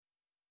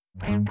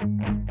Welcome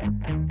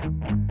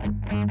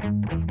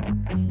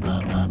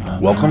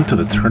to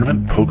the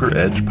Tournament Poker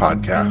Edge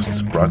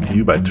podcast, brought to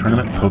you by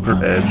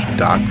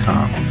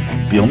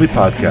TournamentPokerEdge.com, the only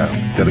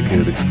podcast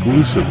dedicated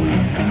exclusively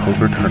to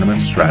poker tournament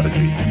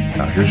strategy.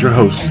 Now here's your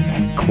host,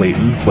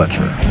 Clayton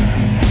Fletcher.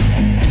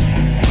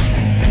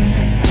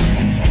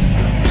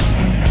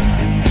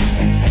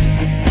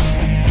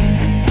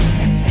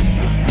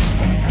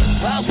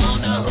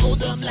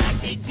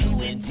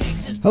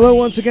 Hello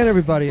once again,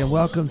 everybody, and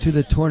welcome to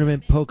the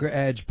Tournament Poker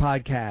Edge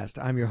podcast.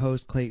 I'm your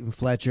host, Clayton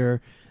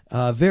Fletcher.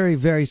 Very,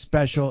 very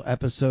special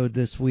episode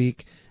this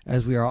week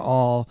as we are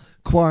all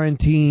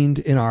quarantined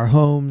in our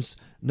homes.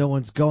 No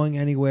one's going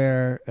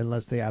anywhere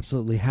unless they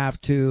absolutely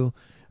have to,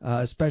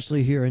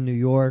 especially here in New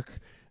York.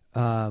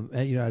 And,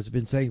 as I've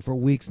been saying for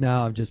weeks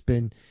now, I've just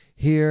been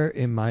here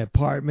in my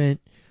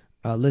apartment,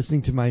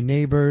 listening to my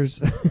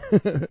neighbors,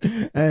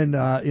 and,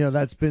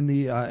 that's been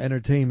the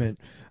entertainment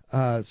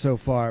so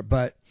far.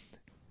 But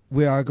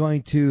we are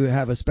going to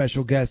have a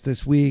special guest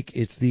this week.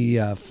 It's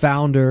the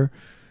founder,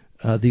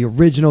 the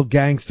original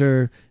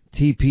gangster,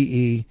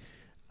 TPE.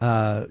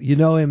 You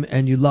know him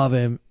and you love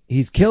him.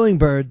 He's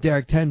Killingbird,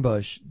 Derek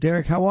Tenbush.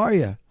 Derek, how are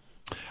you?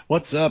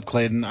 What's up,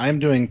 Clayton? I'm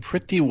doing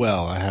pretty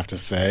well, I have to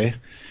say.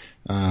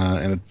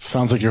 And it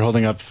sounds like you're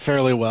holding up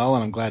fairly well,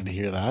 and I'm glad to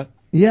hear that.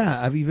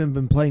 Yeah, I've even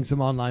been playing some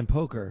online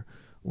poker,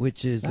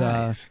 which is,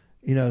 nice.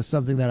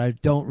 Something that I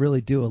don't really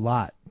do a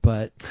lot,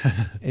 but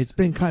it's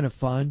been kind of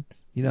fun.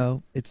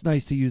 It's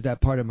nice to use that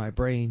part of my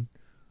brain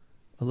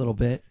a little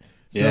bit.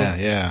 So,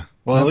 yeah.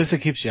 Well, at least it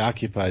keeps you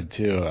occupied,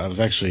 too. I was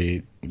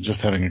actually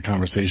just having a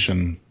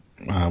conversation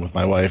with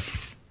my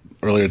wife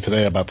earlier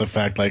today about the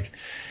fact,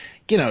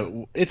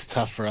 it's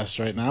tough for us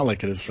right now,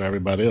 like it is for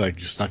everybody. Like,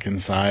 you're stuck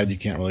inside. You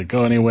can't really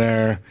go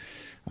anywhere.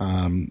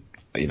 The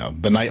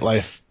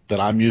nightlife that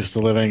I'm used to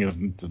living is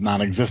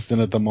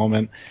non-existent at the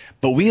moment.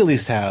 But we at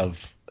least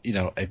have,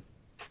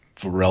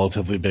 a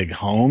relatively big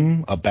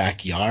home, a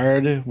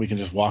backyard. We can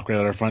just walk right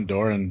out our front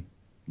door and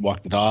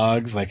walk the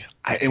dogs. And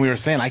we were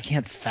saying, I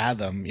can't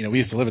fathom, we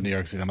used to live in New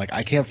York City. I'm like,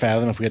 I can't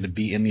fathom if we had to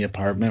be in the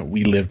apartment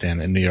we lived in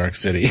New York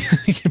City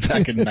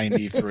back in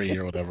 93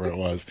 or whatever it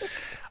was.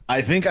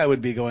 I think I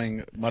would be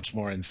going much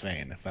more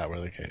insane if that were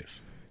the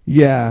case.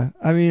 Yeah.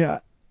 I mean,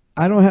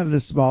 I don't have the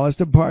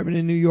smallest apartment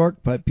in New York,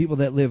 but people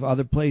that live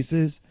other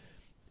places,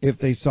 if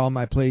they saw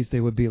my place,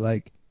 they would be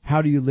like,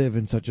 how do you live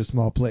in such a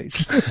small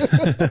place?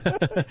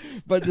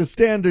 But the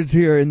standards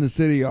here in the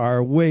city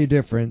are way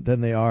different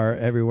than they are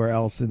everywhere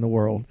else in the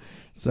world.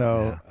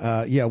 So,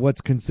 what's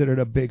considered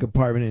a big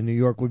apartment in New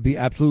York would be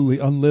absolutely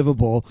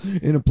unlivable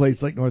in a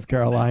place like North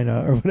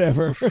Carolina or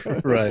whatever.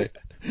 Right.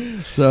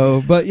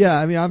 So, but yeah,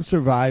 I mean, I'm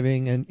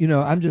surviving, and,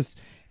 I'm just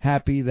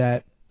happy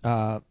that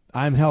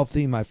I'm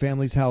healthy, my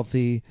family's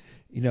healthy,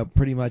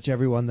 pretty much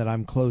everyone that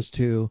I'm close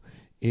to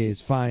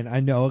is fine. I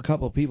know a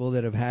couple of people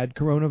that have had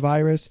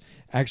coronavirus.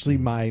 Actually,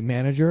 my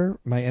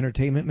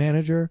entertainment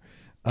manager,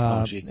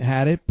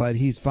 had it, but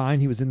he's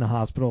fine. He was in the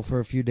hospital for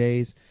a few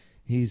days.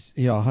 He's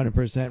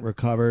 100%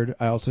 recovered.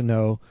 I also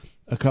know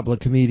a couple of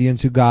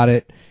comedians who got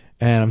it,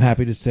 and I'm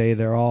happy to say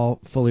they're all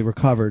fully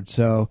recovered.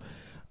 So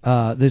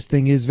this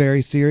thing is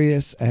very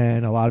serious,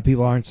 and a lot of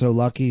people aren't so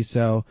lucky.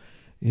 So,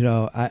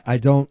 I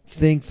don't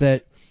think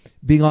that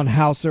being on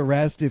house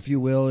arrest, if you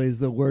will, is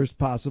the worst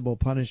possible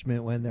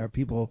punishment when there are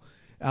people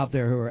out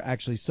there who are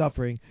actually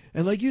suffering.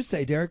 And like you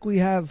say, Derek, we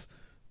have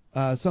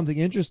something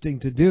interesting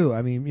to do.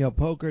 I mean,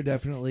 poker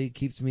definitely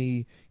keeps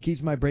my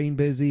brain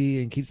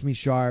busy and keeps me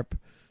sharp.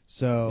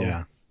 So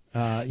yeah.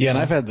 And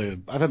I've had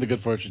the good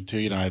fortune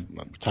too. I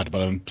talked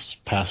about it on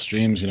past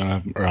streams,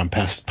 or on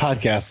past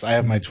podcasts. I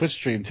have my Twitch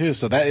stream too,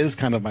 so that is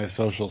kind of my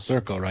social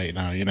circle right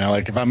now.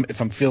 Like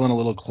if I'm feeling a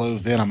little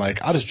closed in, I'm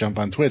like, I'll just jump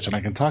on Twitch and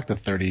I can talk to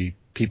 30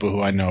 people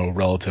who I know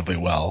relatively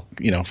well,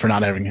 for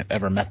not having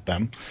ever met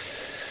them.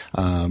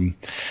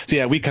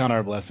 We count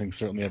our blessings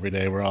certainly every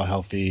day. We're all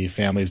healthy.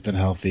 Family's been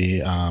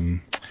healthy.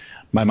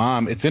 My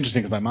mom, it's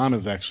interesting because my mom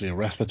is actually a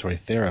respiratory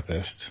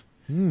therapist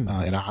in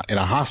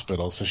a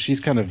hospital, so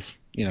she's kind of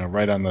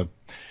right on the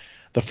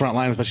front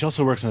lines. But she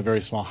also works in a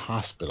very small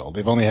hospital.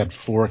 They've only had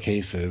 4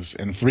 cases,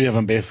 and 3 of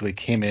them basically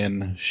came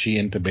in. She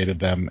intubated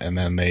them, and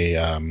then they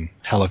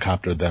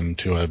helicoptered them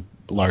to a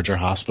larger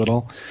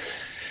hospital.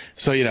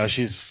 So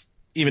she's,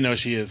 even though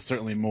she is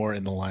certainly more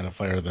in the line of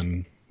fire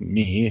than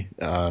me,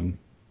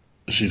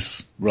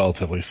 she's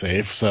relatively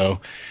safe.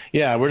 So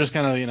we're just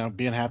kind of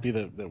being happy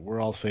that we're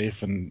all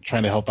safe and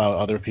trying to help out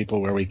other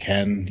people where we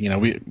can.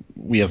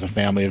 We as a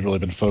family have really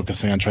been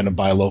focusing on trying to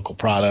buy local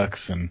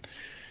products and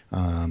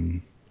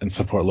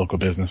support local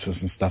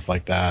businesses and stuff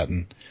like that.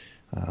 And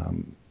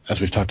as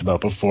we've talked about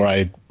before,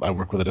 I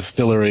work with a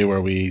distillery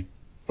where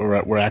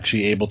we're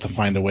actually able to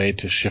find a way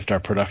to shift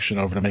our production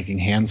over to making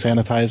hand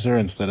sanitizer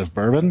instead of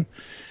bourbon.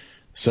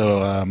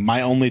 So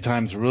my only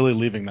times really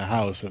leaving the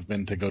house have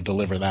been to go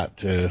deliver that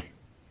to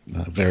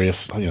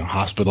various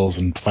hospitals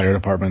and fire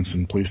departments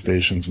and police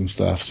stations and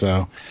stuff.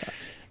 So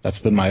that's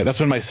been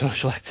my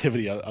social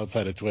activity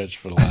outside of Twitch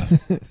for the last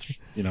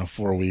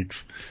 4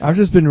 weeks. I've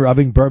just been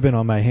rubbing bourbon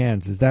on my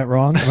hands. Is that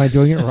wrong? Am I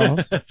doing it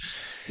wrong?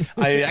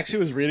 I actually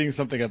was reading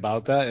something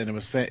about that, and it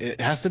was saying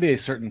it has to be a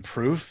certain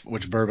proof,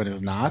 which bourbon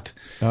is not.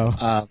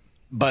 Oh.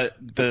 But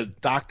the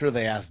doctor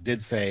they asked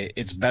did say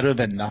it's better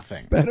than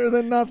nothing. Better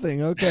than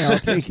nothing. Okay, I'll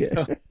take it.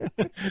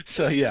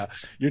 So yeah,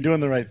 you're doing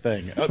the right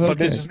thing. But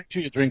Okay. just make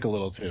sure you drink a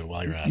little too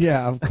while you're at it.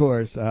 Yeah, of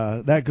course.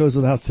 That goes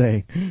without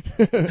saying.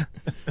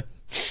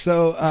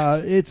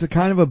 So it's a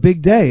kind of a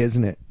big day,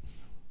 isn't it?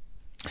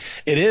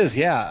 It is,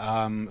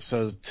 yeah.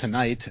 So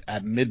tonight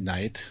at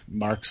midnight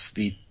marks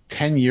the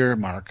 10-year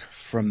mark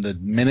from the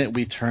minute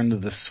we turned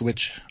the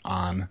switch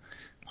on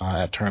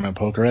at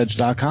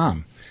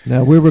tournamentpokeredge.com.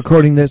 Now, we're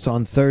recording this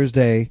on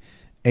Thursday,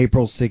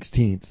 April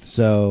 16th.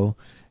 So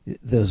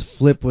the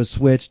flip was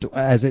switched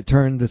as it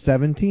turned the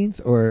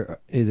 17th, or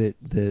is it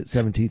the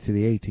 17th to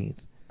the 18th?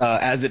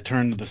 As it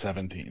turned the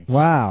 17th.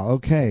 Wow.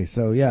 Okay.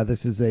 So, yeah,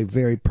 this is a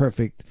very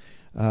perfect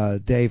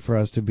day for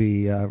us to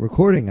be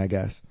recording, I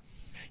guess.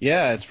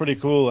 Yeah, it's pretty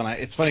cool, and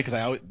it's funny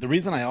because the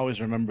reason I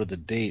always remember the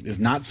date is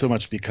not so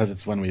much because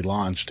it's when we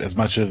launched, as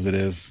much as it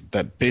is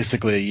that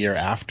basically a year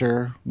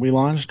after we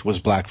launched was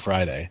Black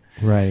Friday.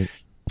 Right.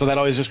 So that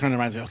always just kind of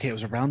reminds me, okay, it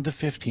was around the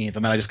 15th,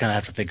 and then I just kind of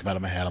have to think about it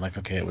in my head. I'm like,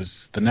 okay, it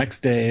was the next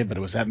day, but it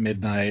was at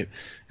midnight,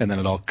 and then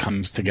it all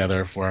comes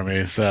together for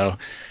me. So,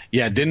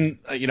 yeah,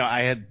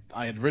 I had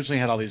originally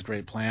had all these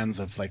great plans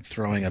of like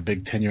throwing a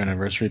big 10-year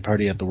anniversary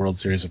party at the World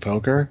Series of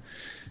Poker.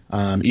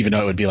 Even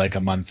though it would be like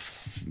a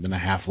month and a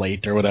half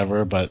late or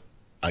whatever, but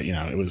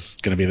it was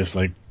going to be this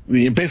like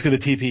basically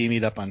the TPE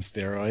meetup on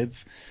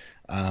steroids.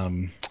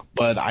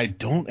 But I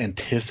don't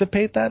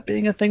anticipate that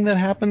being a thing that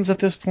happens at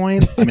this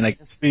point. I mean, I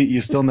guess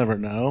you still never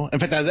know. In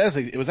fact,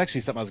 it was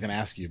actually something I was going to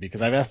ask you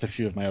because I've asked a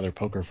few of my other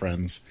poker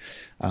friends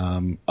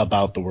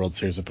about the World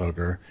Series of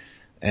Poker,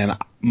 and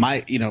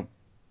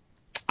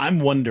I'm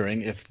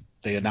wondering if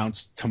they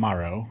announce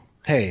tomorrow,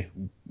 hey,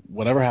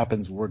 whatever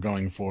happens, we're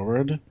going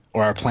forward.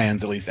 Or our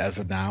plans, at least as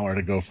of now, are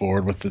to go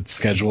forward with the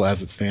schedule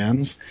as it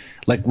stands.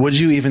 Like, would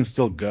you even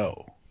still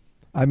go?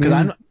 I mean,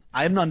 Because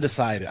I'm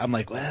undecided. I'm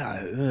like,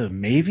 well,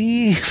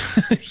 maybe,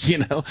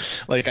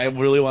 like I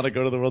really want to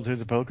go to the World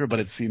Series of Poker,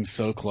 but it seems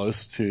so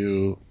close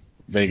to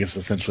Vegas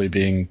essentially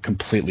being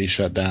completely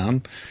shut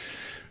down.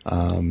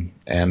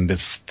 And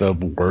it's the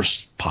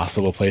worst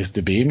possible place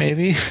to be,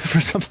 maybe, for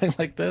something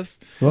like this.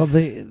 Well,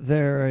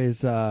 there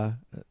is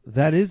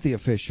that is the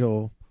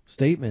official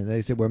statement.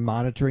 They said we're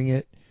monitoring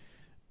it.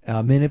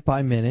 Minute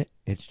by minute,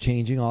 it's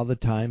changing all the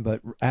time,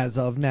 but as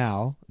of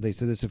now, they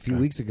said this a few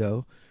weeks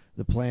ago,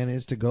 the plan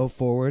is to go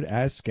forward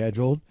as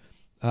scheduled.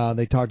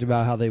 They talked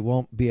about how they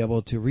won't be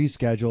able to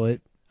reschedule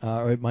it,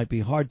 or it might be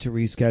hard to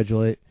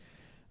reschedule it,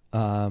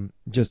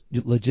 just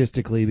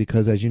logistically,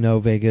 because as you know,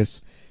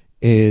 Vegas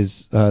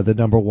is the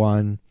number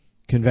one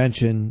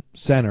convention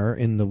center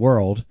in the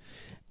world,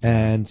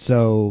 and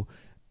so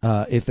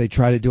if they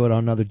try to do it on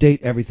another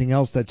date, everything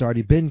else that's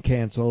already been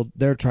canceled,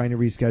 they're trying to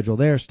reschedule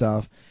their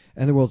stuff.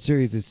 And the World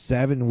Series is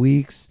 7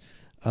 weeks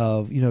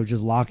of,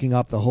 just locking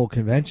up the whole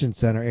convention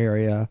center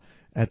area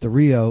at the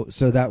Rio.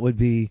 So that would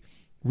be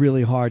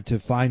really hard to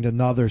find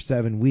another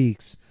 7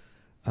 weeks,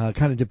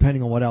 kind of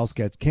depending on what else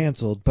gets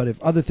canceled. But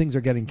if other things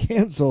are getting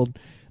canceled,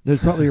 there's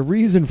probably a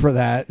reason for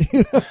that.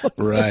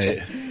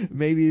 Right. So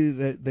maybe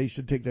that they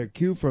should take their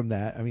cue from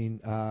that. I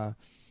mean,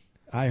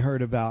 I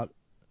heard about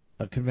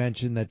a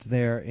convention that's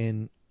there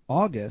in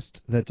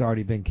August that's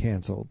already been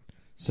canceled.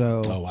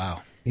 So. Oh,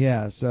 wow.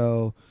 Yeah,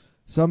 so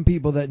some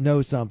people that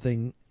know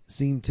something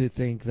seem to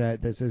think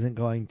that this isn't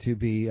going to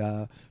be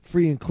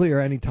free and clear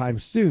anytime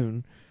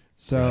soon.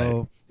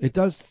 So It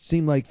does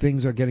seem like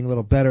things are getting a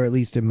little better, at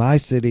least in my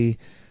city,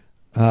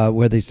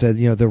 where they said,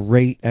 the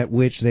rate at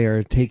which they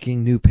are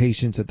taking new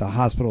patients at the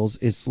hospitals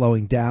is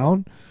slowing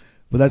down.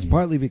 But that's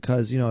partly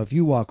because, if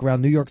you walk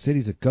around, New York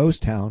City's a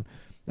ghost town.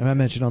 And I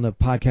mentioned on the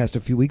podcast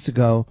a few weeks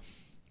ago,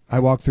 I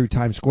walked through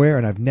Times Square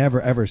and I've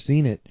never, ever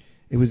seen it.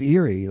 It was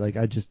eerie. Like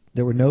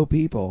there were no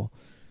people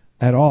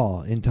at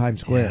all in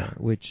Times Square,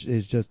 which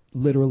is just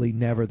literally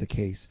never the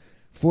case.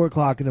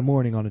 4:00 in the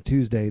morning on a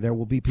Tuesday, there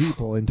will be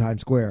people in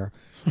Times Square,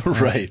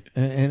 Right.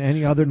 And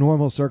any other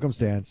normal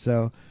circumstance.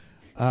 So,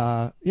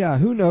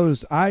 who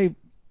knows?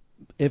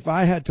 If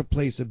I had to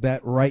place a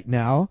bet right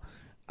now,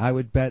 I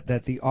would bet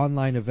that the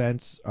online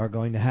events are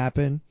going to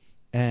happen,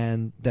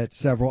 and that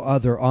several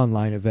other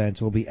online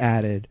events will be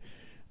added,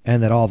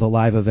 and that all the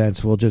live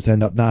events will just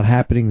end up not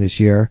happening this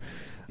year.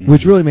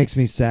 Which really makes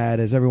me sad.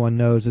 As everyone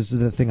knows, this is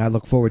the thing I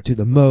look forward to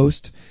the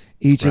most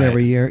each and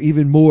every year,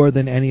 even more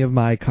than any of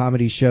my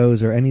comedy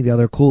shows or any of the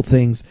other cool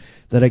things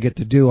that I get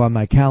to do on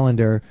my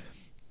calendar.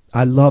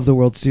 I love the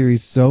World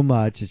Series so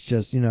much. It's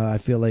just, I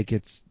feel like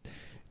it's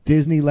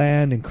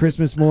Disneyland and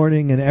Christmas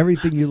morning and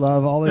everything you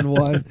love all in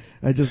one.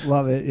 I just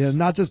love it.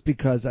 Not just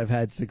because I've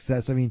had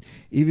success. I mean,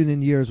 even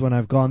in years when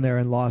I've gone there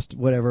and lost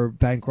whatever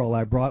bankroll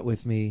I brought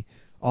with me,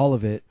 all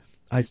of it,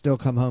 I still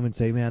come home and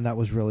say, man, that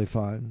was really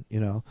fun,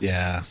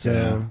 Yeah.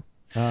 So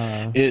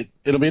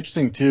it'll be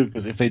interesting too,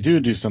 because if they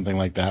do something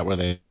like that where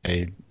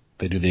they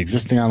do the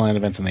existing online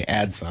events and they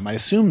add some, I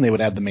assume they would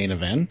add the main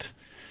event.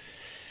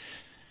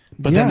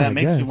 But then that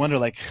makes me wonder,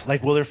 like,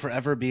 will there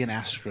forever be an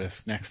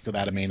asterisk next to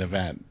that main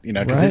event? You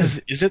know, because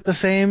is it the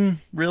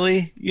same,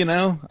 really? You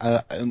know,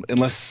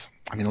 unless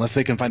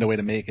they can find a way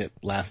to make it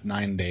last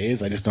 9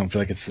 days, I just don't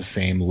feel like it's the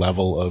same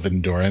level of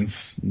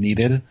endurance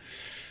needed.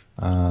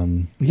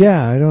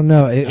 Yeah, I don't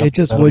know. It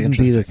just wouldn't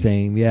be the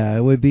same. Yeah,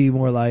 it would be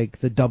more like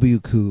the W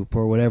Coop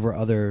or whatever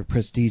other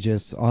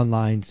prestigious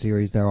online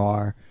series there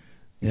are.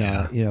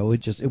 Yeah. You know,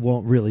 it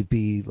won't really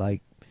be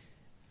like.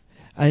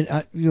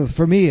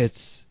 For me,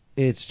 it's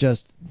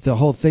just the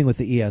whole thing with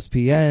the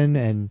ESPN,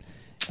 and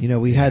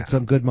we had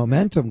some good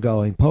momentum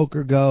going.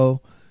 Poker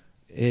Go,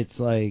 it's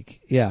like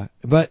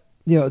but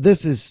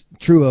this is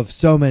true of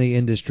so many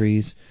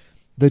industries.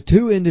 The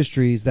two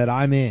industries that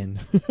I'm in,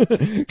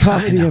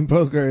 comedy and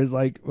poker, is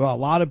like a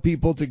lot of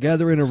people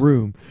together in a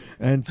room,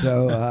 and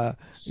so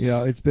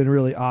it's been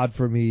really odd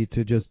for me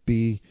to just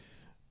be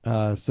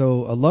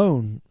so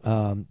alone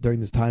during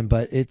this time,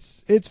 but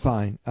it's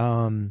fine.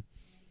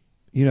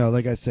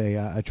 Like I say,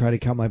 I try to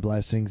count my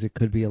blessings. It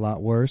could be a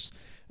lot worse,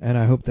 and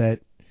I hope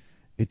that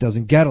it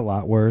doesn't get a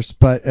lot worse.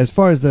 But as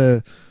far as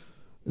the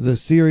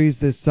series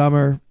this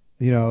summer,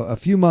 a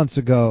few months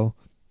ago,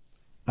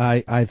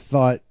 I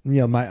thought,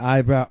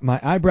 my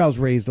eyebrows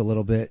raised a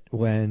little bit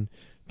when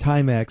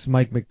Timex,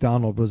 Mike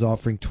McDonald, was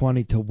offering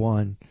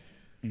 20-1,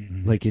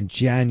 like in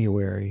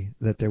January,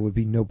 that there would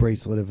be no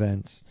bracelet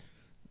events,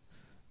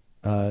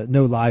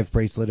 no live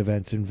bracelet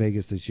events in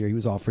Vegas this year. He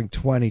was offering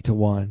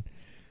 20-1.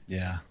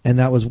 Yeah. And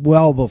that was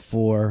well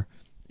before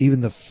even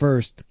the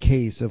first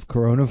case of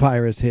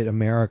coronavirus hit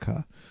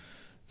America.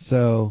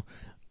 So,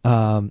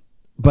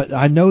 but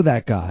I know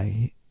that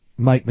guy,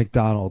 Mike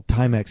McDonald,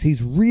 Timex.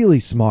 He's really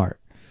smart.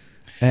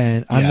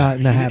 And I'm not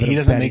in the habit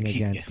of betting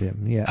against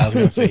him. Yeah. I was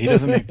going to say, he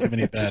doesn't make too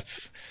many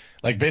bets.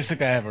 Like,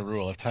 basically, I have a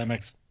rule. If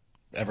Timex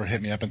ever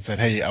hit me up and said,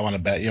 hey, I want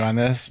to bet you on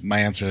this, my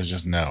answer is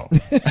just no.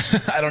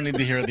 I don't need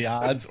to hear the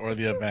odds or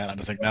the event. I'm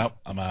just like, nope,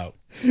 I'm out.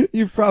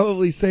 You've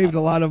probably saved a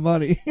lot of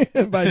money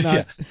by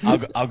not.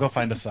 Yeah, I'll go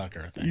find a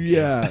sucker.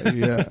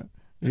 Yeah.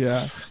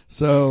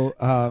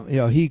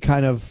 So, he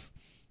kind of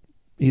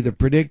either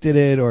predicted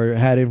it or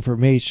had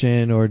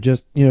information or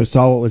just,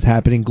 saw what was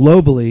happening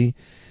globally.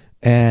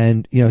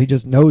 And, he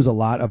just knows a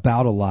lot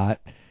about a lot.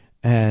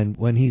 And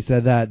when he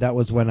said that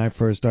was when I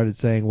first started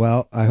saying,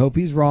 well, I hope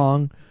he's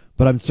wrong,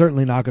 but I'm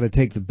certainly not going to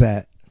take the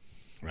bet.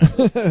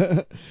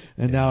 Right.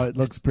 And now it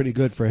looks pretty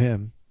good for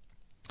him.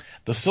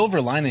 The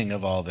silver lining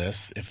of all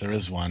this, if there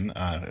is one,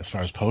 as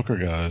far as poker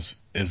goes,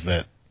 is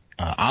that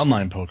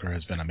online poker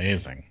has been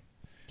amazing.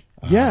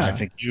 Yeah.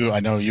 I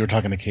know you were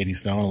talking to Katie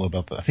Stone a little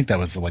bit. I think that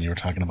was the one you were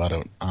talking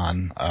about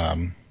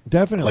on.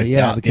 Definitely,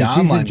 because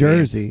she's in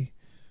Jersey. Games.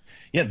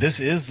 Yeah, this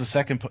is the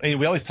second.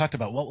 We always talked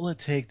about what will it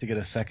take to get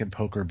a second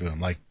poker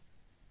boom, like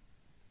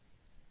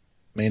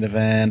main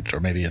event, or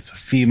maybe it's a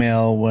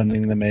female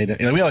winning the main.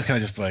 We always kind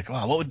of just like,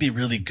 wow, what would be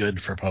really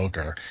good for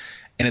poker?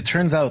 And it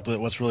turns out that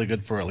what's really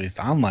good for at least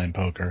online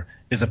poker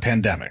is a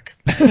pandemic,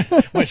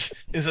 which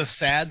is a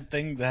sad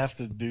thing to have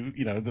to do,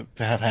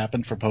 to have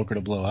happen for poker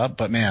to blow up.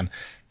 But man,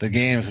 the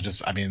games are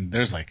just,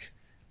 there's like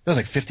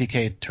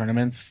 50K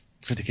tournaments,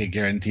 50K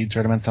guaranteed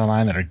tournaments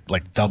online that are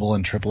like double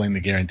and tripling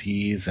the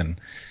guarantees. And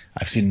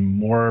I've seen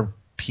more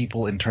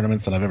people in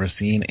tournaments than I've ever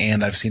seen.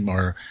 And I've seen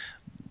more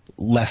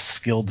less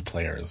skilled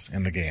players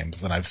in the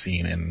games than I've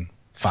seen in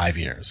 5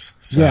 years.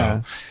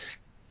 So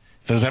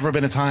if there's ever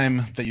been a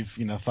time that you've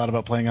thought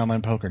about playing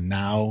online poker,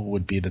 now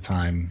would be the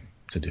time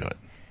to do it.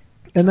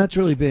 And that's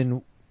really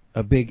been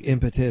a big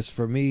impetus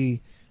for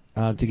me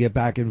to get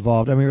back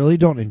involved. I really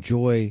don't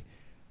enjoy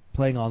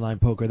playing online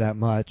poker that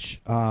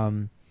much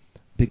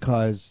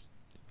because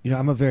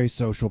I'm a very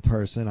social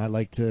person. I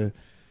like to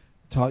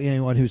talk.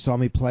 Anyone who saw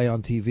me play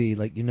on TV,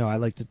 I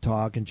like to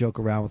talk and joke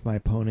around with my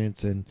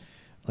opponents, and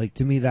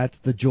to me that's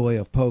the joy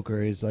of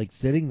poker, is like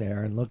sitting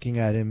there and looking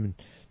at him and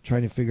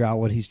trying to figure out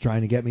what he's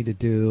trying to get me to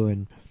do.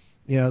 And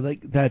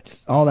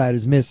that's all that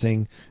is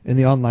missing in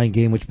the online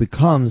game, which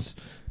becomes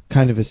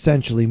kind of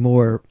essentially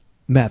more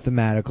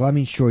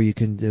mathematical. Sure, you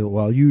can do,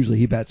 well, usually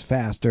he bets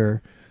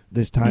faster.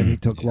 This time he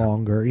took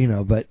longer,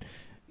 but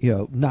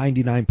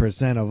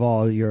 99% of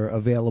all your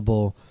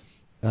available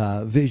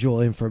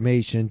visual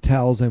information,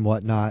 tells and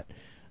whatnot,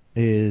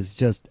 is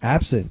just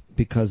absent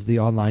because of the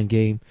online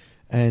game.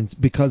 And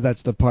because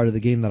that's the part of the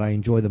game that I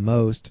enjoy the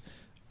most,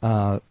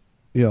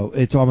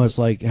 it's almost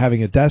like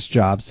having a desk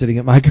job, sitting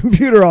at my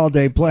computer all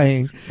day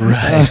playing.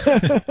 Right.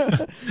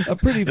 A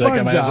pretty fun job.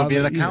 I might as well be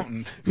an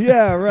accountant.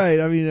 Yeah, right.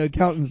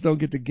 Accountants don't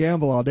get to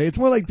gamble all day. It's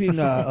more like being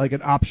like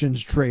an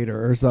options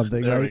trader or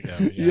something, there right?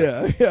 We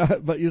go, yeah.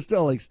 But you're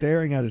still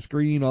staring at a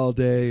screen all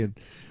day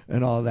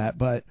and all that.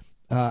 But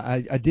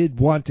I did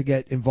want to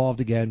get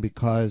involved again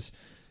because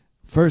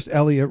first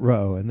Elliot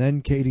Rowe, and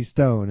then Katie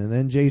Stone, and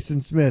then Jason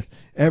Smith.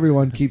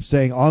 Everyone keeps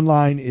saying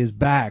online is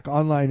back.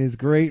 Online is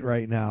great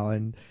right now,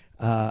 and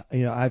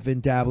I've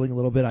been dabbling a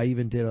little bit. I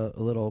even did a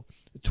little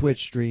Twitch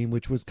stream,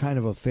 which was kind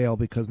of a fail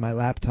because my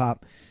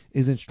laptop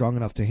isn't strong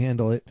enough to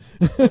handle it.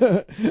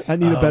 I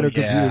need a better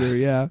computer,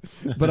 yeah.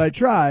 But I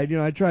tried,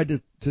 I tried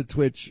to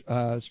Twitch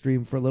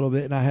stream for a little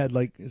bit, and I had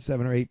like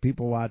 7 or 8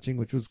 people watching,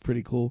 which was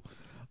pretty cool.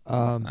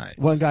 Nice.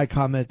 One guy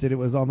commented it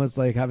was almost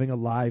like having a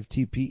live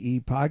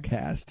TPE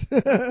podcast.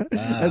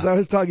 As I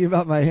was talking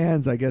about my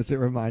hands, I guess it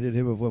reminded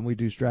him of when we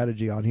do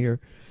strategy on here.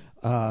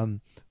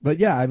 But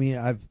yeah, I mean,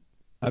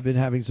 I've been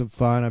having some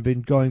fun. I've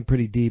been going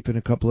pretty deep in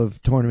a couple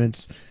of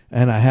tournaments,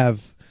 and I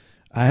have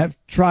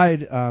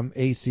tried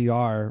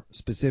ACR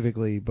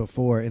specifically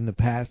before in the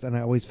past, and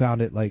I always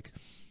found it like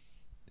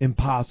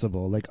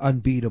impossible, like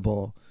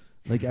unbeatable.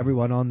 Like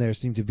everyone on there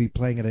seemed to be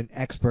playing at an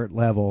expert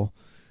level,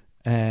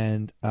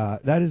 and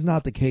that is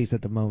not the case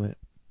at the moment.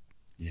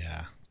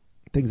 Yeah,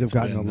 things have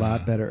gotten a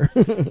lot better.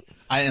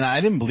 I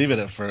didn't believe it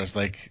at first.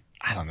 Like,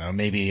 I don't know,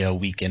 maybe a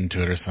week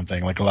into it or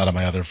something. Like a lot of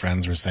my other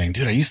friends were saying,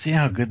 "Dude, are you seeing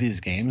how good these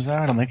games are?"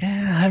 And I'm like, I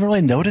haven't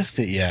really noticed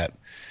it yet.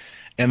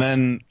 And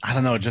then, I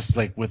don't know, just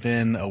like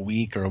within a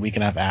week or a week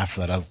and a half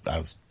after that, I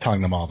was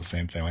telling them all the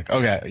same thing. Like,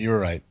 okay, you were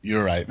right.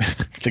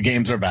 The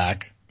games are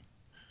back.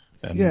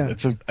 And yeah.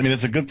 It's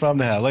a good problem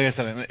to have. Like I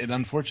said, an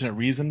unfortunate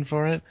reason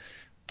for it.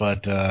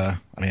 But, I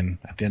mean,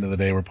 at the end of the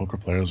day, we're poker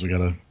players. We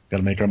gotta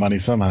make our money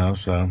somehow,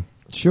 so.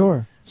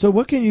 Sure. So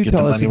what can you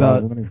tell us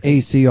about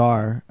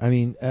ACR? I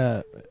mean,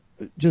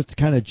 just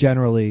kind of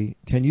generally,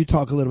 can you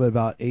talk a little bit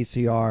about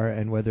ACR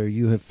and whether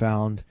you have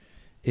found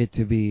it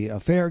to be a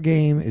fair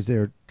game? Is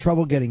there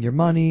trouble getting your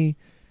money?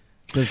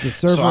 Does the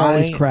server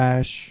always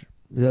crash?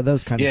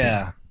 Those kind of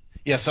things.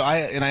 Yeah. So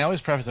I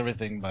always preface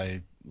everything by,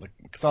 like,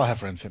 because I'll have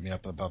friends hit me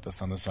up about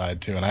this on the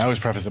side too, and I always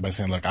preface it by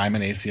saying, look, I'm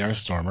an ACR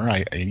stormer.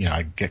 I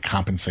get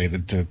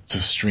compensated to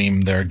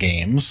stream their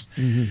games.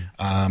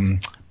 Mm-hmm.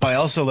 But I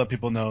also let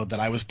people know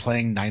that I was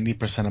playing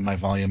 90% of my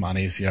volume on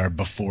ACR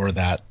before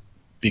that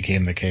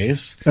became the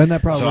case. And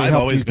that probably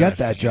helped you get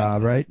that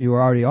job, right? You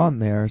were already on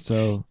there,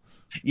 so.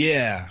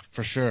 Yeah,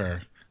 for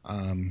sure.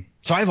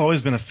 So I've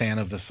always been a fan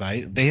of the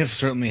site. They have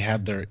certainly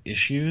had their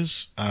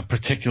issues,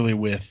 particularly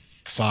with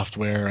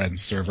software and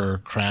server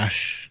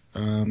crash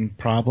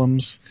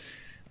problems.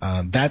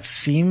 That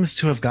seems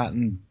to have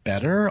gotten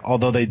better,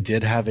 although they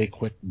did have a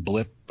quick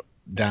blip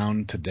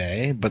down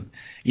today. But,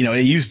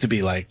 it used to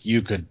be like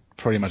you could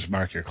pretty much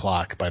mark your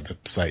clock by the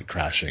site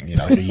crashing,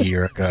 like a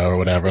year ago or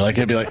whatever. Like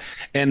it'd be like,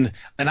 and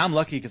I'm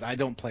lucky because I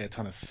don't play a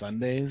ton of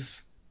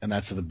Sundays, and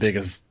that's the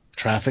biggest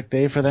traffic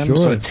day for them. Sure.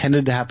 So it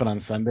tended to happen on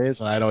Sundays,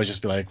 and I'd always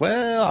just be like,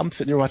 well, I'm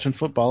sitting here watching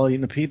football,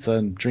 eating a pizza,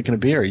 and drinking a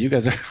beer. You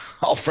guys are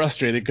all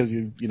frustrated because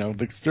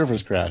the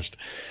servers crashed.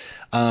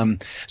 So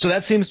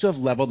that seems to have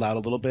leveled out a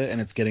little bit,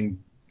 and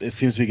it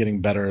seems to be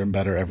getting better and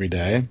better every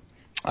day.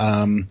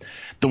 The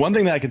one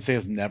thing that I can say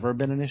has never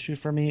been an issue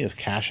for me is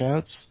cash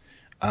outs.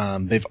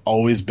 They've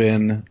always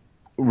been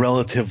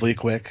relatively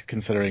quick,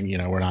 considering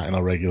we're not in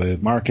a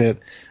regulated market.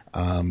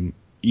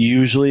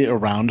 Usually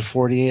around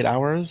 48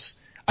 hours.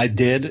 I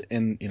did,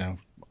 in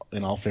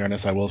all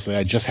fairness, I will say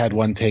I just had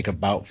one take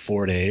about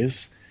 4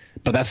 days,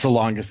 but that's the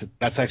longest.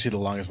 That's actually the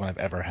longest one I've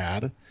ever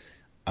had.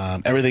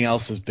 Everything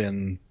else has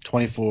been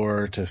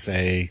 24 to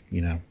say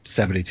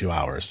 72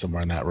 hours,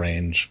 somewhere in that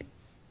range.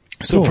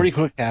 So cool. Pretty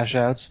quick cash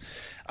outs.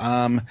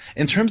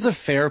 In terms of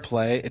fair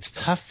play, it's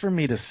tough for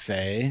me to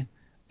say,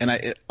 and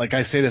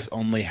I say this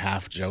only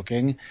half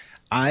joking.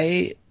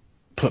 I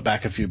put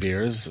back a few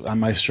beers on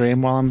my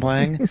stream while I'm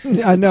playing.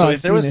 I know. So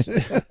if there was,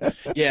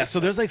 yeah. So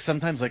there's like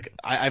sometimes like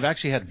I've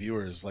actually had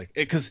viewers like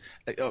because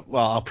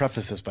I'll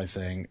preface this by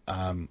saying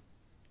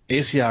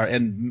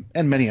ACR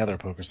and many other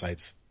poker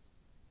sites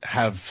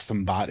have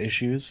some bot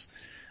issues.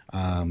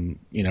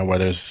 Where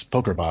there's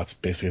poker bots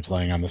basically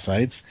playing on the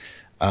sites.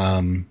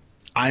 I'm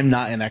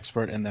not an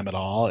expert in them at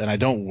all, and I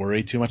don't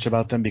worry too much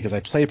about them because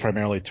I play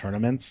primarily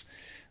tournaments.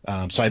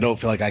 So I don't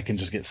feel like I can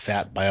just get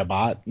sat by a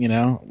bot,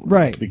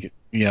 right?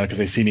 Because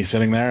they see me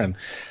sitting there,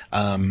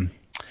 and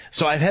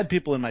so I've had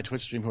people in my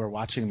Twitch stream who are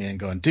watching me and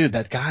going, "Dude,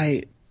 that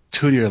guy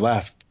 2 to your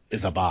left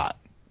is a bot,"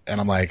 and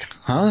I'm like,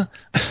 "Huh?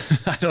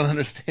 I don't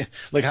understand.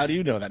 Like, how do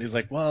you know that?" He's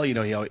like, "Well,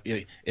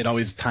 it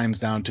always times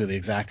down to the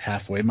exact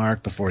halfway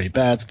mark before he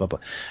bets, blah blah,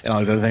 and all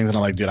these other things." And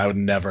I'm like, "Dude, I would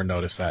never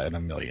notice that in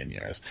a million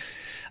years."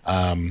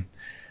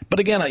 But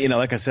again,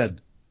 like I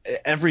said,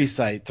 every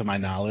site, to my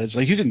knowledge,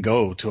 like you can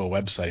go to a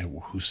website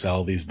who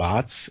sell these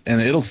bots, and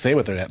it'll say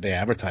what they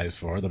advertise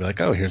for. They'll be like,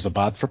 "Oh, here's a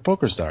bot for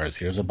PokerStars.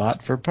 Here's a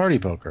bot for Party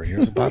Poker.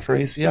 Here's a bot for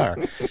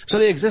ACR." So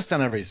they exist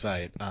on every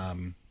site.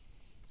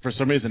 For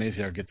some reason,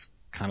 ACR gets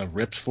kind of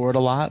ripped for it a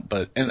lot,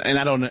 but and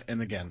I don't.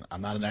 And again,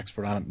 I'm not an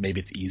expert on it. Maybe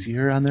it's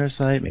easier on their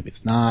site. Maybe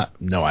it's not.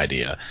 No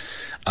idea.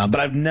 But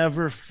I've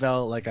never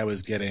felt like I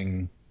was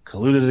getting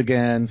colluded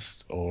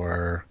against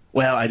or.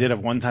 Well, I did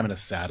have one time in a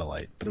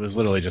satellite, but it was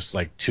literally just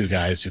like two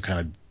guys who kind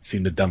of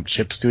seemed to dump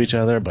chips to each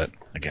other. But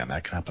again,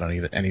 that can happen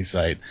on any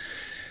site.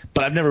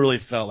 But I've never really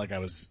felt like I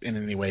was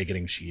in any way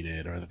getting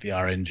cheated or that the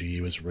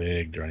RNG was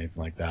rigged or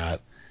anything like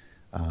that.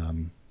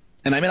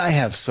 And I mean, I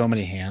have so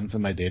many hands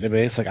in my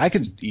database. Like I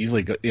could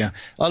easily go, a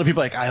lot of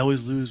people are like, I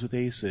always lose with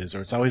aces,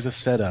 or it's always a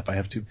setup. I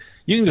have to,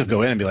 you can just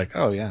go in and be like,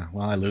 oh yeah,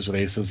 well, I lose with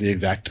aces the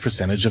exact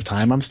percentage of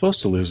time I'm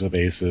supposed to lose with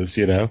aces,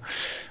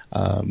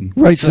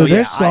 Right. So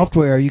there's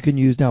software you can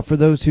use now for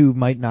those who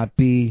might not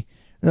be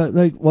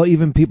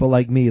even people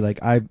like me, like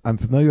I'm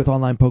familiar with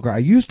online poker. I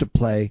used to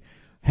play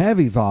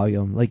heavy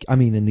volume,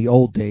 in the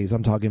old days,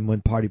 I'm talking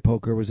when Party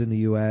Poker was in the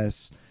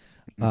US.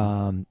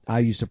 I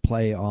used to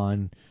play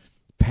on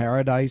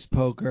Paradise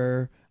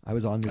Poker. I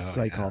was on this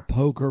site called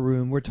Poker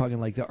Room. We're talking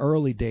like the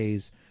early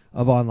days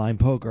of online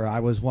poker.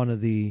 I was one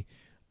of the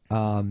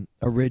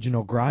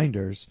original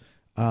grinders.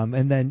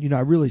 And then, I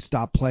really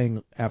stopped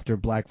playing after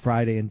Black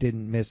Friday and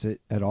didn't miss it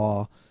at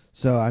all.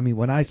 So, I mean,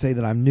 when I say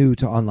that I'm new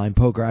to online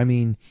poker, I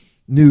mean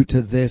new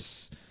to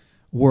this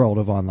world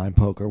of online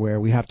poker where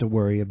we have to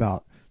worry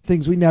about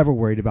things we never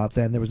worried about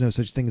then. There was no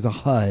such thing as a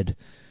HUD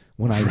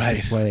when I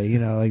used to play.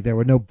 Like there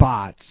were no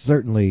bots,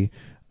 certainly.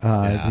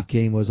 The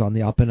game was on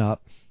the up and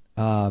up.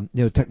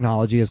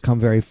 Technology has come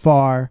very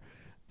far,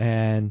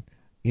 and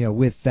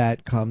with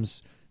that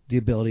comes the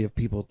ability of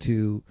people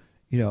to,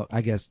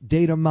 I guess,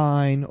 data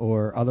mine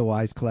or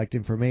otherwise collect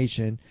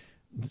information.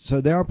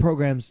 So there are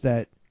programs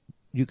that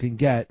you can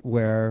get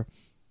where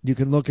you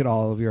can look at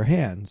all of your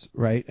hands,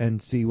 right,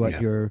 and see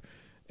what your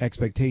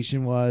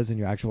expectation was and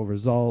your actual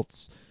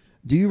results.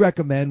 Do you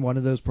recommend one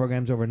of those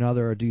programs over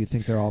another, or do you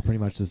think they're all pretty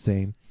much the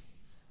same?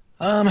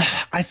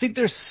 I think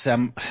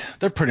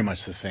they're pretty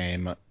much the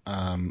same.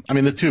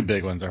 The two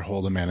big ones are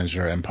Hold'em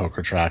Manager and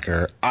Poker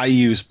Tracker. I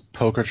use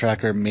Poker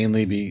Tracker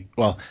mainly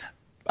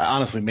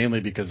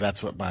because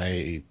that's what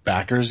my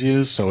backers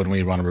use. So when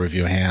we want to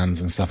review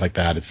hands and stuff like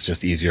that, it's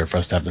just easier for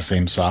us to have the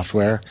same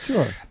software.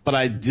 Sure. But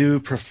I do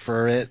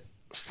prefer it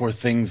for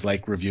things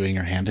like reviewing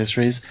your hand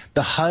histories.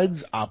 The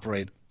HUDs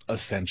operate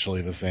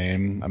essentially the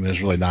same. I mean,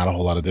 there's really not a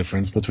whole lot of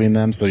difference between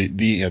them. So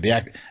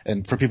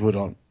and for people who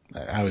don't,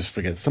 I always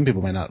forget, some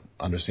people might not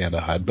understand a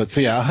HUD, but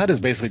a HUD is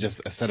basically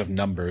just a set of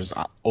numbers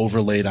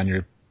overlaid on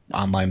your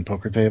online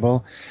poker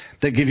table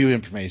that give you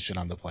information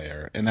on the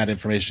player. And that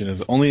information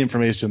is only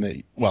information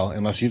that,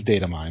 unless you've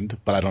data mined,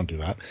 but I don't do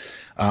that.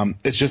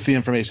 It's just the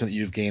information that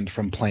you've gained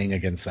from playing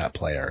against that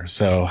player.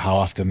 So how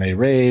often they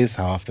raise,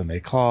 how often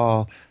they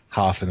call,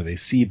 how often do they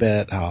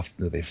c-bet, how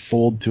often do they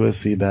fold to a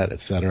c-bet,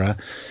 etc.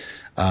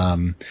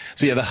 The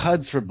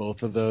HUDs for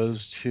both of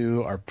those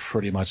two are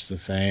pretty much the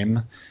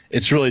same.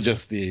 It's really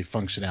just the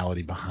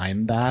functionality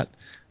behind that.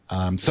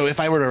 So if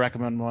I were to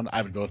recommend one,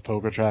 I would go with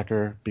Poker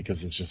Tracker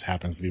because it just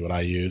happens to be what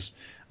I use.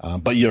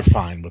 But you're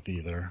fine with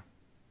either.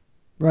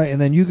 Right,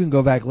 and then you can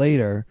go back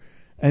later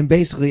and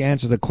basically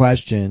answer the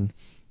question,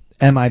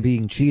 am I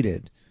being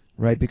cheated?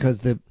 Right, because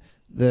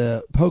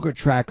the Poker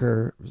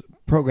Tracker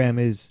program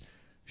is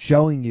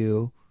showing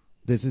you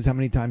this is how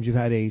many times you've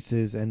had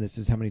aces and this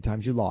is how many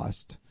times you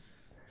lost.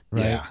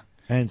 Right. Yeah.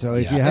 And so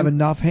if you have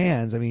enough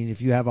hands,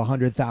 if you have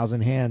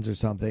 100,000 hands or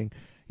something,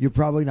 you're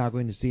probably not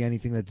going to see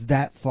anything that's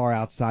that far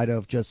outside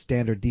of just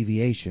standard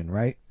deviation,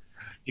 right?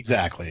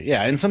 Exactly.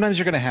 Yeah. And sometimes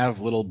you're going to have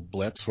little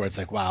blips where it's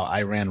like, wow,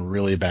 I ran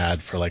really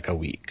bad for like a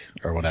week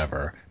or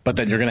whatever. But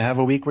then you're going to have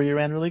a week where you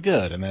ran really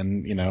good. And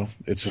then,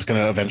 it's just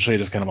going to eventually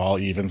just kind of all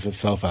evens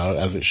itself out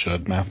as it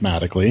should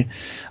mathematically.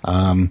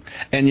 And,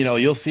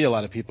 you'll see a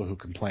lot of people who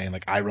complain,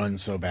 like, I run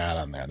so bad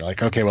on there. They're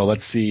like, okay, well,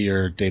 let's see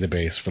your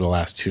database for the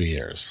last 2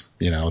 years.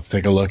 Let's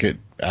take a look at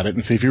it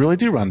and see if you really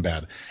do run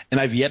bad. And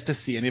I've yet to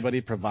see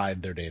anybody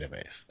provide their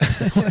database.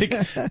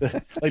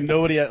 like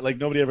nobody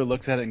ever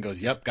looks at it and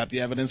goes, yep, got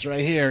the evidence right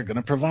here, going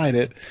to provide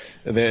it.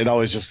 And it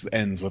always just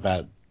ends with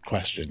that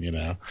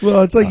question,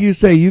 Well, it's like you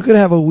say, you could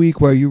have a week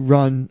where you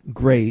run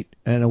great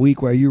and a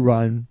week where you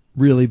run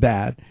really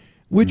bad.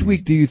 Which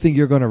week do you think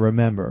you're going to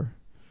remember?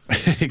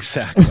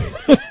 Exactly.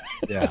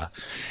 Yeah.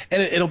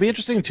 And it'll be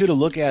interesting, too, to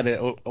look at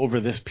it over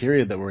this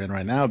period that we're in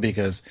right now,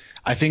 because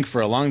I think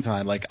for a long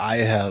time, like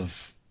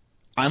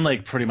I'm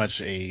like pretty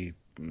much a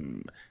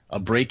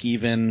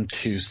break-even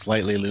to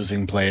slightly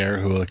losing player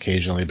who will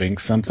occasionally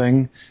binks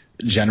something,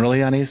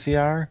 generally on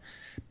ACR.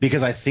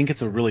 Because I think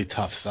it's a really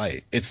tough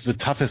site. It's the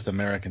toughest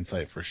American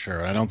site for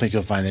sure. I don't think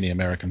you'll find any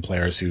American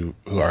players who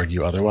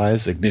argue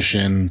otherwise.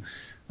 Ignition,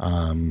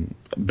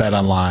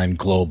 BetOnline,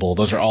 Global,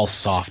 those are all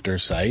softer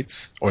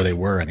sites, or they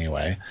were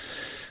anyway.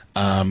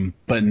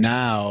 But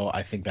now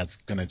I think that's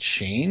going to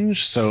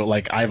change. So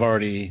like I've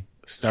already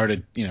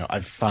started,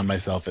 I've found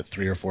myself at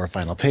 3 or 4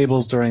 final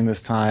tables during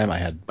this time. I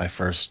had my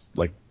first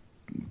like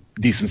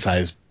decent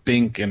sized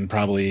bink in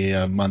probably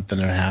a month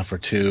and a half or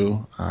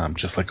 2,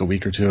 just like a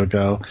week or 2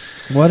 ago.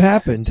 What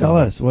happened? Tell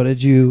us. What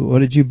did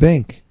you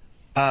bink?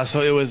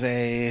 So it was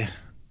a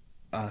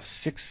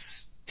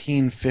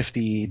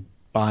 1650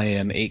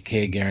 buy-in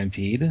 8K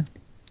guaranteed,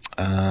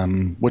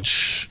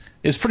 which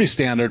is pretty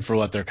standard for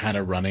what they're kind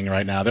of running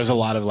right now. There's a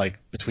lot of like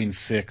between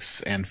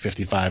 $6 and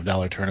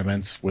 $55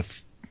 tournaments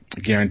with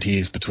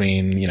guarantees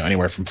between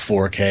anywhere from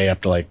 4K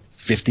up to like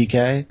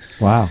 50K.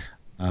 Wow.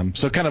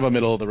 So kind of a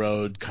middle of the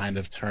road kind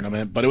of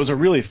tournament, but it was a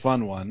really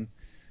fun one.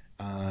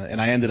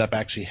 And I ended up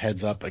actually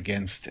heads up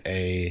against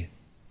a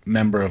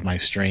member of my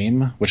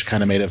stream, which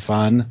kind of made it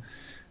fun.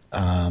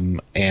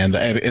 And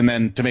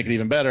then to make it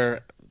even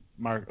better,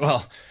 Mark,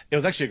 well, it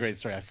was actually a great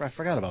story. I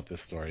forgot about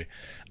this story.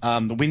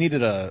 We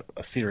needed a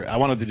series. I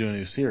wanted to do a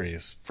new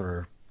series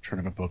for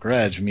Tournament Poker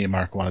Edge. Me and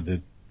Mark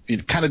wanted to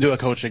kind of do a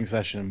coaching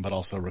session, but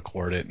also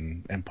record it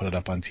and put it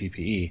up on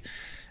TPE.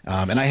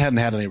 And I hadn't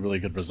had any really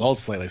good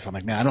results lately, so I'm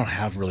like, man, I don't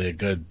have really a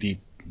good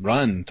deep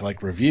run to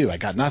like review. I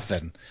got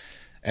nothing.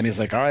 And he's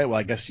like, all right, well,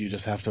 I guess you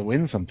just have to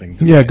win something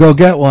tonight. Yeah, go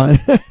get one.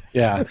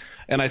 Yeah.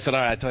 And I said, all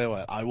right, I tell you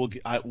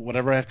what,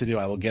 whatever I have to do,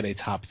 I will get a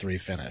top 3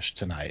 finish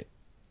tonight.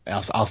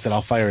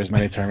 I'll fire as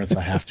many tournaments as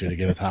I have to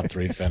get a top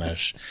 3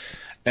 finish.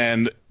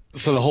 And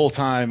so the whole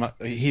time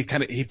he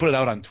put it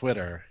out on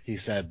Twitter. He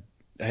said,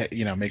 hey,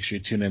 make sure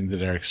you tune into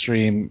their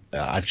stream.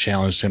 I've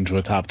challenged him to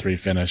a top 3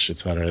 finish,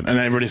 etc. And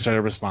everybody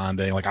started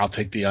responding like, I'll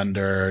take the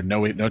under.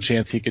 No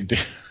chance he could do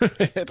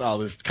it. All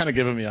this kind of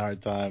giving me a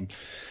hard time.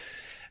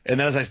 And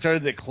then as I started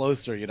to get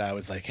closer, I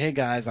was like, hey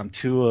guys, I'm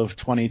 2 of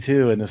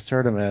 22 in this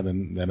tournament.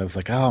 And then I was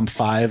like, oh, I'm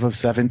 5 of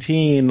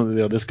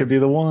 17. This could be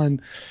the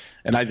one.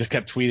 And I just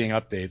kept tweeting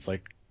updates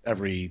like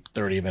every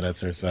 30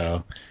 minutes or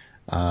so.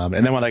 And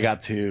then when I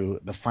got to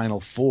the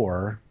final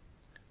 4,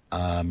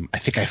 I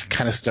think I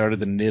kind of started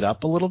to knit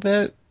up a little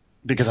bit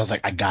because I was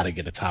like, I got to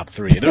get a top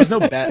 3. There was no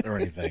bet or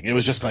anything. It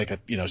was just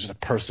like just a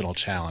personal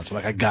challenge. I'm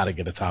like, I got to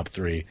get a top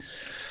 3.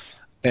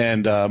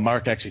 And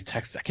Mark actually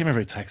texted. I can't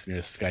remember if he texted me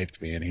or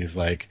Skyped me, and he's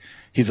like,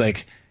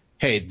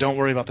 hey, don't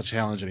worry about the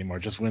challenge anymore.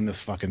 Just win this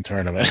fucking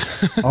tournament.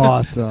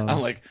 Awesome. I'm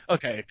like,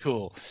 okay,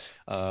 cool.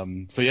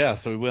 So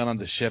we went on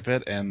to ship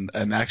it, and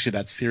actually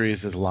that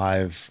series is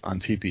live on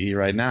TPE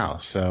right now,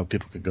 so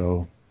people could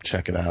go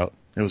check it out.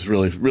 It was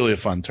really, really a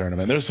fun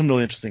tournament. There's some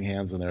really interesting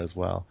hands in there as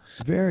well.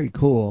 Very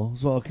cool.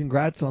 Well,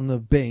 congrats on the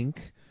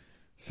Bink.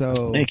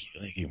 So thank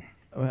you.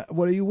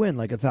 What do you win?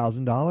 Like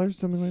 $1,000,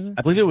 something like that?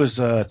 I believe it was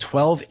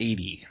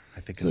 $12.80. I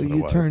think. So is what you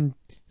it was. turned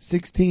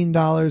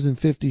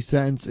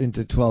 $16.50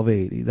 into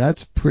 $12.80.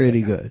 That's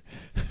pretty good.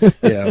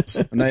 Yeah, it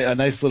was a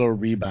nice little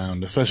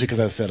rebound, especially because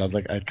I said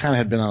I kind of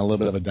had been on a little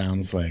bit of a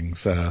downswing.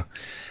 So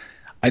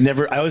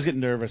I always get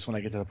nervous when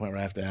I get to the point where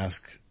I have to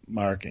ask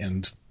Mark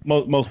and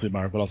mostly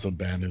Mark, but also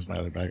Ben, who's my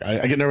other guy.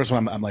 I get nervous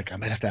when I'm like, I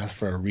might have to ask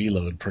for a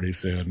reload pretty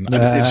soon.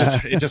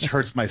 It just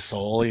hurts my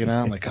soul,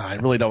 I'm like, I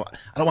really don't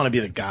want to be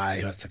the guy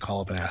who has to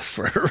call up and ask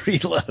for a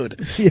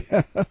reload.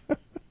 Yeah.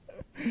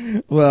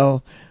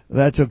 Well,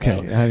 that's okay.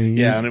 I mean,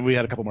 and we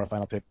had a couple more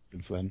final payments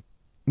since then.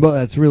 Well,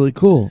 that's really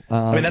cool.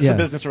 That's the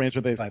business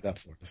arrangement they signed up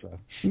for. So.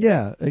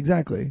 Yeah,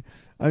 exactly.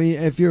 I mean,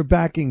 if you're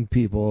backing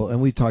people,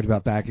 and we talked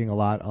about backing a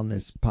lot on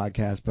this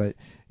podcast, but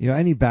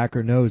any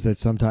backer knows that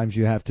sometimes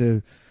you have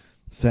to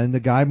send the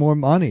guy more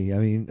money. I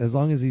mean, as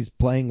long as he's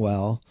playing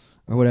well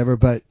or whatever.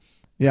 But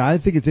yeah, I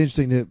think it's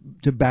interesting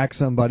to back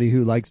somebody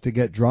who likes to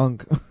get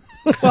drunk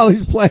while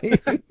he's playing.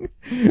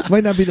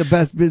 Might not be the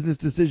best business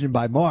decision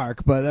by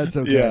Mark, but that's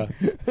okay. Yeah.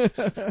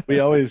 We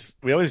always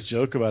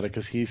joke about it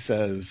because he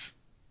says,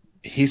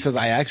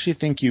 I actually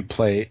think you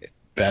play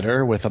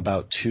better with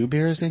about 2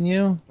 beers in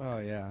you. Oh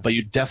yeah. But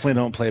you definitely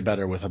don't play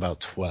better with about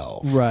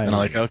 12. Right. And I'm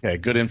like, okay,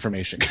 good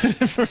information.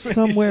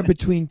 Somewhere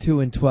between 2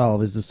 and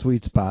 12 is the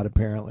sweet spot,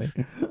 apparently.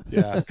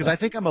 Yeah, because I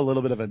think I'm a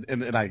little bit of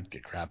and I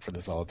get crap for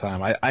this all the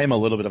time. I am a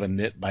little bit of a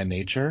nit by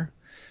nature.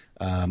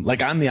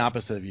 Like I'm the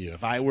opposite of you.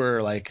 If I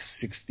were like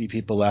 60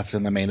 people left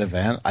in the main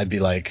event, I'd be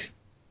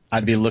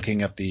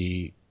looking at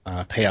the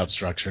payout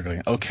structure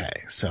going, okay,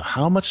 so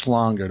how much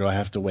longer do I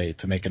have to wait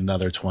to make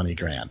another 20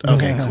 grand?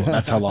 Okay, cool.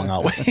 That's how long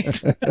I'll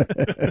wait.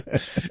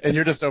 And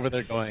you're just over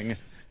there going,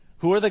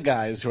 who are the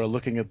guys who are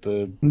looking at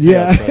the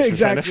payout structure exactly,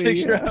 trying to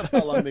figure out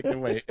how long they can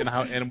wait and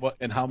how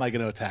am I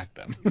going to attack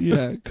them?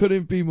 Yeah,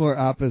 couldn't be more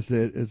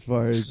opposite as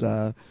far as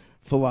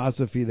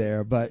philosophy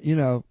there. But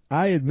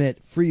I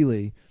admit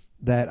freely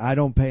that I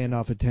don't pay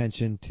enough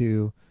attention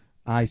to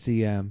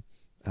ICM.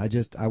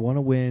 I want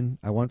to win.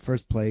 I want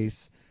first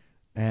place.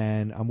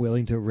 And I'm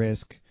willing to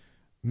risk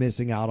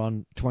missing out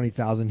on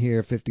 20,000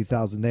 here,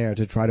 50,000 there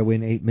to try to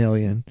win 8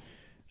 million.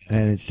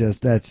 And it's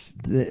just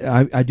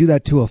I do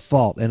that to a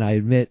fault, and I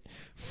admit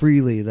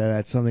freely that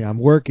that's something I'm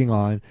working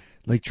on,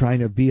 like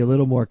trying to be a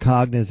little more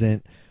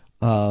cognizant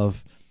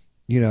of,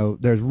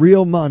 there's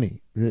real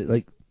money.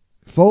 Like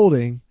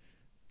folding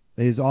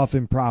is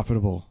often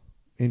profitable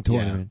in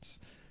tournaments,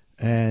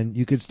 and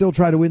you could still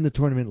try to win the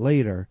tournament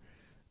later,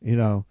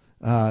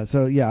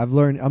 So yeah,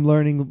 I'm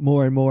learning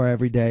more and more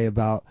every day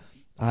about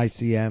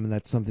ICM, and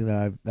that's something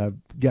that I've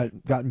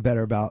gotten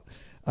better about.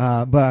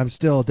 But I'm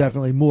still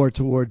definitely more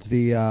towards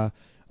the all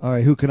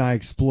right, who can I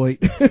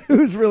exploit?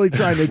 Who's really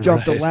trying to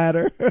jump the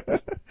ladder?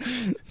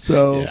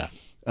 So yeah,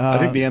 I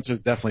think the answer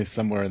is definitely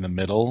somewhere in the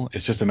middle.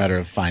 It's just a matter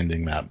of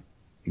finding that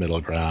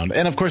middle ground,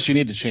 and of course you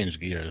need to change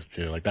gears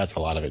too. Like that's a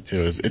lot of it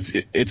too.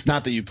 It's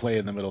not that you play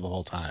in the middle the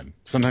whole time.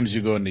 Sometimes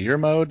you go into your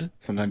mode,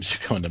 sometimes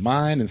you go into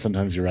mine, and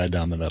sometimes you ride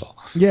down the middle.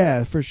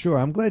 Yeah, for sure.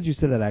 I'm glad you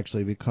said that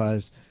actually,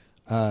 because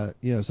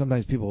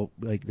sometimes people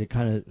they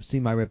kind of see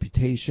my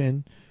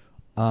reputation.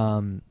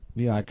 I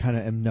kind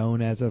of am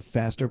known as a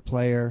faster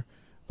player.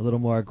 a little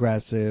more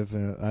aggressive,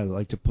 and I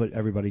like to put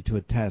everybody to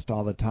a test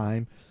all the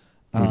time.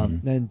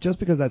 And just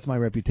because that's my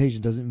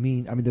reputation doesn't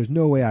mean, I mean, there's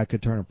no way I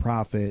could turn a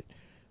profit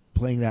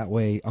playing that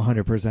way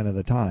 100% of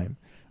the time.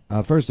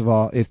 First of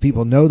all, if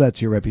people know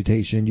that's your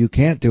reputation, you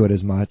can't do it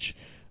as much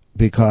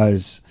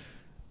because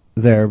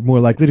they're more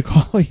likely to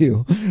call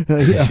you.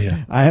 Yeah.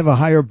 I have a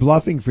higher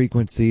bluffing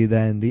frequency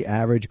than the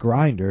average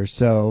grinder,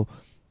 so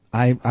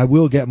I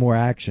will get more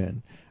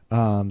action.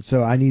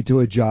 So I need to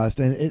adjust.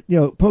 And,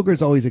 poker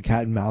is always a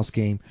cat and mouse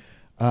game.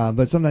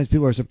 But sometimes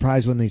people are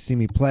surprised when they see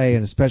me play,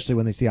 and especially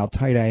when they see how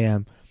tight I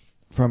am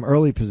from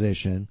early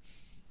position,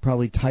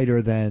 probably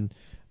tighter than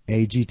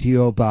a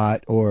GTO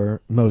bot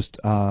or most,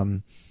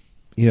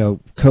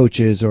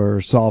 coaches or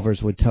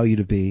solvers would tell you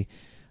to be.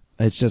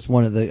 It's just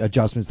one of the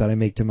adjustments that I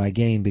make to my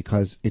game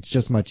because it's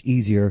just much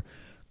easier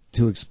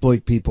to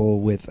exploit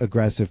people with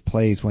aggressive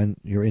plays when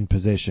you're in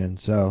position.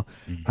 So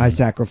I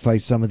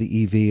sacrifice some of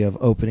the EV of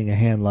opening a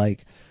hand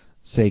like,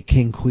 say,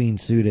 King Queen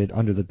suited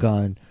under the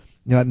gun.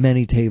 At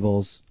many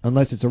tables,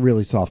 unless it's a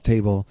really soft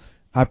table,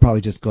 I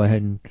probably just go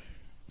ahead and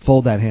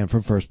fold that hand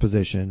from first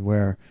position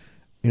where,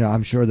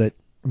 I'm sure that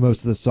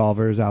most of the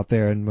solvers out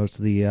there and most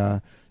of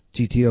the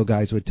GTO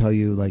guys would tell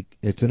you, like,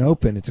 it's an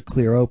open, it's a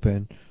clear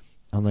open.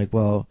 I'm like,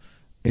 well,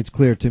 it's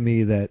clear to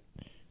me that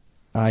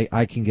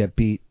I can get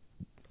beat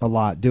a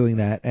lot doing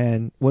that,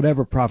 and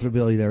whatever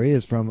profitability there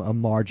is from a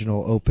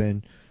marginal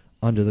open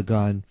under the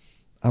gun,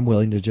 I'm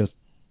willing to just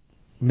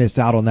miss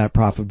out on that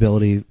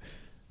profitability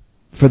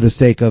for the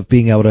sake of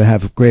being able to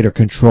have greater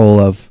control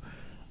of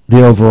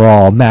the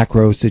overall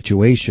macro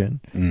situation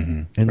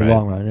in the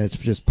long run. It's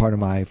just part of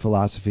my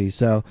philosophy.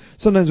 So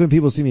sometimes when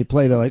people see me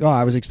play, they're like, "Oh,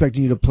 I was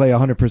expecting you to play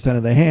 100%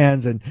 of the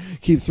hands and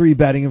keep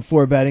 3-betting and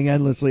 4-betting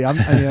endlessly."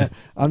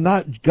 I'm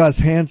not Gus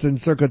Hansen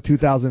circa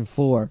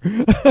 2004.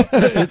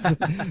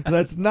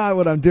 That's not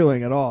what I'm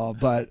doing at all.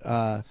 But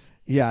I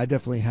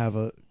definitely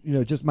have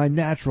just my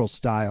natural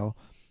style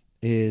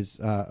is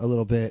a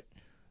little bit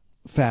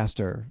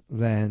faster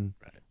than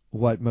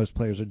what most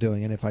players are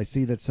doing. And if I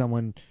see that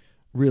someone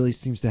really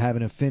seems to have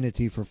an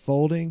affinity for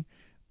folding,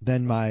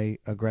 then my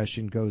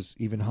aggression goes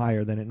even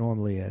higher than it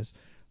normally is.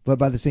 But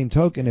by the same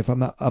token, if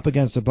I'm up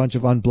against a bunch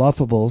of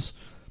unbluffables,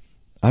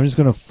 I'm just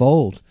going to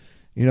fold.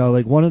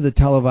 Like one of the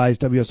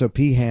televised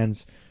WSOP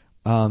hands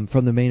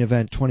from the main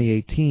event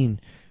 2018,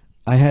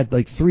 I had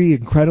like 3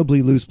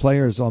 incredibly loose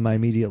players on my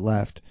immediate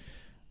left.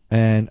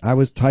 And I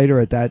was tighter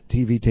at that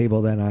TV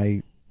table than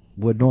I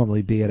would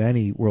normally be at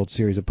any World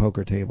Series of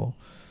Poker table.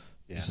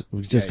 Yeah.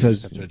 Just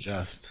because, have to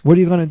adjust. What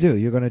are you going to do?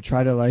 You're going to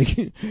try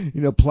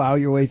to plow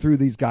your way through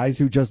these guys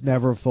who just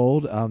never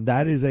fold.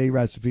 That is a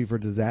recipe for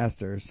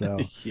disaster. So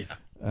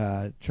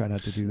try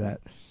not to do that.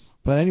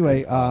 But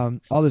anyway,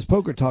 all this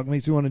poker talk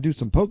makes me want to do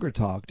some poker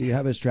talk. Do you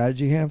have a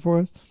strategy hand for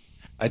us?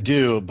 I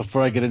do.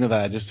 Before I get into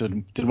that, I just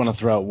did want to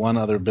throw out one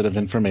other bit of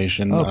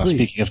information.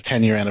 Speaking of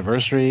 10-year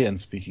anniversary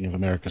and speaking of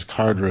America's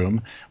Card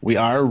Room, we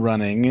are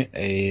running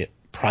a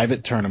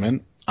private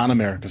tournament on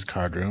America's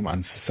Card Room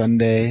on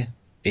Sunday,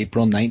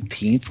 April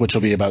 19th, which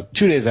will be about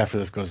 2 days after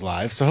this goes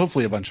live. So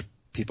hopefully a bunch of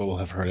people will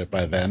have heard it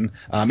by then.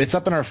 It's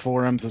up in our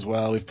forums as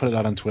well. We've put it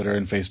out on Twitter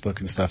and Facebook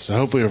and stuff. So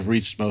hopefully we've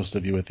reached most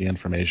of you with the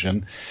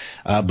information.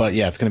 But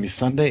yeah, it's going to be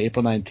Sunday,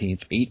 April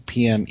 19th, 8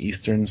 p.m.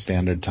 Eastern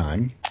Standard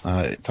Time.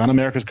 It's on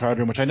America's Card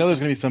Room, which I know there's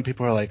going to be some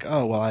people who are like,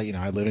 oh, well,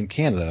 I live in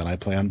Canada and I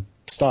play on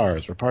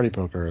Stars or Party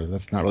Poker.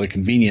 That's not really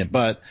convenient.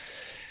 But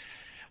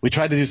we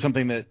tried to do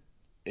something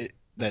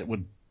that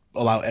would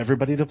allow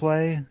everybody to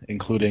play,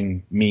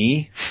 including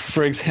me,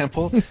 for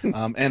example,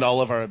 and all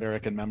of our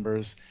American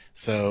members.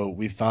 So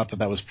we thought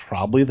that was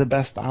probably the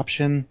best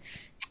option.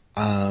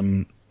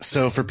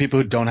 So for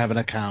people who don't have an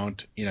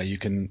account, you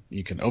can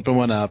open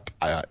one up.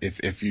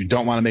 If you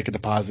don't want to make a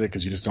deposit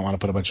because you just don't want to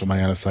put a bunch of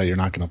money on a site you're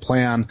not going to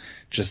play on,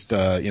 just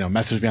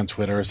message me on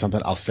Twitter or something.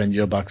 I'll send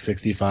you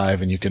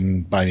 $1.65 and you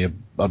can buy me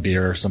a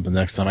beer or something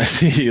next time I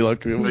see you.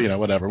 Look,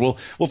 whatever. We'll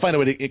find a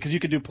way to, because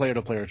you can do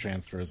player-to-player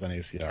transfers on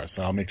ACR.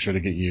 So I'll make sure to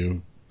get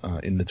you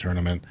in the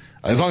tournament,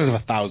 as long as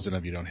 1,000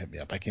 of you don't hit me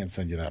up. I can't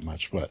send you that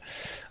much, but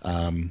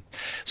so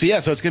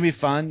it's gonna be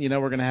fun.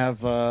 We're gonna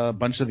have a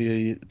bunch of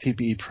the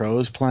TPE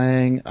pros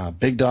playing.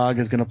 Big Dog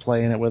is gonna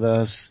play in it with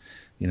us.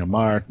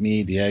 Mark,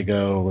 me,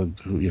 Diego.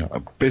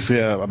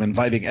 Basically, I'm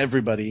inviting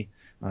everybody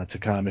to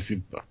come. If you're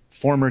a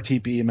former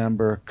TPE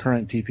member,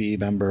 current TPE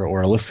member,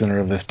 or a listener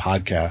of this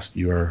podcast,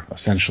 you are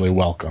essentially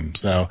welcome.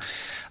 So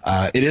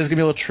it is gonna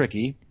be a little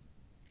tricky,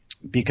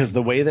 because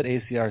the way that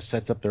ACR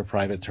sets up their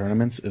private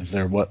tournaments is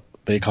they're what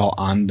they call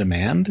on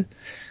demand,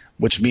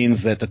 which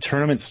means that the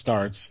tournament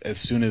starts as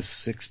soon as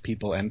 6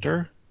 people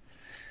enter.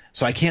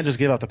 So I can't just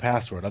give out the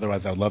password.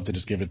 Otherwise, I would love to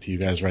just give it to you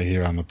guys right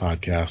here on the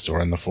podcast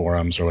or in the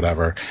forums or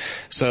whatever.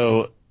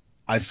 So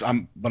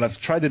what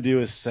I've tried to do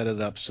is set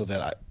it up so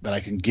that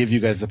I can give you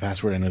guys the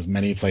password in as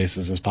many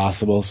places as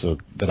possible, so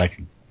that I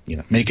can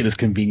make it as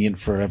convenient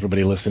for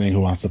everybody listening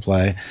who wants to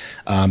play.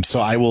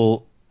 So I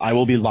will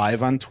be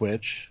live on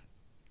Twitch.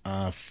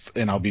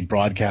 And I'll be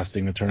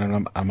broadcasting the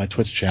tournament on my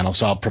Twitch channel.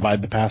 So I'll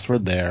provide the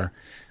password there.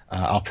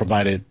 I'll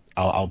provide it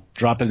I'll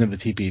drop it into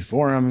the TPE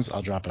forums.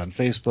 I'll drop it on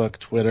Facebook,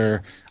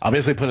 Twitter. I'll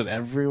basically put it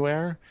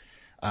everywhere.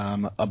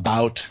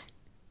 About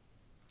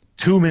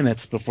 2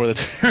 minutes before the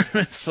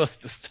tournament's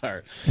supposed to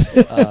start.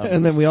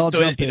 And then we all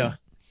jump in.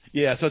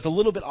 Yeah, so it's a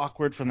little bit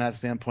awkward from that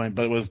standpoint,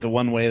 but it was the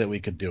one way that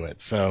we could do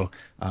it. So,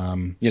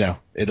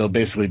 it'll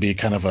basically be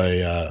kind of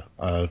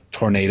a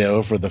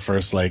tornado for the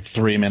first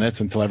 3 minutes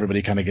until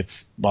everybody kind of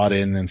gets bought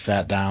in and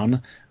sat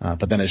down.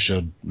 But then it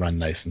should run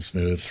nice and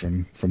smooth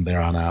from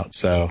there on out.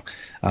 So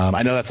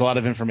I know that's a lot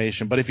of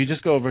information, but if you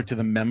just go over to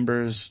the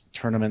members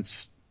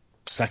tournaments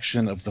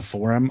section of the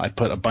forum, I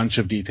put a bunch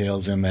of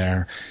details in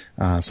there.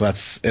 So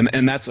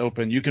that's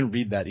open. You can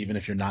read that even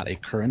if you're not a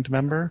current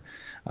member.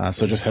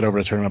 So just head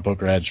over to Tournament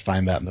Poker Edge,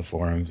 find that in the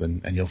forums,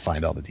 and you'll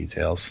find all the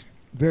details.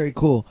 Very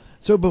cool.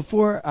 So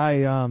before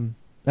I'm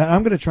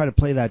going to try to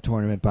play that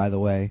tournament, by the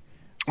way.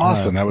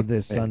 Awesome.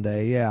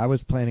 Sunday. Yeah, I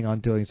was planning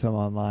on doing some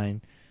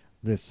online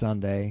this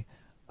Sunday.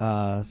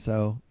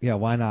 So yeah,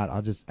 why not?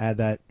 I'll just add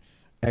that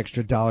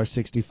extra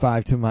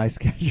 $1.65 to my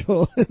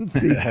schedule and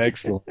see.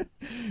 Excellent.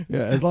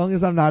 Yeah, as long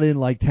as I'm not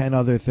in 10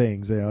 other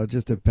things, it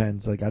just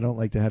depends. I don't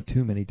like to have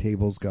too many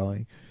tables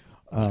going.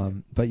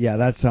 But yeah,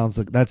 that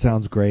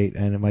sounds great,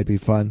 and it might be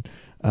fun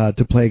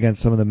to play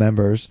against some of the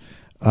members.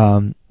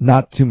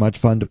 Not too much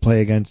fun to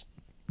play against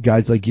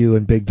guys like you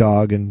and Big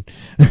Dog and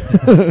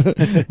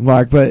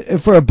Mark, but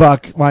for a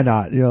buck, why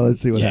not? Let's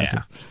see what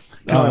happens.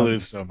 Can't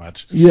lose so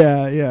much.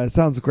 Yeah, it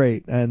sounds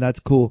great, and that's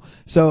cool.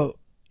 So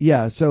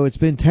yeah, so it's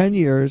been 10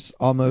 years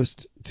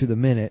almost to the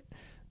minute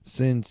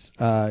since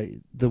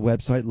the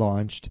website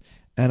launched,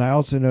 and I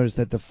also noticed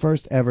that the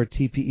first ever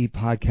TPE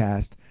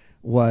podcast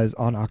was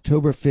on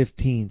October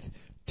 15th,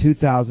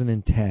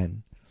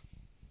 2010.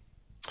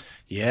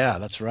 Yeah,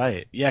 that's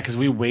right. Yeah, because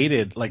we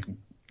waited,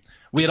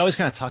 we had always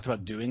kind of talked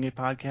about doing a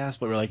podcast,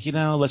 but we're like,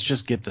 let's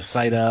just get the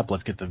site up,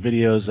 let's get the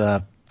videos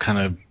up, kind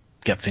of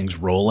get things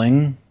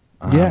rolling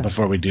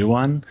before we do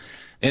one.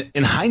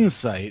 In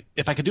hindsight,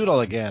 if I could do it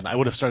all again, I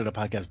would have started a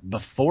podcast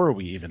before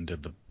we even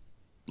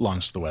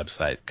launched the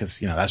website, because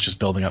that's just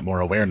building up more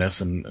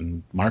awareness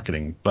and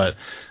marketing. But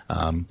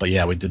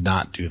yeah, we did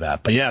not do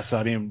that. But yeah,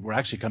 so we're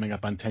actually coming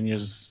up on 10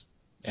 years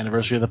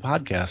anniversary of the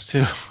podcast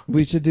too.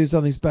 We should do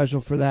something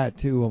special for that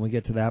too when we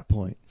get to that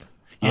point.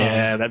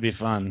 Yeah, that'd be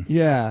fun.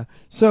 Yeah.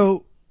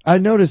 So I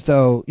noticed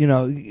though,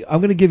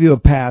 I'm going to give you a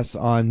pass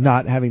on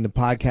not having the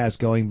podcast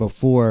going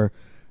before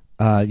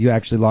you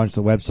actually launch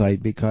the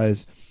website,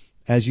 because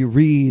as you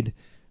read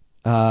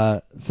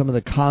some of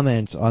the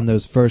comments on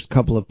those first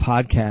couple of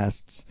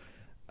podcasts,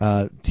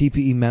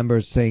 TPE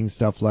members saying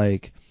stuff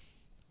like,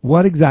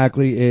 "What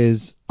exactly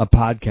is a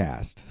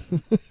podcast?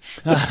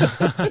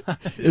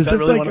 Is this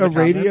really a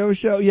radio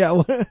show?"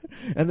 Yeah.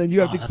 And then you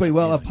have to explain,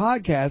 a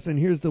podcast, and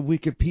here's the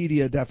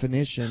Wikipedia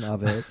definition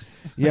of it.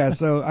 Yeah.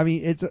 So,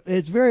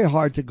 it's very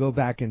hard to go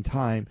back in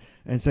time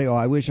and say, "Oh,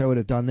 I wish I would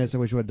have done this. I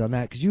wish I would have done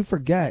that." 'Cause you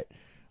forget,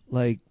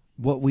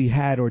 what we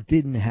had or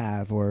didn't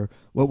have, or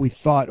what we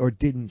thought or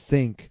didn't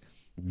think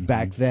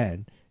back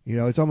then.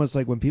 It's almost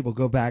like when people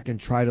go back and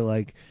try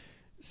to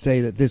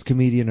say that this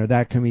comedian or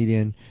that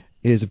comedian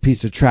is a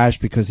piece of trash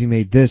because he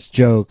made this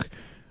joke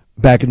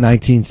back in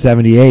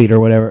 1978 or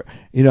whatever.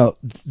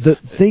 The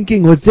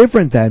thinking was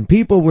different then.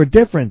 People were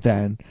different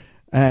then.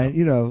 And,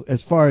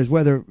 as far as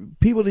whether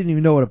people didn't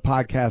even know what a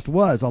podcast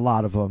was, a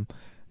lot of them.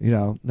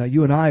 Now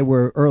you and I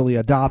were early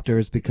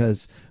adopters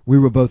because we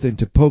were both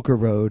into Poker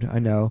Road, I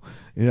know,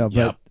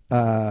 but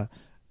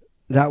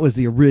that was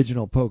the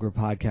original poker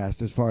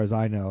podcast as far as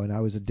I know, and I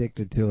was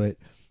addicted to it.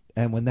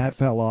 And when that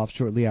fell off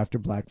shortly after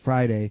Black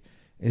Friday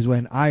is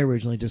when I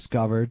originally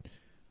discovered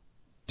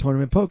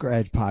Tournament Poker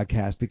Edge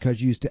podcast, because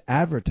you used to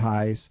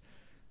advertise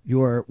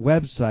your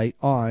website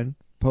on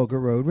Poker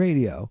Road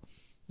Radio,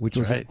 which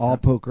was an all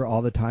poker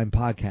all the time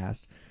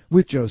podcast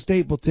with Joe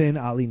Stapleton,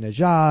 Ali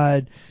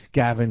Najad,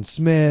 Gavin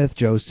Smith,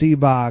 Joe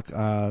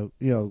Seabach,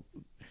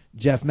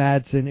 Jeff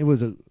Madsen. It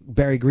was a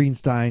Barry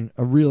Greenstein,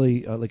 a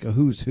really a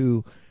who's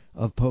who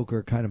of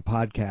poker kind of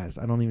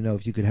podcast. I don't even know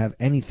if you could have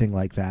anything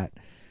like that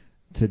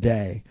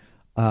today.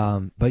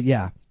 But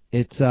yeah,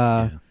 it's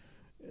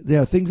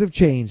things have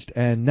changed,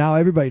 and now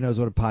everybody knows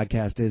what a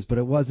podcast is, but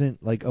it wasn't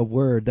a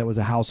word that was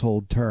a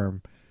household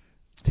term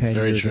 10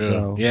 years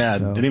ago. Yeah,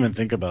 didn't even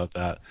think about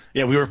that.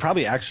 Yeah, we were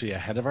probably actually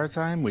ahead of our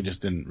time. We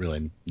just didn't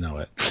really know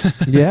it.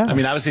 Yeah.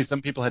 Obviously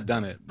some people had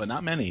done it, but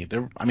not many.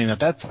 At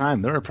that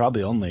time, there were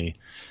probably only,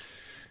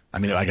 I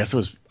guess it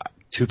was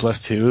 2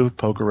 + 2,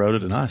 Poker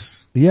Road, and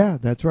us. Yeah,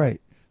 that's right.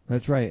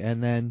 That's right.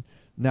 And then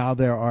now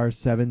there are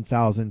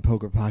 7,000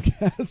 poker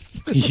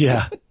podcasts.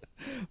 Yeah.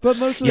 But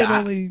most of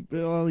them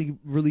only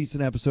release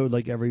an episode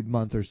every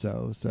month or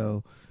so.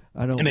 So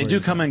I don't. And they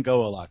do come and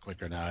go a lot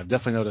quicker now. I've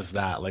definitely noticed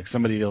that.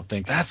 Somebody will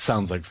think that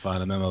sounds like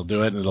fun, and then they'll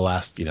do it, and it'll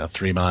last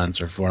 3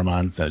 months or 4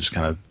 months, and it just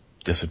kind of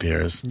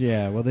disappears.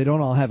 Yeah. Well, they don't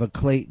all have a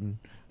Clayton.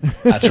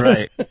 That's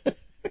right.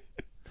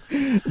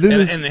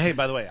 And hey,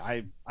 by the way,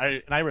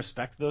 I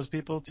respect those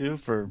people too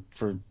for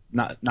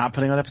not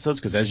putting out episodes,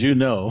 because as you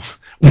know,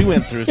 we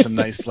went through some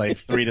nice like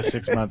 3 to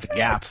 6 month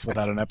gaps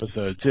without an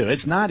episode too.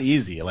 It's not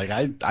easy. Like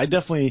I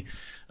definitely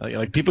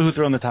like people who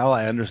throw in the towel.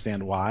 I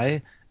understand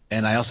why.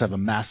 And I also have a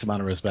massive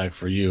amount of respect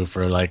for you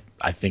for, like,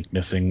 I think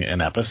missing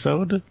an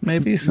episode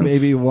maybe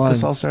once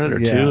this all started, or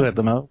two at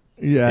the most.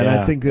 Yeah, and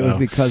I think it was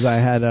because I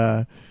had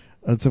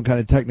some kind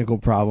of technical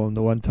problem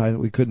the one time that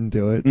we couldn't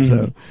do it.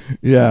 So,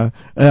 yeah,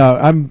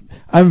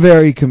 I'm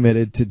very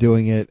committed to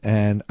doing it,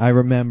 and I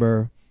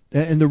remember,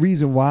 and the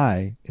reason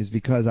why is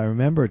because I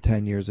remember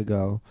 10 years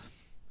ago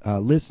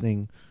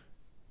listening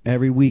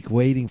every week,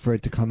 waiting for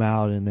it to come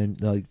out, and then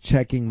like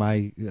checking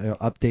my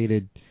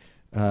updated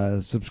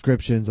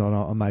subscriptions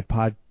on my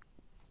pod.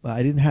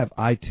 I didn't have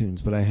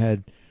iTunes, but I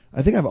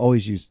think I've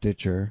always used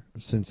Stitcher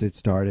since it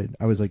started.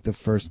 I was like the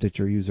first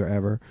Stitcher user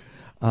ever.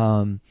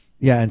 And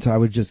so I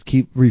would just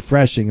keep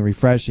refreshing.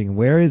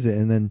 Where is it?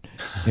 And then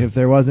if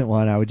there wasn't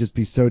one, I would just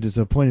be so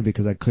disappointed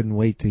because I couldn't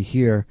wait to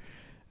hear.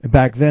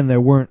 Back then, there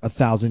weren't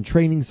 1,000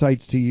 training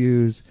sites to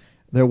use.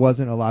 There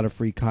wasn't a lot of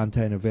free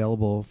content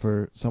available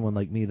for someone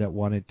like me that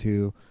wanted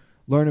to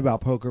learn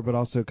about poker, but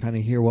also kind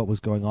of hear what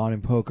was going on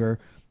in poker.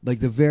 Like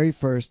the very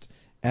first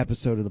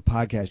episode of the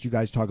podcast, you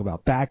guys talk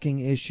about backing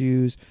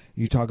issues,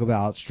 you talk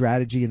about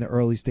strategy in the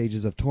early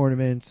stages of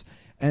tournaments,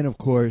 and of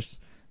course,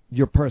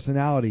 your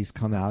personalities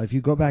come out. If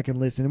you go back and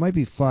listen, it might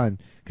be fun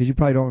because you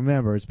probably don't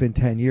remember. It's been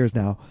 10 years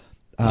now.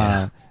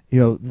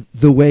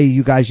 The way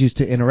you guys used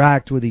to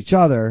interact with each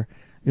other,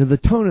 the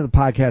tone of the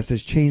podcast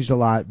has changed a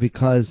lot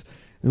because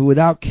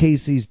without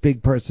Casey's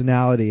big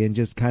personality and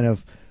just kind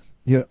of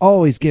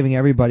always giving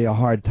everybody a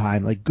hard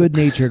time, like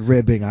good-natured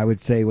ribbing, I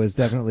would say, was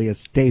definitely a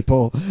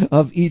staple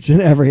of each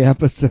and every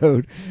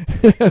episode.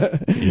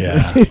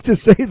 Yeah. To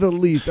say the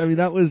least. I mean,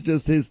 that was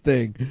just his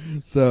thing.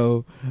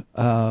 So,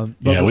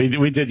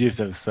 we did used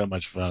to have so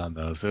much fun on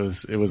those.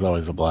 It was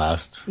always a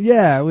blast.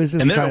 Yeah, it was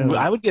just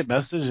I would get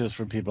messages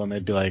from people and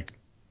they'd be like,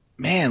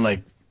 man,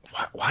 like,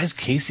 why is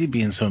Casey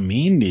being so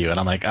mean to you? And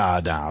I'm like,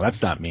 no,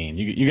 that's not mean.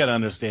 You got to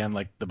understand,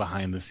 like, the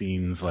behind the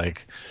scenes,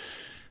 like,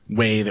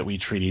 way that we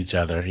treat each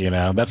other,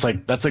 that's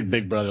like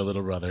big brother,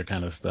 little brother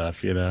kind of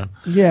stuff,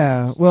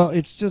 Yeah, well,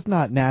 it's just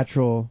not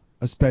natural,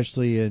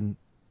 especially in,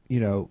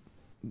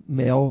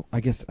 male, I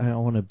guess I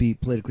don't want to be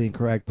politically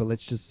incorrect, but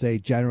let's just say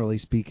generally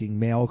speaking,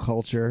 male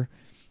culture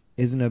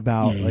isn't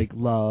about like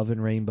love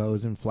and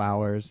rainbows and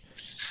flowers.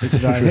 It's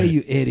about, hey,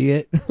 you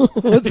idiot,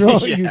 what's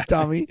wrong with you,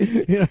 dummy?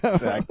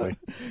 Exactly.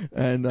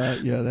 And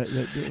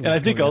and I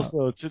think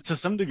also to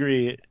some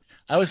degree,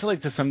 I always feel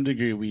like to some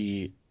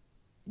degree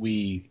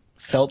we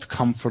felt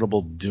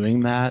comfortable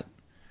doing that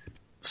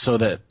so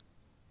that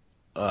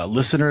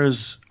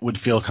listeners would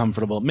feel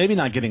comfortable, maybe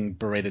not getting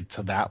berated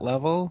to that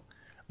level,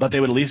 but they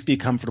would at least be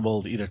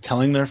comfortable either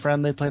telling their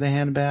friend they played a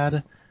hand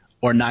bad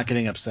or not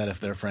getting upset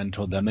if their friend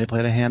told them they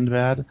played a hand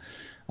bad.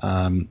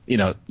 Doesn't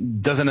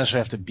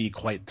necessarily have to be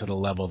quite to the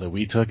level that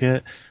we took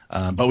it,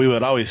 but we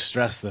would always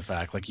stress the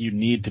fact, like, you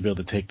need to be able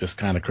to take this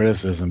kind of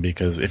criticism,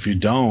 because if you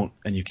don't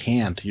and you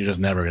can't, you're just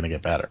never going to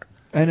get better.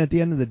 And at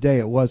the end of the day,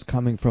 it was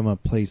coming from a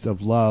place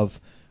of love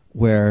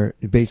where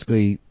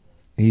basically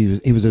he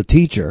was a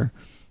teacher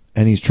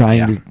and he's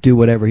trying to do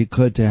whatever he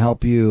could to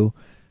help you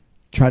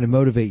try to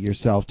motivate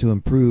yourself to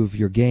improve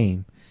your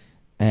game.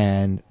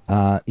 And,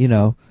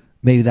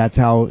 maybe that's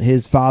how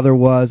his father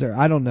was, or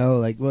I don't know,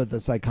 like what the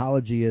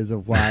psychology is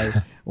of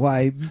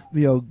why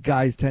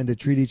guys tend to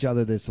treat each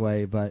other this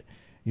way. But,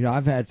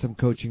 I've had some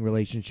coaching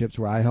relationships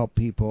where I help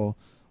people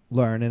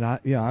learn, and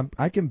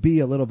I can be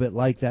a little bit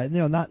like that,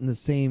 not in the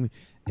same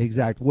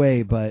exact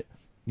way, but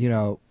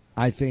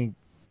I think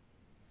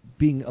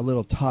being a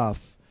little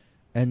tough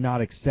and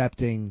not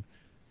accepting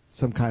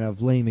some kind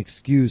of lame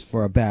excuse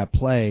for a bad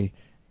play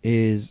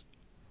is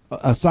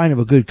a sign of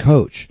a good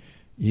coach.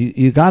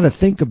 You got to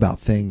think about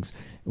things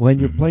when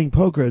you're playing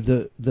poker.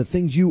 The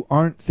things you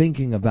aren't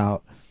thinking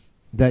about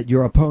that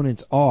your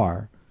opponents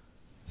are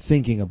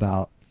thinking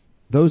about,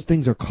 those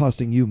things are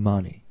costing you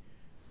money.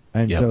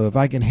 And so if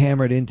I can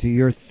hammer it into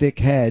your thick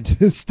head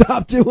to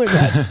stop doing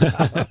that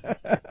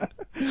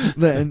stuff,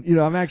 then,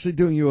 I'm actually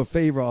doing you a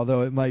favor,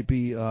 although it might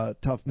be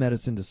tough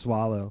medicine to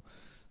swallow.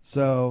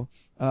 So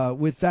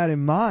with that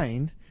in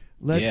mind,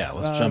 let's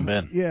jump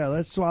in. Yeah,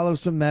 let's swallow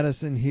some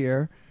medicine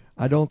here.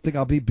 I don't think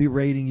I'll be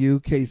berating you,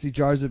 Casey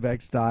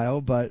Jarzabek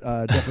style, but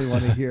definitely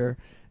want to hear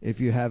if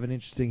you have an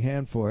interesting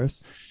hand for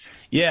us.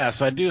 Yeah,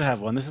 so I do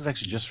have one. This is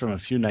actually just from a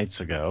few nights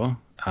ago.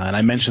 And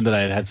I mentioned that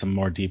I had some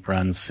more deep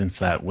runs since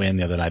that win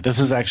the other night. This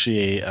is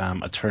actually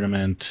a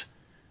tournament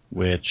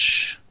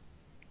which –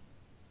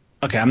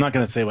 okay, I'm not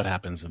going to say what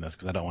happens in this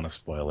because I don't want to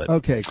spoil it.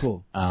 Okay,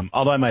 cool.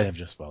 Although I might have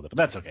just spoiled it, but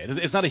that's okay.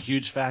 It's not a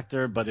huge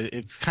factor, but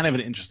it's kind of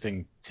an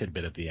interesting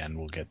tidbit at the end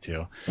we'll get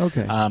to.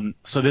 Okay.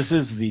 So this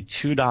is the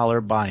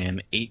 $2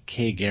 buy-in,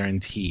 8K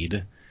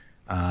guaranteed,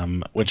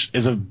 which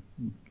is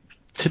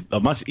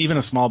even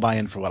a small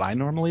buy-in for what I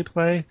normally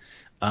play.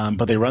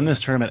 But they run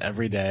this tournament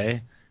every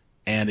day,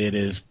 and it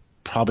is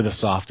probably the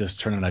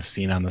softest tournament I've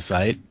seen on the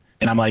site.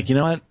 And I'm like, you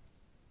know what?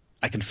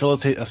 I can fill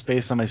a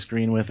space on my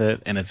screen with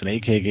it, and it's an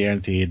 8K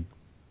guaranteed.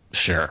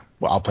 Sure,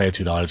 well, I'll play a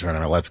 $2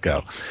 tournament. Let's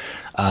go.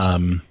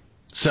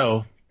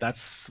 So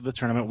that's the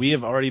tournament. We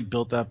have already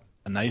built up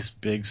a nice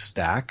big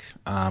stack.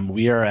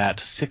 We are at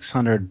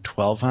 600,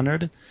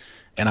 1200,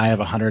 and I have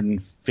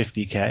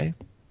 150K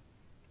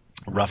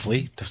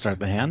roughly to start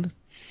the hand.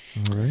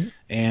 All right.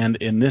 And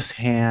in this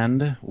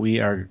hand, we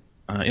are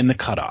in the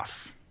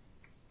cutoff.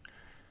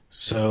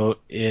 So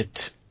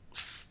it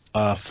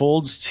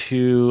folds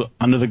to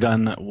Under the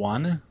Gun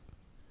 1,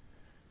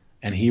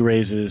 and he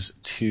raises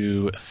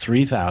to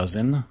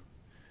 3,000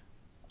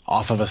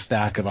 off of a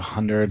stack of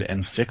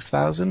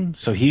 106,000.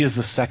 So he is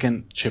the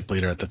second chip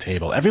leader at the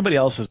table. Everybody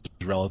else is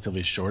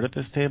relatively short at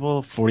this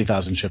table,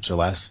 40,000 chips or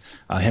less.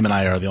 Him and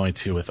I are the only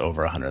two with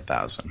over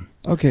 100,000.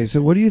 Okay,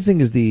 so what do you think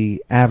is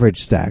the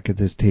average stack at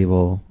this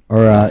table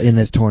or in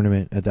this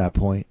tournament at that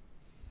point?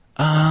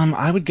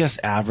 I would guess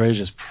average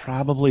is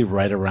probably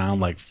right around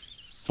like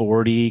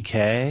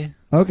 40K.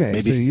 Okay,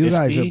 maybe so you 50.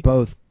 guys are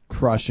both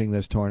crushing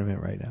this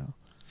tournament right now.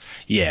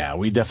 Yeah,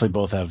 we definitely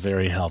both have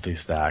very healthy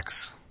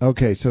stacks.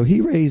 Okay, so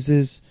he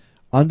raises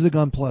Under the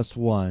Gun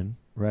 +1,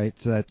 right?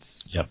 So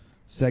that's Yep.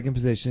 second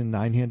position,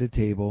 9-handed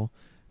table,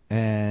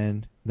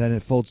 and then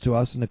it folds to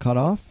us in the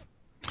cutoff?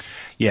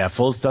 Yeah,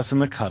 folds to us in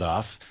the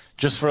cutoff.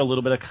 Just for a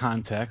little bit of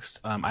context,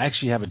 I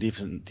actually have a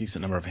decent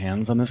number of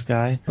hands on this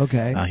guy.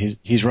 Okay.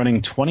 He's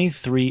running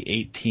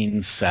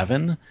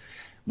 23-18-7,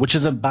 which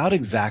is about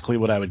exactly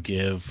what I would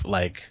give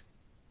like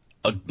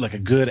a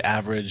good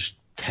average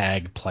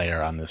tag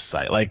player on this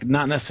site. Like,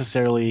 not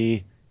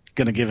necessarily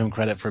going to give him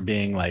credit for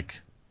being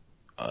like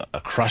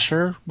a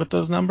crusher with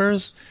those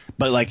numbers,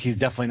 but like he's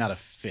definitely not a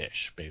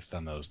fish based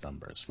on those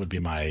numbers would be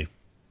my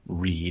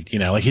read.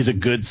 Like he's a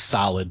good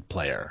solid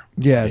player.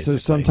 Yeah, basically. so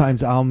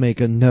sometimes I'll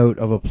make a note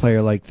of a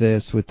player like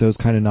this with those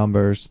kind of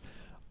numbers.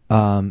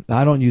 I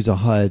don't use a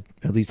HUD,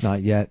 at least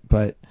not yet,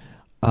 but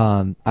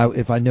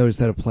if I notice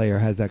that a player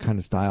has that kind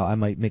of style, I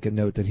might make a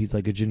note that he's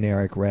like a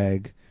generic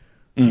reg.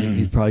 Mm-hmm.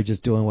 He's probably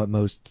just doing what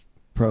most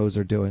pros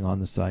are doing on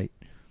the site.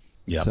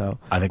 Yeah, So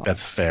I think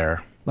that's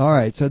fair. all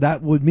right, so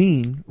that would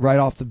mean right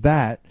off the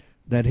bat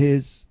that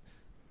his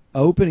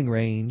opening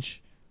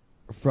range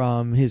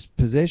from his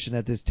position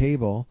at this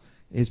table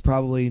is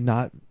probably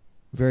not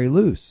very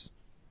loose.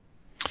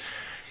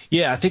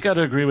 Yeah, I think I'd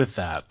agree with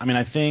that. I mean,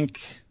 I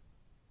think,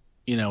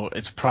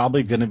 it's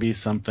probably going to be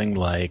something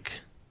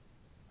like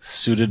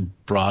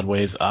suited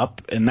broadways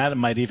up, and that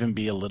might even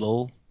be a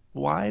little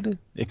wide.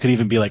 It could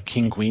even be like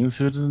king queen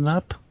suited and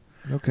up.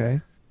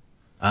 Okay.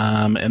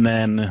 And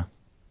then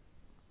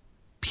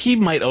he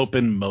might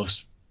open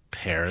most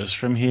pairs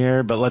from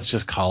here, but let's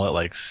just call it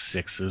like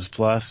sixes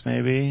plus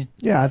maybe.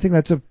 Yeah, I think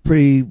that's a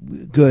pretty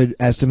good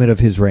estimate of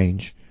his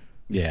range.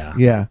 Yeah.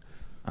 Yeah.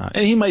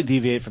 And he might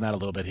deviate from that a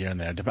little bit here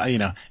and there.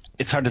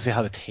 It's hard to say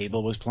how the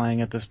table was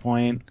playing at this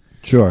point.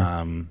 Sure.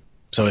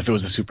 So if it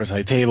was a super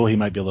tight table, he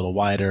might be a little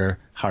wider.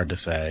 Hard to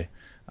say.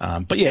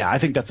 But yeah, I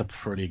think that's a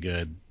pretty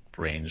good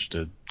range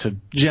to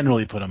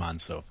generally put him on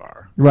so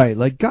far. Right.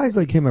 Like guys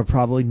like him are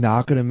probably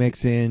not going to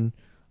mix in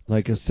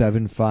like a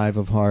 7-5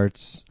 of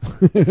hearts.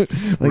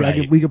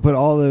 Right. We could put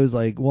all those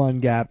like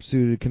one gap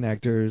suited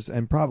connectors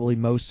and probably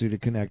most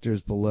suited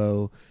connectors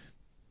below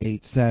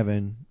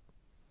 8-7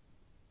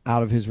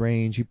 out of his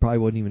range. He probably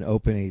wouldn't even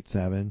open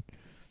 8-7.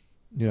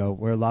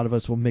 Where a lot of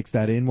us will mix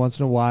that in once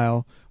in a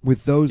while.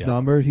 With those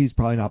numbers, he's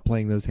probably not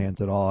playing those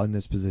hands at all in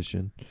this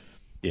position.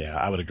 Yeah,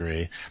 I would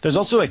agree. There's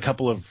also a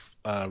couple of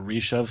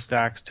reshove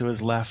stacks to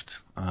his left.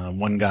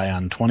 One guy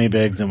on 20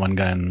 bigs and one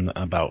guy on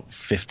about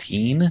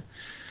 15.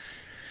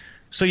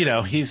 So,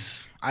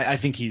 I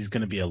think he's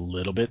going to be a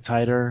little bit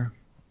tighter.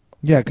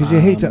 Yeah, because you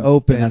hate to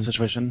open in that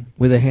situation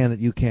with a hand that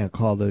you can't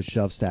call those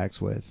shove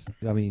stacks with.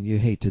 I mean, you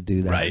hate to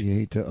do that. Right. You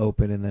hate to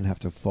open and then have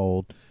to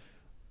fold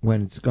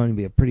when it's going to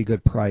be a pretty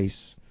good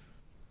price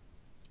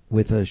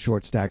with a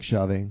short stack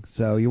shoving.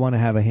 So you want to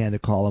have a hand to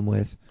call them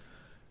with.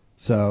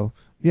 So,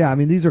 yeah, I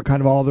mean, these are kind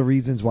of all the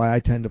reasons why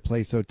I tend to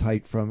play so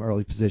tight from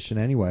early position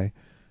anyway,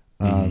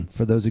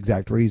 for those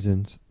exact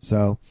reasons.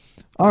 So,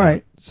 all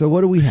right. So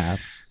what do we have?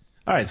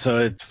 All right, so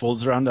it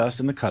folds around to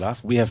us in the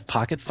cutoff. We have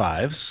pocket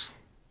fives.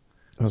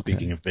 Okay.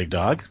 Speaking of big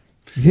dog.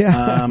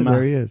 Yeah,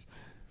 there he is.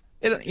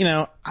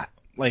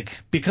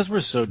 Because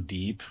we're so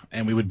deep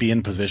and we would be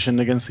in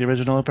position against the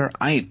original opener,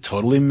 I ain't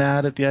totally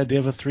mad at the idea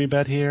of a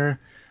 3-bet here.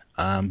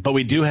 But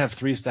we do have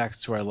 3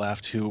 stacks to our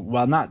left who,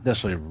 while not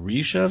necessarily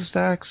reshove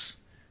stacks,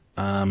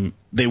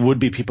 they would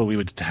be people we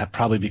would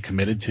probably be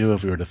committed to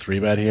if we were to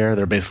 3-bet here.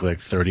 They're basically like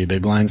 30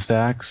 big blind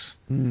stacks.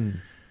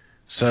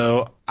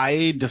 So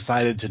I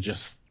decided to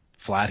just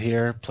flat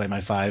here, play my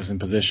fives in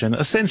position,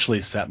 essentially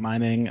set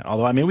mining.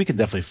 Although, I mean, we could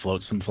definitely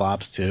float some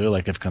flops too.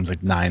 Like if it comes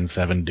like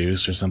 9-7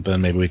 deuce or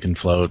something, maybe we can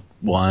float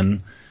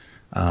 1.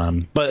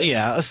 But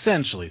yeah,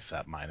 essentially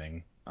set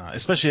mining,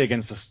 especially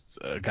against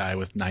a guy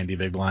with 90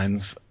 big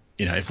blinds.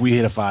 If we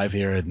hit a 5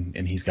 here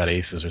and he's got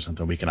aces or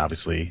something, we can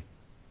obviously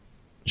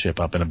chip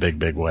up in a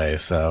big way.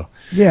 So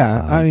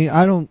yeah, I mean,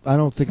 I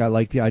don't think I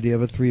like the idea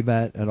of a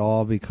 3-bet at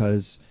all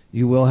because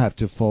you will have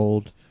to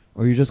fold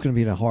or you're just going to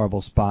be in a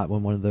horrible spot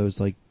when one of those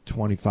like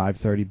 25,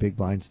 30 big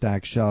blind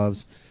stack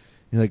shoves.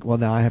 You're like, well,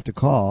 now I have to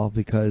call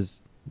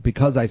because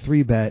I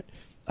 3-bet,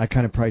 I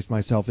kind of priced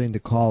myself into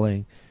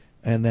calling,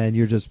 and then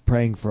you're just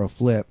praying for a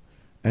flip,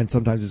 and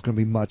sometimes it's going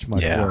to be much,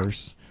 much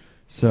worse.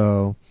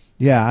 So,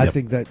 yeah, I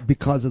think that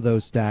because of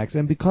those stacks,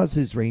 and because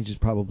his range is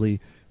probably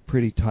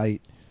pretty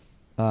tight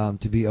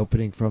to be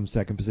opening from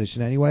second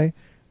position anyway,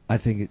 I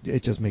think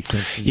it just makes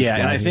sense to just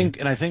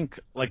and I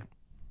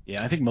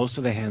think most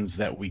of the hands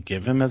that we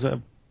give him as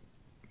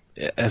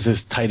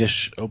his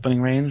tightish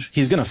opening range,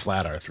 he's going to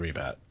flat our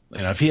 3-bet.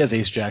 If he has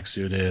ace jack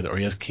suited, or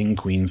he has king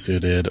queen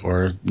suited,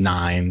 or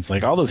nines,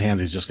 like all those hands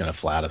he's just going to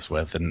flat us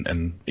with.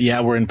 And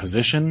we're in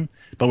position,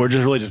 but we're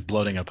just really just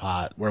bloating a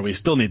pot where we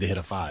still need to hit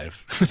a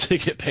 5 to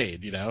get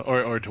paid,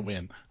 or to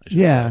win.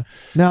 Yeah.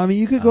 Now, I mean,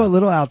 you could go a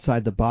little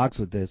outside the box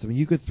with this. I mean,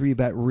 you could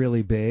 3-bet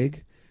really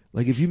big.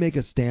 Like if you make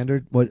a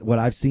standard, what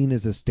I've seen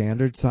is a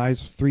standard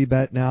size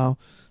 3-bet now.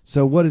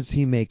 So what does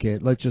he make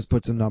it? Let's just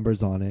put some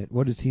numbers on it.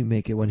 What does he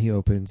make it when he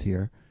opens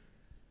here?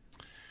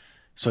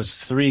 So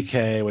it's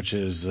 3K, which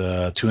is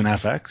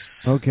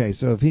 2.5x. Okay,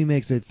 so if he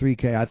makes it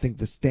 3K, I think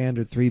the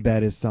standard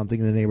 3-bet is something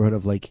in the neighborhood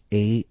of like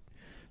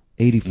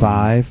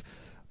 885.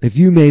 Mm-hmm. If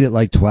you made it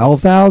like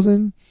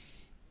 12,000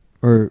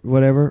 or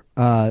whatever,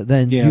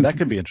 then that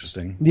could be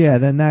interesting. Yeah,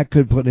 then that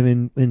could put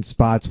him in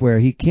spots where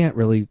he can't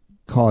really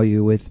call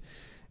you with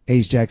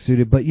ace jack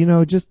suited. But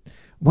just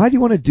why do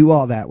you want to do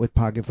all that with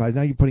pocket fives?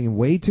 Now you're putting in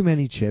way too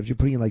many chips. You're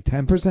putting in like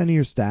 10% of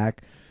your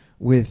stack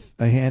with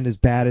a hand as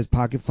bad as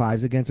pocket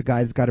fives against a guy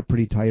that's got a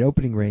pretty tight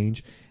opening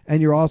range,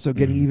 and you're also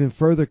getting even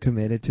further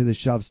committed to the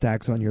shove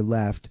stacks on your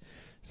left.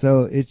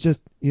 So it's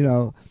just,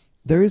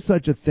 there is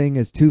such a thing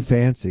as too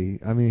fancy.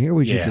 I mean, here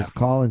we should just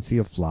call and see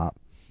a flop.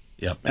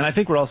 Yep, and I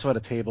think we're also at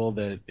a table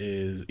that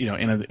is,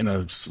 in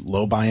a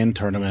low buy-in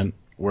tournament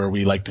where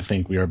we like to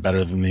think we are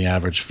better than the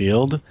average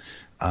field.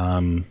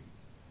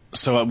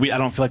 So I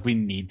don't feel like we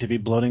need to be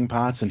bloating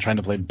pots and trying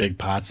to play big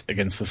pots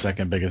against the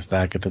second biggest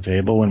stack at the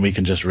table when we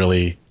can just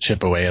really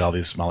chip away at all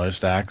these smaller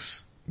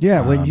stacks.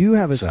 Yeah, when you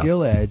have a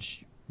skill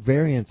edge,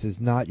 variance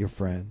is not your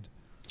friend.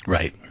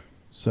 Right.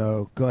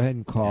 So go ahead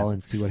and call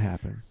and see what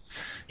happens.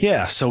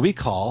 Yeah, so we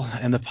call,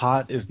 and the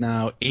pot is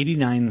now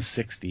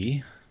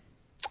 89.60,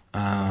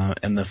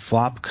 and the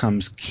flop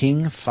comes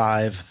king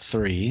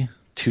 5-3,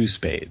 2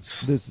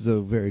 spades. This is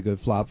a very good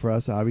flop for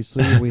us,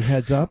 obviously. Are we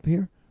heads up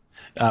here?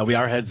 We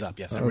are heads up,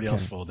 yes. Everybody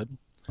else folded.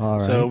 All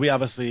right. So we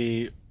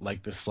obviously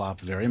like this flop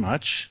very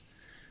much.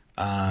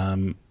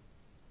 The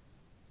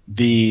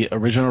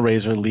original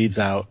raiser leads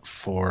out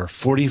for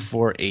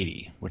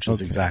 44.80, which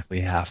is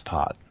exactly half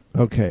pot.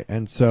 Okay,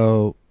 and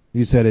so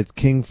you said it's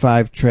king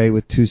 5 tray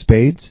with 2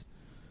 spades?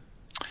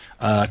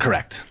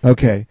 Correct.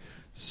 Okay,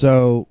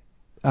 so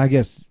I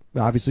guess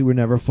obviously we're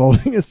never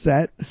folding a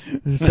set.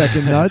 The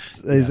second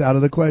nuts is out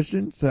of the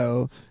question.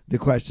 So the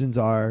questions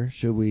are,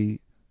 should we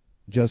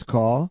just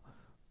call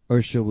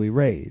or should we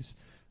raise?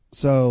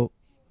 So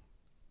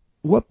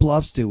what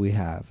bluffs do we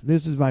have?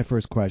 This is my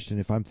first question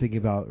if I'm thinking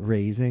about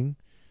raising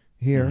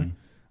here.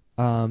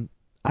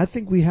 I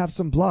think we have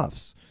some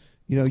bluffs.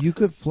 You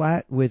could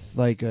flat with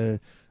like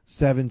a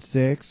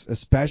 7-6,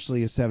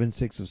 especially a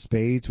 7-6 of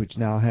spades, which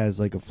now has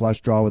like a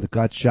flush draw with a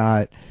gut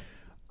shot.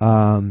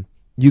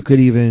 You could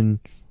even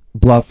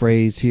bluff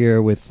raise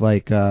here with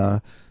like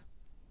something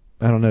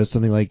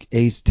like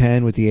ace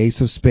 10 with the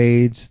ace of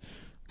spades,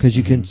 because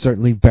you can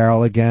certainly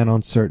barrel again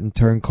on certain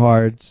turn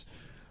cards.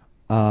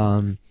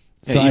 So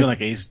even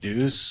like ace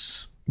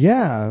deuce.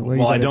 Yeah.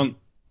 Well,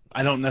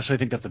 I don't necessarily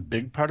think that's a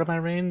big part of my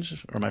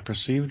range or my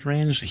perceived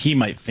range. He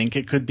might think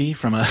it could be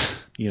from a,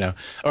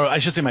 or I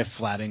should say my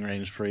flatting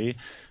range pre.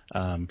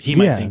 He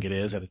might think it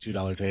is at a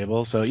 $2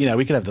 table. So,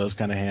 we could have those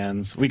kind of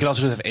hands. We could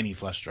also just have any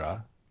flush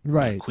draw.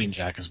 Right. Queen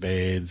jack of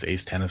spades,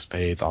 ace 10 of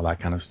spades, all that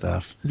kind of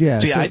stuff. Yeah.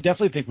 So I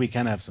definitely think we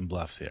can have some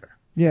bluffs here.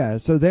 Yeah.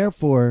 So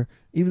therefore,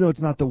 even though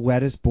it's not the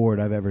wettest board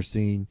I've ever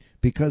seen,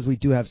 because we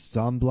do have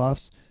some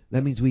bluffs,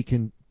 that means we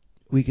can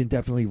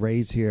definitely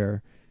raise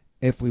here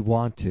if we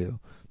want to.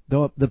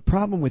 The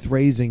problem with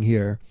raising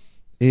here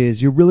is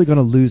you're really going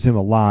to lose him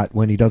a lot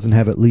when he doesn't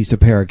have at least a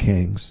pair of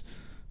kings,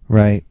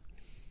 right?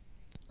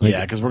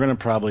 Because we're going to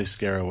probably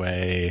scare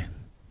away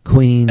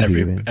queens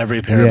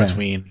every pair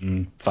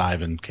between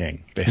 5 and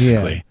king,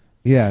 basically.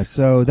 Yeah.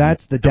 So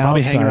that's the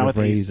downside of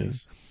raising.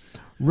 Aces.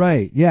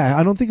 Right. Yeah.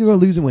 I don't think you're going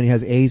to lose him when he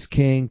has ace,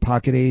 king,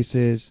 pocket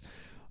aces.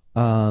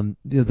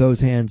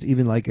 Those hands,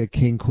 even like a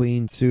king,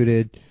 queen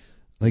suited.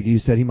 Like you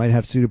said, he might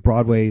have suited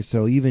Broadway,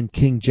 so even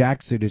king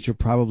jack suited should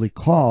probably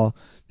call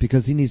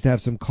because he needs to have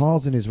some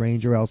calls in his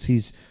range, or else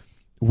he's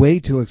way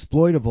too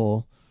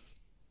exploitable.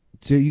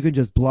 So you can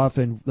just bluff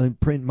and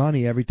print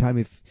money every time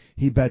if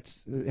he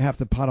bets half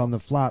the pot on the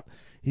flop.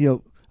 A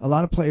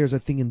lot of players are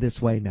thinking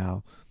this way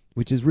now,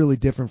 which is really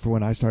different from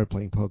when I started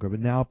playing poker.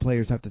 But now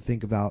players have to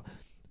think about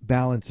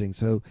balancing.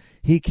 So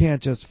he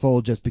can't just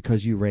fold just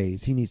because you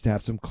raise. He needs to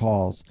have some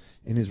calls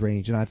in his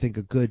range, and I think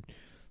a good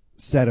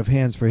set of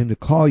hands for him to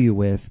call you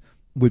with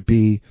would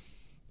be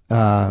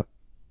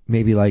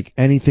maybe like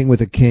anything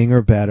with a king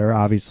or better,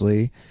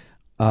 obviously.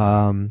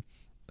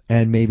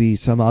 and maybe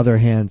some other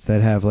hands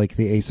that have like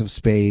the ace of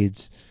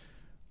spades,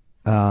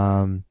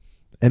 and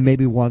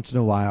maybe once in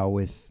a while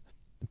with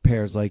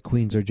pairs like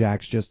queens or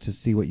jacks just to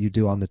see what you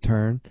do on the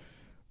turn.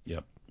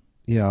 Yep.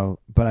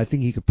 But I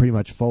think he could pretty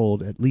much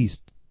fold at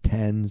least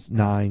tens,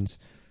 nines.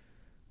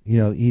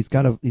 He's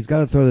got to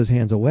throw those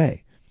hands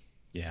away.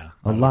 Yeah.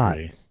 A lot.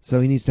 Agree. So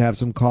he needs to have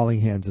some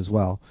calling hands as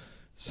well.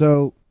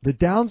 So the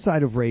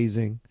downside of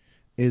raising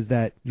is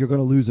that you're going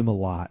to lose him a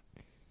lot.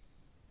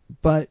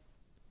 But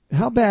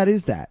how bad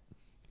is that?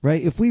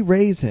 Right? If we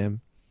raise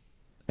him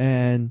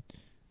and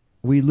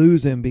we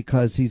lose him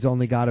because he's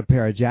only got a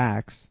pair of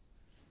jacks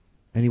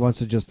and he wants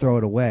to just throw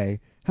it away,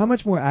 how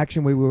much more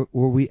action were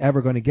we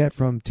ever going to get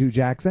from two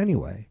jacks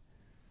anyway?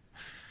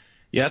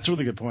 Yeah, that's a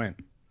really good point.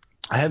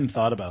 I hadn't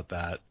thought about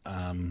that.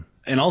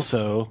 And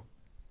also,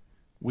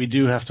 we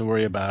do have to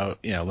worry about,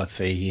 let's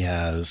say he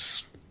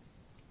has,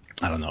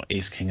 I don't know,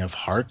 ace king of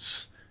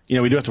hearts.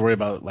 We do have to worry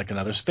about like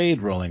another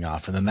spade rolling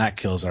off, and then that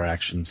kills our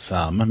action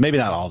some. Maybe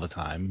not all the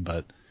time,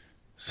 but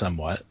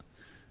somewhat.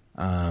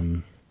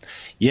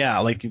 Yeah,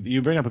 like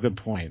you bring up a good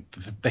point.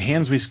 The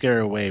hands we scare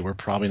away, we're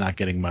probably not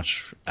getting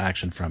much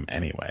action from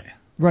anyway.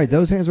 Right,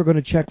 those hands are going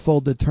to check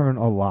fold the turn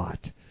a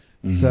lot.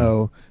 Mm-hmm.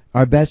 So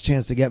our best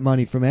chance to get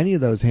money from any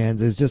of those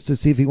hands is just to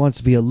see if he wants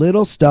to be a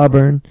little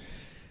stubborn.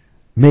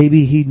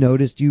 Maybe he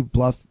noticed you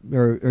bluff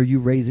or you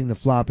raising the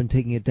flop and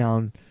taking it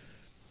down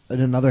in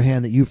another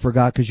hand that you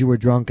forgot because you were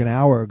drunk an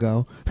hour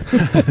ago.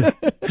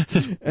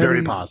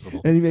 Very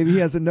possible. And maybe he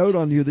has a note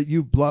on you that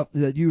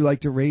you like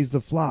to raise the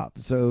flop.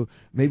 So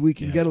maybe we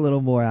can get a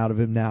little more out of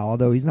him now,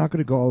 although he's not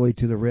going to go all the way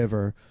to the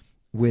river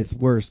with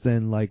worse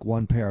than like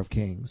one pair of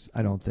kings,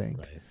 I don't think.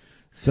 Right.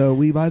 So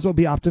we might as well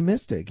be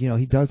optimistic.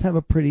 He does have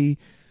a pretty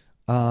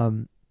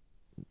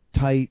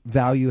tight,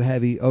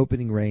 value-heavy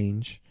opening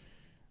range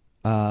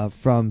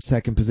from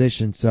second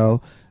position.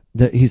 So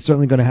he's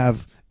certainly going to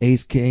have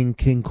ace, king,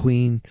 king,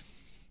 queen,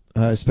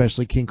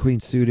 especially king, queen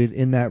suited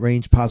in that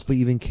range, possibly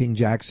even king,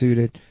 jack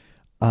suited,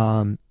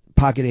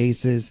 pocket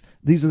aces.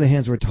 These are the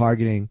hands we're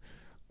targeting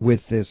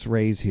with this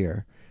raise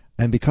here.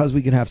 And because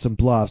we can have some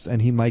bluffs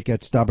and he might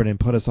get stubborn and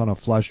put us on a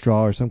flush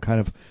draw or some kind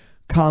of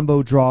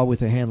combo draw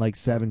with a hand like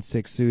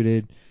 7-6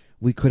 suited,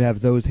 we could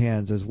have those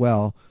hands as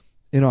well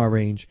in our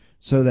range.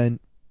 So then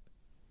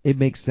it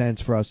makes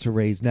sense for us to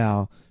raise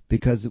now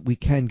because we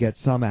can get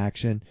some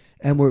action,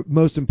 and we're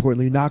most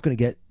importantly not going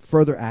to get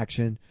further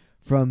action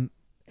from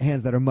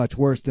hands that are much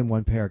worse than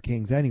one pair of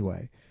kings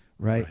anyway,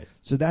 right?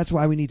 So that's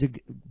why we need to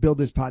build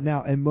this pot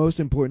now, and most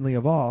importantly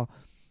of all,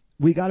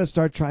 we got to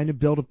start trying to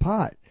build a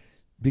pot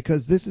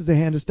because this is a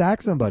hand to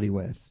stack somebody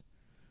with.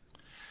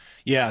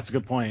 Yeah, it's a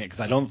good point because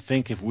I don't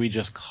think if we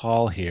just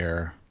call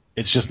here,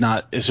 it's just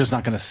not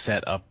going to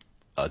set up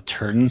a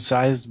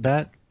turn-sized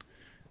bet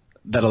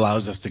that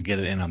allows us to get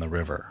it in on the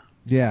river.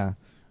 Yeah.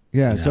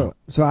 So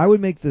I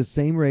would make the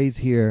same raise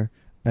here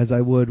as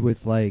I would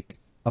with like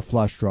a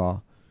flush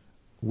draw,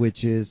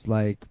 which is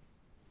like,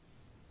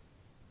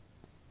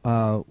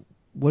 what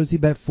does he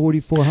bet?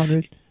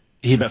 4,400.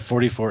 He bet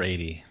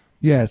 4,480.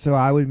 Yeah, so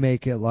I would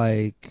make it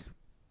like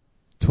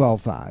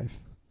 12.5.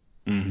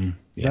 Mm-hmm.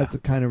 Yeah. That's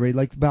the kind of raise,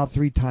 like about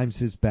 3 times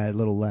his bet, a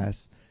little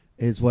less,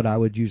 is what I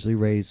would usually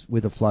raise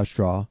with a flush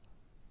draw.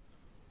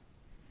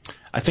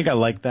 I think I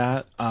like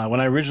that. When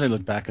I originally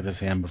looked back at this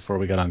hand before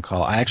we got on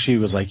call, I actually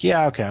was like,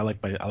 yeah, okay, I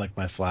like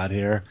my flat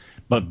here.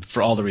 But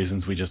for all the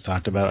reasons we just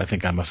talked about, I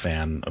think I'm a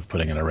fan of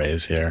putting in a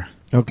raise here.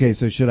 Okay,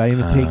 so should I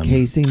imitate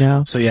Casey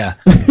now? So yeah.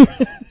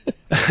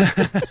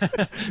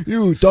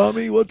 You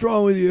dummy, what's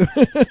wrong with you?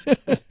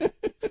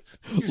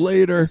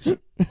 Later.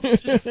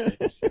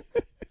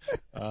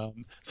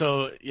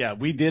 So yeah,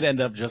 we did end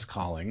up just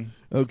calling.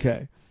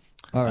 Okay.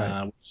 All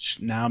right. Which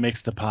now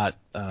makes the pot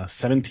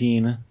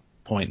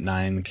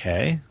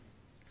 17.9K.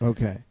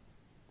 Okay.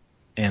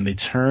 And the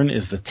turn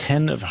is the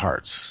 10 of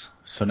hearts.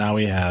 So now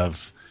we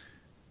have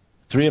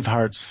 3 of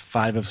hearts,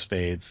 5 of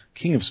spades,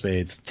 king of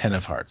spades, 10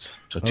 of hearts.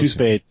 So 2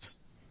 spades,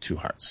 2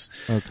 hearts.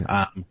 Okay.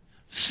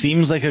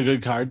 Seems like a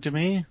good card to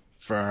me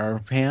for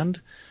our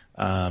hand.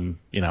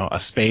 A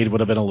spade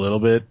would have been a little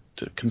bit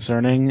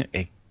concerning.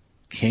 A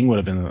king would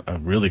have been a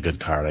really good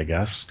card, I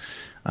guess.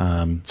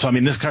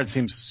 This card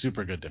seems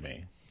super good to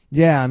me.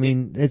 Yeah,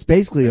 it's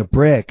basically a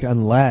brick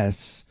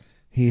unless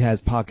he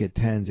has pocket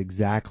tens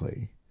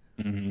exactly.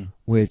 Mm-hmm.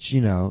 Which,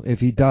 if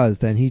he does,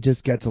 then he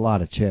just gets a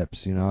lot of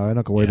chips. I'm not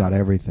going to worry about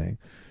everything.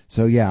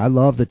 So, yeah, I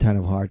love the 10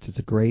 of hearts. It's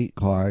a great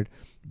card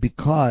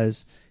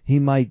because he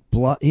might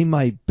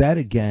bet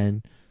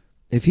again.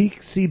 If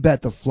he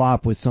bet the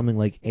flop with something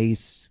like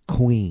ace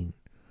queen,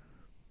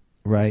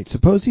 right?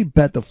 Suppose he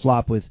bet the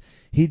flop with,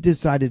 he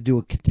decided to do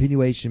a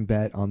continuation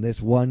bet on this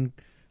 1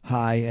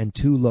 high and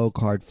 2 low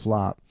card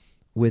flop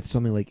with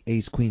something like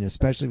ace queen,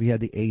 especially if he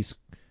had the ace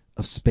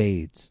of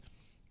spades,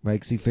 right?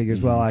 Because he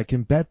figures, well, I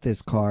can bet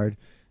this card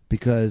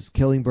because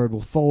Killingbird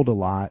will fold a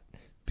lot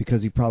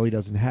because he probably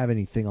doesn't have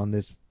anything on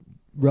this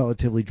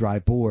relatively dry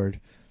board,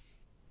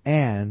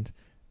 and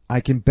I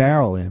can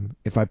barrel him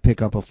if I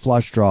pick up a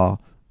flush draw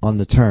on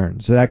the turn.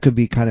 So that could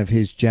be kind of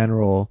his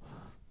general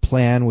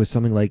plan with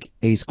something like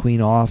ace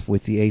queen off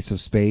with the ace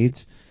of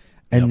spades,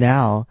 and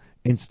now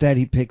instead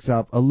he picks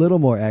up a little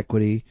more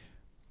equity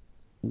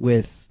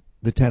with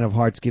the 10 of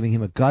hearts giving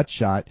him a gut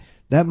shot,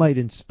 that might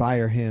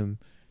inspire him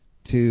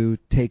to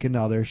take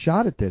another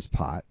shot at this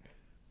pot.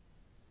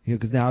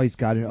 Because now he's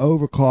got an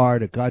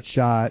overcard, a gut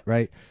shot,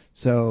 right?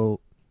 So,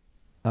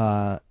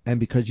 and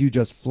because you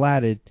just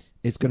flatted,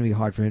 it's going to be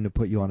hard for him to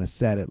put you on a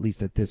set, at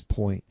least at this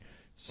point.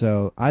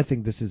 So I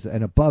think this is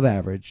an above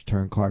average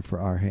turn card for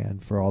our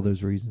hand for all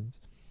those reasons.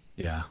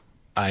 Yeah,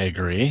 I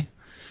agree.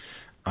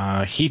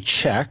 He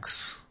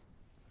checks,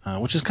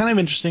 which is kind of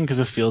interesting because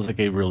it feels like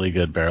a really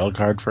good barrel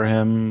card for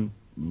him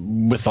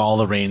with all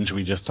the range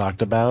we just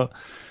talked about.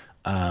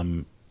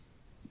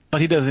 But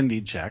he does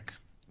indeed check.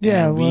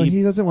 Yeah, well,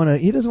 he doesn't want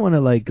to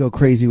like go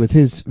crazy with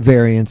his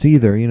variance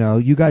either. You know,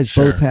 you guys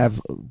both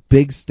have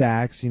big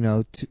stacks. You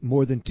know,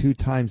 more than 2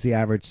 times the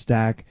average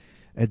stack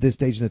at this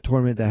stage in the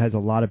tournament that has a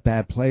lot of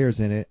bad players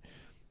in it.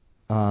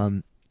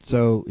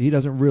 So he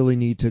doesn't really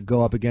need to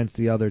go up against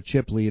the other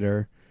chip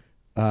leader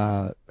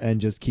and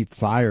just keep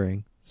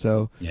firing.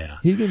 So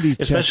he can be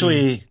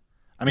especially. Checking.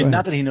 I mean,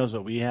 not that he knows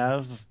what we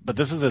have, but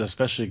this is an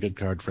especially good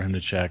card for him to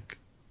check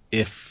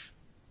if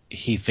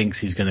he thinks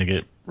he's going to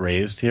get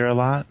raised here a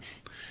lot.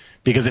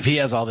 Because if he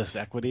has all this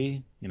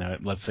equity, you know,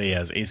 let's say he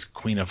has ace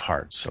queen of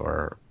hearts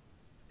or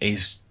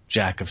ace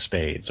jack of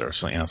spades or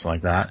something else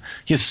like that,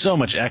 he has so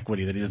much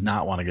equity that he does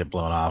not want to get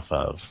blown off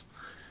of.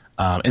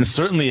 And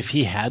certainly if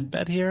he had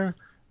bet here,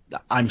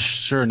 I'm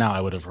sure now I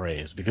would have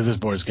raised because this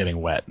board's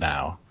getting wet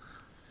now.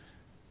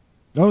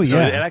 Oh, so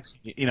yeah. It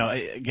actually, you know,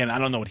 again, I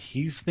don't know what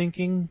he's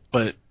thinking,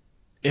 but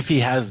if he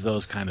has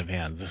those kind of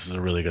hands, this is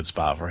a really good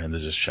spot for him to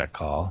just check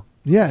call.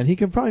 Yeah, and he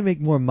can probably make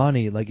more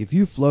money. Like if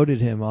you floated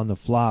him on the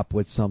flop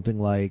with something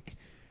like,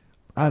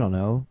 I don't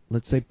know,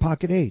 let's say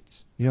pocket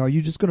eights. You know, are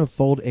you just going to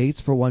fold eights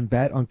for one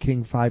bet on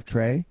king 5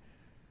 tray?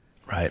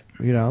 Right.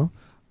 You know?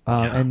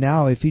 And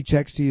now if he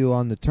checks to you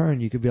on the turn,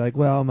 you could be like,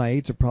 well, my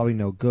eights are probably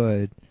no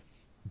good,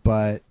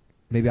 but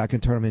maybe I can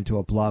turn them into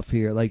a bluff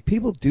here. Like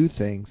people do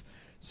things.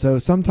 So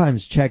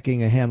sometimes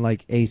checking a hand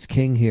like ace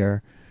king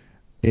here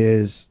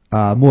is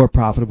more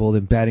profitable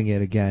than betting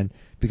it again.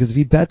 Because if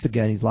he bets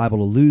again, he's liable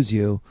to lose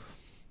you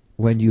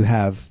when you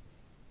have,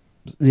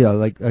 you know,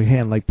 like a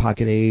hand like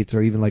pocket eights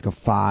or even like a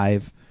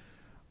 5,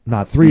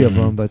 not 3 of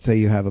them, but say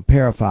you have a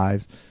pair of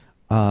 5s.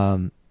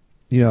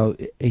 You know,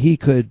 he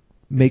could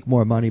make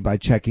more money by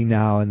checking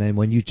now, and then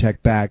when you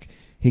check back,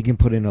 he can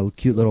put in a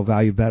cute little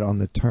value bet on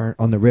the turn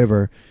on the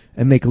river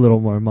and make a little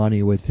more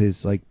money with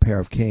his like pair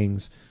of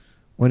kings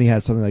when he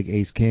has something like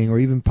ace king or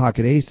even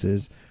pocket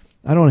aces.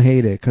 I don't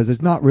hate it because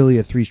it's not really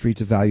a 3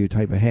 streets of value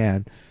type of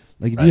hand.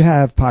 Like if you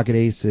have pocket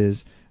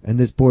aces and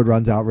this board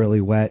runs out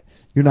really wet,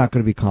 you're not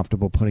going to be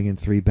comfortable putting in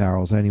 3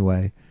 barrels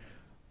anyway.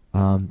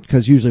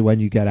 Because usually when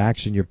you get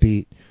action, you're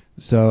beat.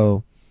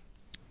 So,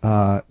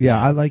 I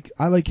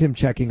like him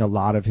checking a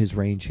lot of his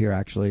range here.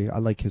 Actually, I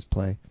like his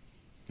play.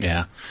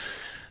 Yeah.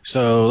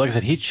 So, like I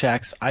said, he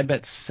checks. I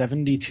bet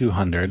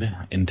 7,200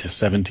 into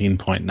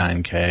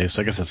 17.9K.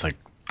 So I guess that's like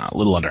a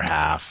little under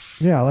half.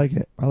 Yeah, I like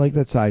it. I like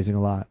that sizing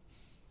a lot.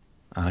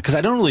 Because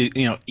I don't really,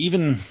 you know,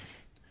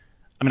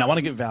 I want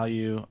to get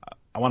value.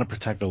 I want to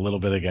protect a little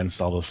bit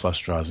against all those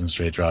flush draws and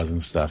straight draws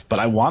and stuff. But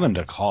I want him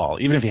to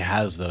call, even if he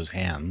has those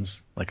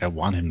hands. Like I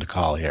want him to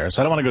call here.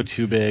 So I don't want to go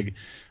too big.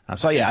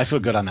 I feel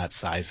good on that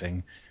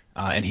sizing.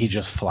 And he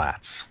just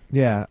flats.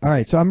 Yeah. All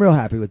right. So I'm real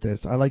happy with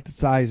this. I like the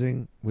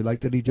sizing. We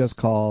like that he just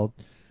called.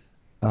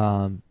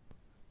 I'm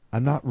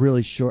not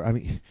really sure. I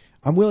mean,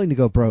 I'm willing to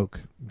go broke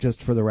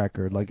just for the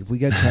record. Like if we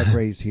get check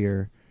raised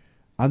here,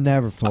 I'm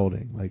never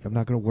folding. Like I'm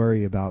not going to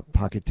worry about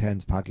pocket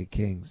 10s, pocket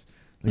kings.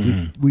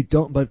 Like we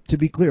don't, but to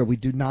be clear, we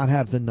do not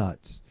have the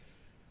nuts.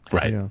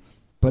 Right. You know?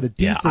 But a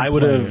decent I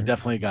would player, have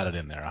definitely got it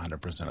in there 100%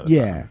 of the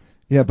time.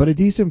 Yeah, but a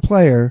decent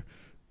player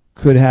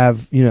could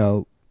have, you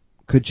know,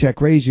 could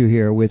check raise you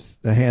here with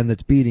a hand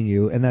that's beating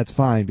you, and that's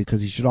fine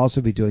because he should also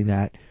be doing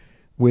that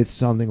with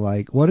something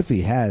like, what if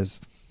he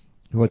has,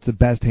 what's the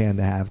best hand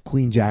to have?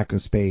 Queen Jack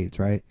of spades,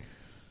 right?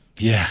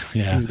 Yeah.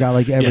 He's got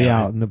like every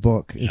out in the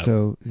book. Yep.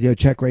 So, you know,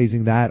 check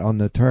raising that on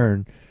the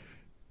turn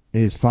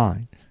is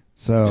fine.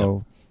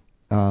 So,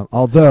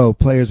 although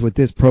players with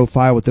this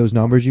profile, with those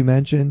numbers you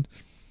mentioned,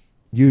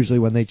 usually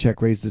when they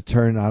check raise the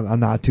turn, I'm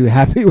not too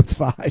happy with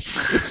 5.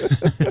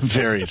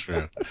 Very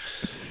true.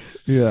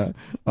 Yeah.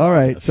 All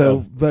right.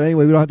 But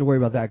anyway, we don't have to worry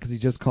about that because he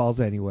just calls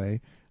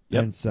anyway.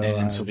 Yep. And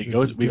so we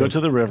go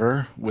to the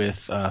river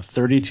with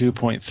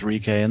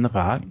 32.3K in the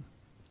pot,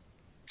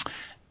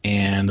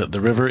 and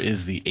the river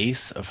is the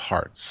ace of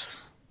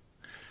hearts.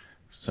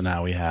 So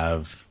now we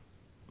have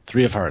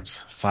 3 of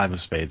hearts, 5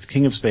 of spades,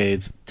 king of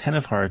spades, 10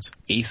 of hearts,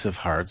 ace of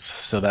hearts.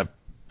 So that,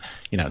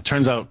 you know, it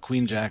turns out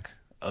queen jack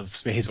of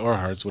spades or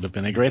hearts would have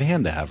been a great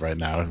hand to have right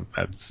now,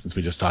 since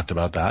we just talked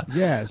about that.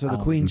 Yeah, so the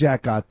queen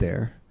jack got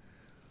there.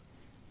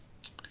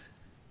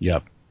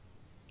 Yep.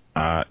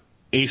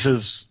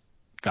 Aces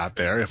got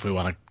there, if we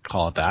want to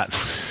call it that.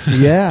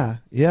 Yeah.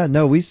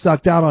 No, we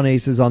sucked out on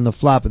aces on the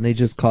flop, and they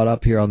just caught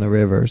up here on the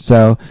river.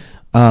 So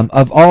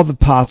Of all the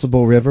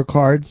possible river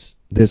cards,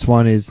 this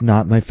one is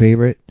not my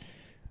favorite.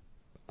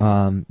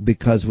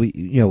 Because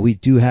we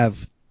do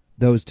have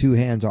those two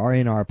hands are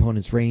in our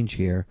opponent's range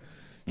here.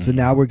 So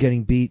now we're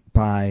getting beat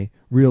by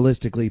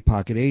realistically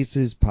pocket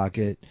aces,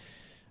 pocket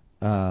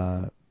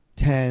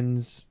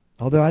tens.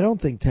 Although I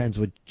don't think tens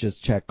would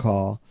just check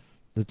call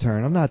the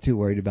turn. I'm not too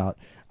worried about.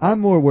 I'm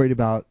more worried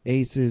about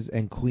aces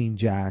and queen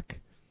jack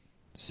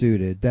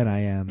suited than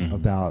I am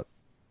about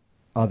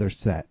other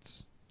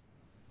sets.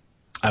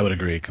 I would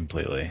agree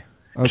completely.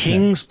 Okay.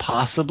 Kings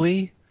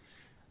possibly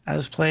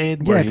as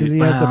played. Yeah, because he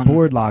has the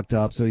board locked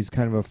up, so he's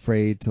kind of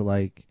afraid to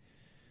like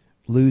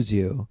lose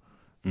you.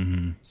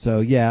 Mm-hmm. So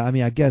yeah, I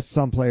mean, I guess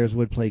some players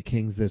would play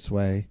kings this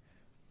way.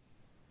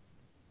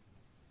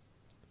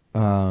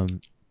 Although,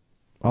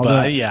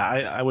 but yeah,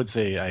 I would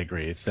say I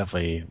agree. It's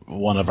definitely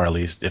one of our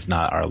least, if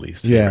not our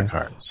least, favorite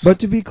cards. But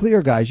to be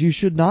clear, guys, you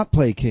should not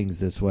play kings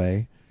this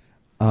way.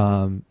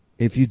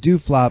 If you do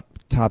flop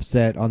top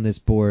set on this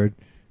board,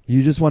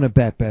 you just want to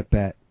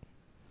bet.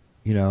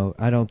 You know,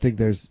 I don't think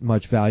there's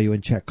much value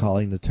in check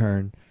calling the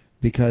turn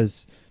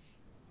because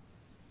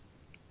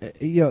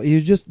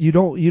you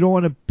don't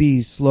want to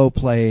be slow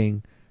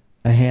playing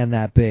a hand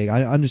that big.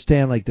 I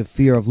understand like the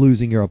fear of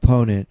losing your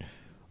opponent,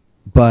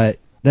 but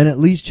then at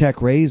least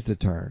check raise the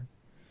turn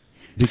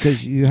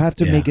because you have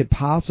to make it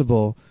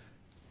possible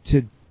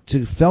to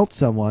felt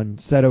someone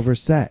set over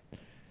set.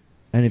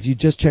 And if you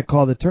just check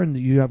call the turn,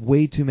 you have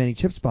way too many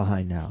chips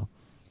behind now.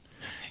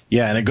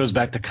 Yeah, and it goes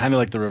back to kind of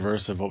like the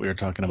reverse of what we were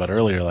talking about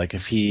earlier. Like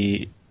if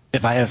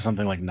I have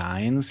something like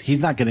nines,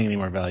 he's not getting any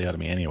more value out of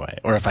me anyway.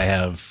 Or if I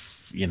have,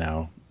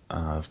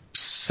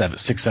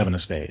 6-7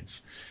 of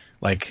spades.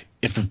 Like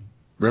if the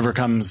river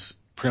comes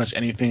pretty much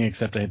anything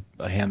except a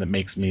hand that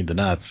makes me the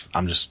nuts,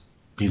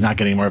 he's not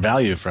getting more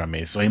value from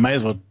me. So he might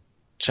as well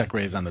check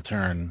raise on the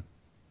turn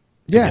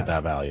to get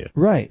that value.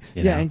 Right.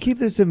 Yeah, and keep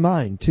this in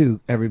mind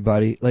too,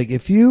 everybody. Like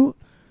if you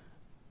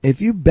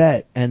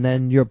bet and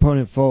then your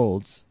opponent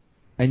folds,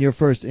 and your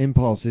first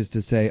impulse is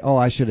to say, oh,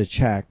 I should have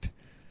checked,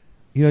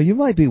 you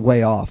might be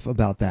way off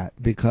about that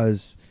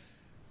because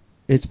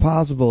it's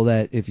possible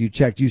that if you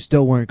checked, you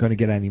still weren't going to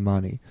get any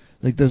money.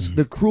 Like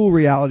the cruel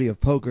reality of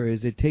poker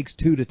is it takes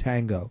two to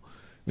tango.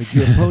 Like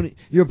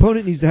your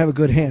opponent needs to have a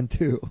good hand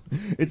too.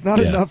 It's not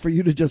enough for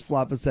you to just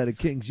flop a set of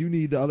kings. You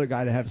need the other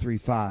guy to have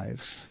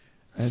 3-5.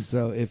 And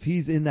so if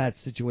he's in that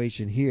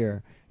situation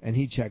here, and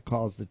he check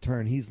calls the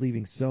turn, he's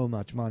leaving so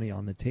much money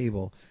on the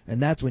table.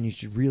 And that's when you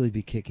should really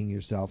be kicking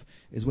yourself,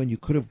 is when you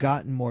could have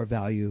gotten more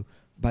value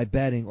by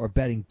betting or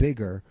betting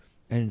bigger,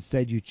 and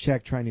instead you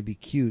check trying to be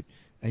cute,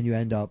 and you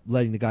end up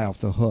letting the guy off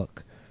the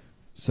hook.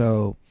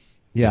 So,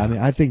 I mean,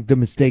 I think the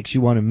mistakes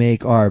you want to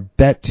make are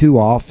bet too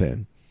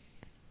often,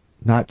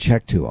 not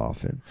check too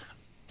often.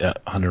 Yeah,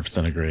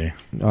 100% agree.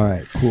 All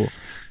right, cool.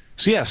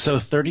 So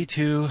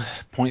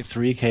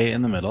 32.3K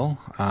in the middle.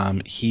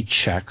 He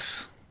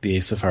checks the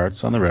ace of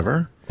hearts on the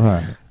river. All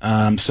right.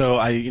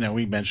 So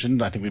we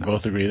mentioned, I think we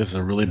both agree this is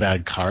a really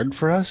bad card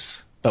for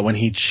us. But when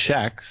he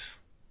checks,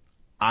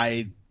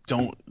 I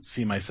don't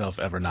see myself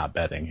ever not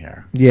betting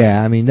here.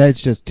 Yeah, I mean, that's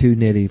just too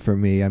nitty for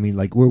me. I mean,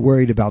 like, we're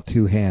worried about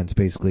two hands,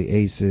 basically,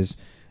 aces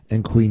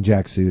and queen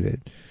jack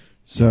suited.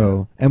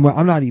 So, and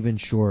I'm not even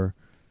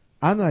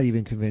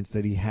convinced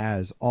that he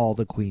has all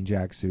the queen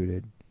jack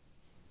suited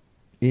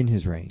in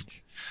his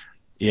range.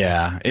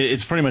 Yeah,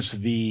 it's pretty much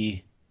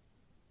the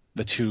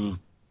two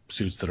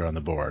suits that are on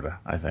the board,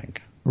 I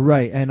think.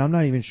 Right, and I'm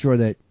not even sure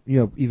that,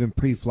 even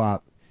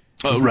pre-flop.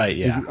 Oh, right,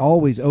 yeah. Is he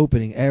always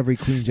opening every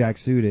queen jack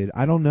suited?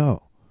 I don't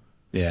know.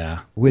 Yeah.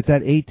 With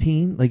that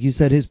 18, like you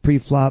said, his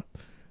pre-flop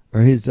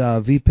or his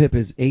VPIP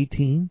is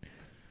 18.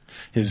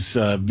 His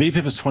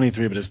VPIP is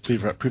 23, but his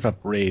pre-flop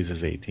raise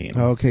is 18.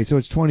 Okay, so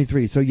it's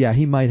 23. So yeah,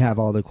 he might have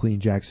all the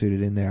queen jack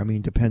suited in there. I mean,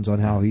 it depends on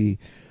how he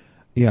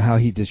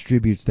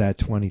distributes that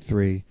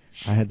 23.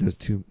 I had those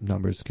two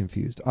numbers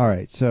confused. All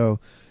right, so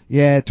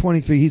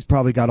 23. He's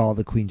probably got all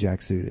the queen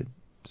jack suited.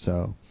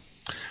 So,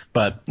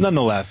 but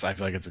nonetheless, I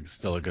feel like it's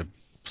still a good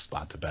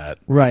spot to bet.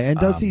 Right, and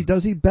does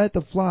he bet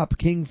the flop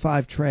king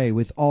 5 tray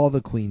with all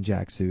the queen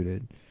jack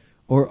suited,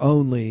 or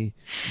only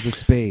the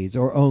spades,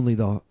 or only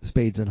the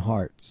spades and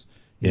hearts?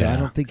 I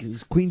don't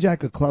think queen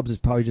jack of clubs is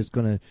probably just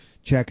going to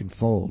check and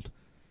fold.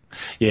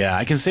 Yeah,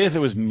 I can say if it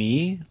was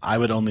me, I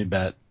would only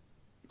bet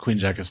queen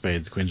jack of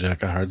spades, queen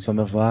jack of hearts on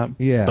the flop.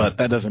 Yeah, but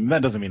that doesn't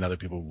mean other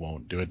people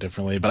won't do it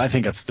differently. But I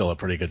think that's still a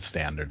pretty good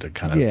standard to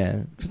kind of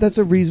that's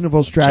a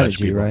reasonable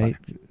strategy, right?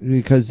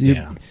 Because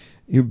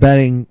you're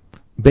betting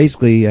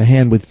basically a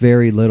hand with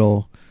very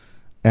little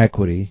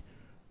equity.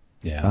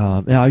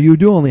 Yeah. Now you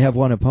do only have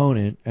one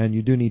opponent, and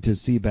you do need to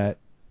c-bet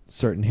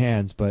certain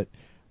hands, but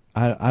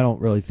I don't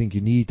really think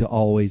you need to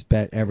always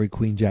bet every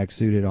queen jack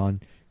suited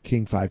on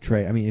king 5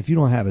 tray. I mean, if you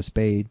don't have a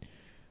spade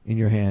in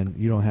your hand,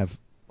 you don't have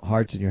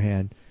hearts in your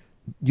hand,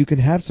 you can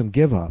have some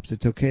give-ups.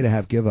 It's okay to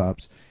have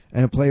give-ups,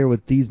 and a player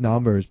with these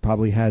numbers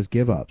probably has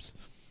give-ups.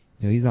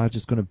 He's not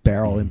just going to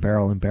barrel and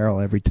barrel and barrel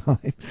every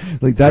time.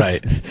 Like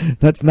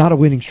that's not a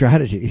winning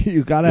strategy.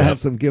 You got to have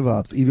some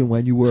give-ups, even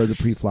when you were the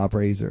pre-flop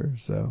raiser.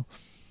 So,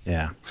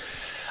 Yeah.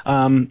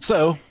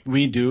 So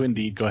we do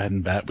indeed go ahead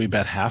and bet. We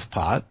bet half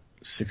pot,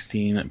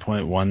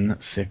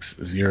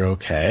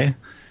 16.160K.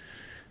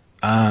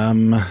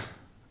 And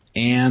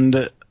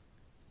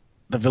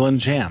the villain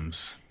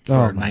jams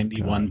for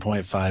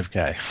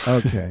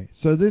 91.5K. Okay.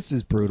 So this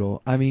is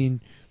brutal. I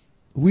mean,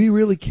 we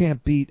really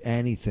can't beat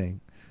anything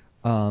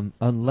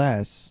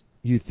unless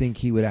you think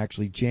he would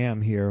actually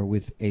jam here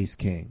with Ace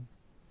King.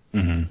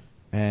 Mm-hmm.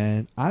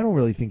 And I don't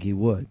really think he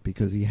would,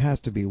 because he has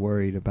to be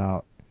worried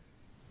about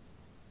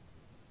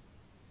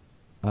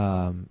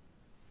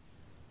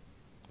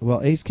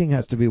Ace King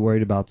has to be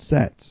worried about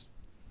sets.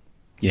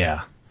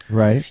 Yeah.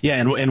 Right? Yeah,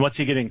 and what's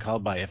he getting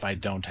called by if I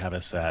don't have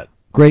a set?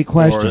 Great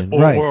question.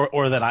 Right.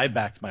 Or that I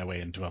backed my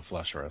way into a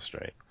flush or a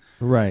straight.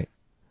 Right.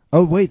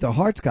 Oh, wait, the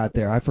hearts got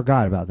there. I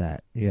forgot about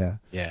that. Yeah.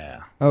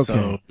 Yeah. Okay.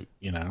 So,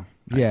 Yeah.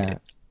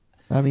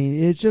 I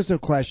mean, it's just a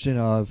question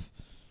of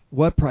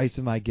what price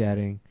am I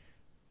getting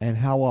and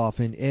how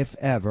often, if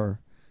ever,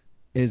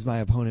 is my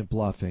opponent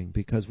bluffing?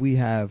 Because we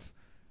have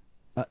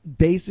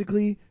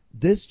basically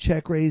this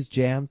check raise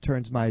jam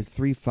turns my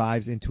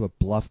 3-5s into a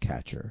bluff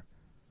catcher.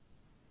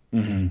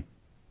 Mm-hmm.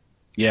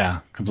 Yeah,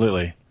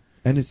 completely.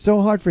 And it's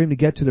so hard for him to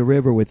get to the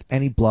river with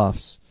any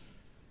bluffs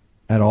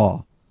at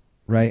all,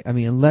 right? I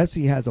mean, unless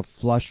he has a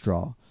flush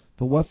draw.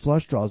 But what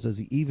flush draws does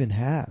he even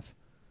have?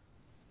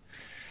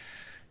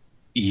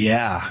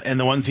 Yeah, and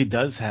the ones he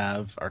does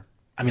have are,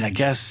 I mean, I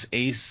guess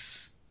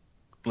ace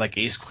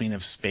queen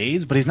of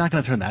spades, but he's not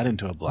going to turn that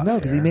into a bluff. No,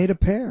 because he made a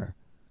pair.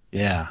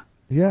 Yeah.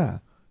 Yeah.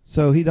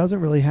 So he doesn't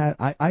really have,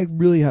 I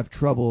really have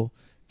trouble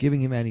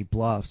giving him any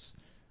bluffs.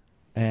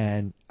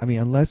 And I mean,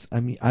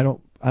 I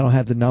don't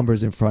have the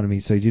numbers in front of me.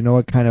 So do you know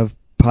what kind of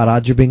pot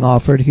odds are being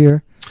offered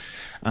here?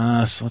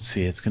 So let's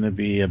see. It's going to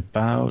be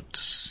about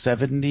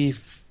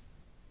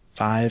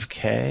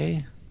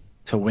 75K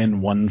to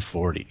win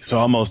 140. So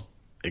almost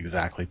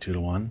exactly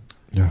 2-1.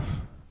 Yeah,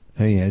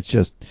 it's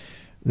just,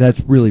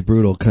 that's really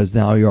brutal, because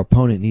now your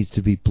opponent needs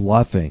to be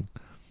bluffing.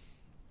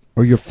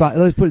 Or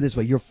let's put it this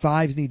way, your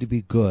fives need to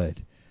be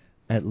good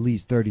at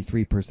least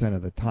 33%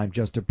 of the time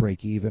just to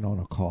break even on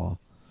a call.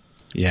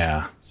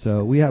 Yeah.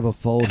 So we have a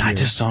fold and here. I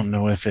just don't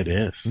know if it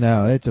is.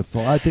 No, it's a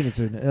fold. I think it's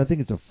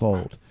a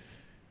fold.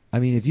 I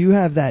mean, if you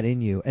have that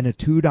in you and a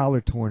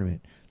 $2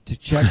 tournament to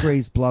check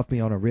raise bluff me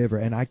on a river,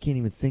 and I can't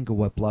even think of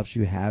what bluffs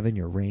you have in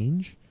your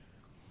range.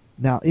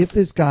 Now, if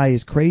this guy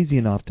is crazy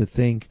enough to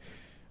think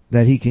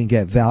that he can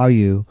get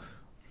value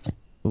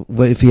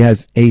if he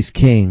has ace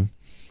king,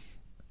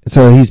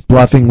 so he's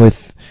bluffing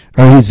with,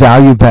 or he's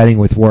value betting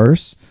with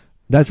worse.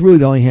 That's really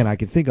the only hand I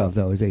can think of,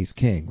 though, is ace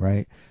king,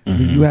 right? Mm-hmm. I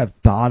mean, you have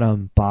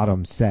bottom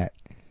set.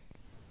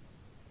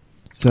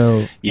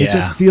 So yeah. It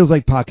just feels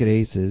like pocket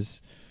aces.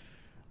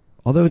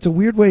 Although it's a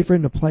weird way for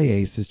him to play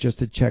aces, just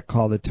to check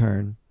call the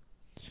turn.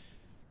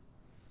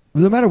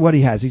 No matter what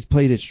he has, he's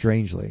played it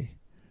strangely.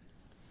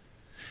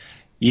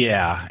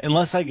 Yeah,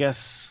 unless I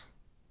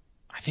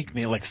think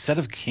maybe like set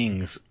of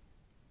kings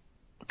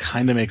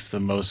kind of makes the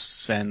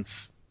most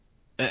sense.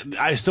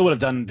 I still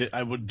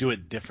would do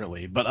it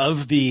differently, but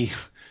of the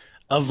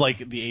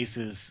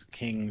aces,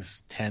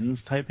 kings,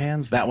 tens type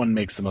hands, that one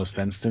makes the most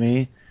sense to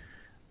me.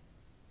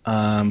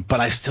 But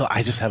I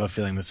just have a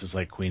feeling this is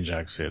like queen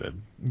jack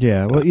suited.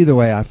 Yeah, well, either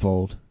way, I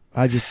fold.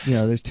 I just,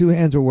 there's two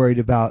hands we're worried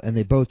about, and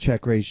they both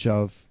check raise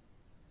shove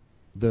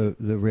the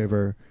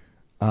river.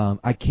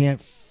 I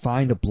can't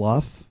find a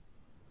bluff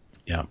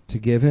to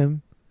give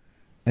him.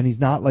 And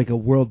he's not like a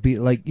world beat,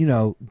 like,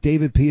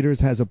 David Peters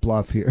has a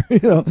bluff here.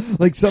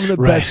 Like some of the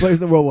best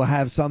players in the world will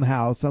have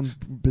somehow some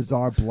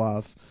bizarre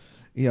bluff.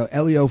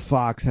 Elio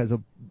Fox has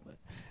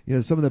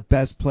some of the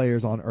best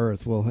players on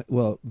earth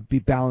will be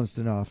balanced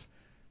enough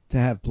to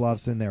have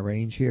bluffs in their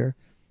range here.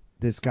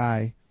 This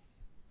guy,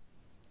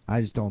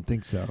 I just don't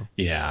think so.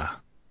 Yeah.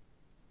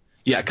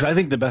 Yeah, because I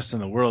think the best in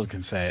the world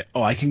can say,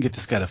 oh, I can get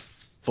this guy to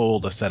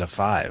fold a set of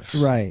fives.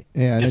 Right.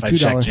 Yeah. If I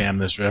check jam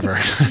this river. In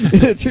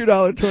a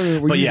 $2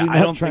 tournament, we're usually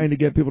not trying to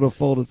get people to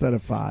fold a set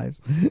of fives.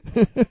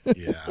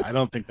 Yeah, I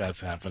don't think that's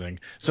happening.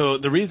 So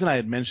the reason I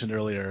had mentioned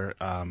earlier,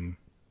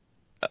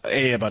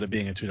 about it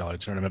being a $2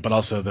 tournament, but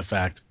also the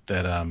fact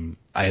that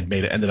I had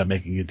ended up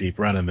making a deep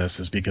run in this,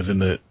 is because in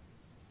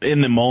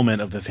the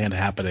moment of this hand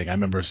happening, I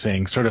remember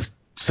saying sort of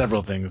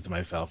several things to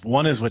myself.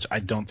 One is which I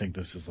don't think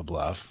this is a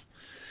bluff.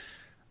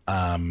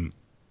 And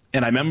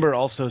I remember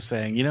also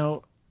saying,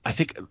 I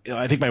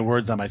think my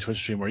words on my Twitch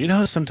stream were,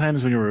 how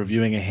sometimes when you're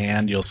reviewing a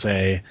hand, you'll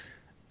say,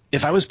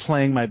 if I was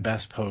playing my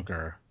best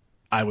poker,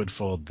 I would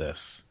fold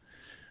this.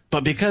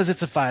 But because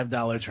it's a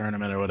 $5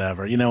 tournament or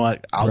whatever, you know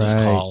what? I'll just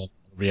call,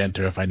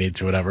 re-enter if I need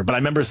to, whatever. But I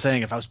remember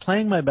saying, if I was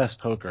playing my best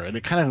poker, and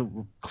it kind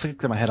of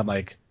clicked in my head, I'm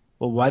like,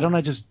 well, why don't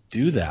I just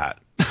do that?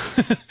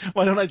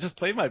 Why don't I just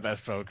play my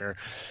best poker?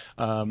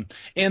 And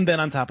then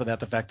on top of that,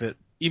 the fact that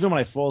even when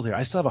I fold here,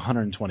 I still have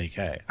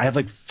 120K. I have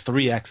like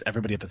 3x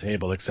everybody at the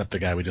table except the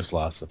guy we just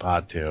lost the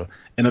pot to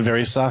in a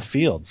very soft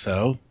field.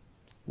 So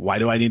why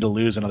do I need to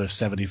lose another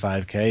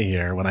 75K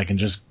here when I can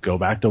just go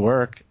back to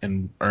work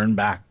and earn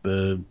back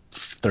the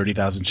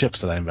 30,000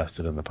 chips that I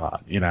invested in the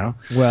pot, you know?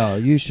 Well,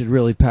 you should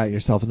really pat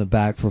yourself in the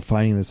back for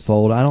finding this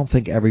fold. I don't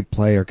think every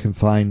player can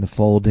find the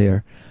fold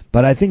here.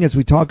 But I think as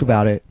we talk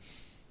about it,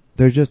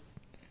 there's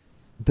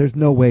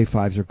no way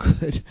fives are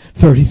good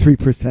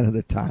 33% of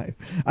the time.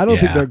 I don't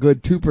think they're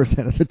good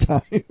 2% of the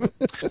time.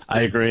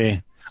 I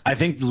agree. I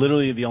think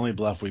literally the only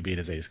bluff we beat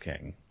is ace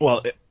king.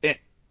 Well,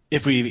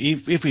 if we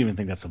even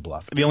think that's a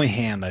bluff, the only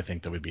hand I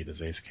think that we beat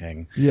is ace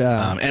king.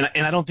 Yeah.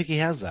 And I don't think he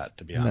has that,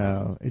 to be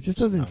honest. No, it just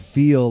doesn't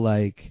feel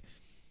like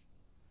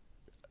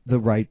the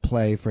right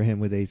play for him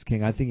with ace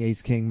king. I think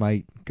ace king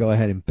might go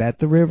ahead and bet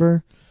the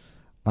river.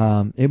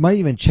 It might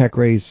even check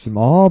raise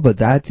small, but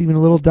that's even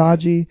a little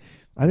dodgy.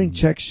 I think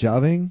check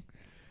shoving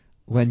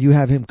when you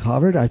have him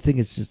covered, I think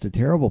it's just a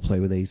terrible play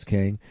with ace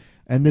king.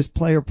 And this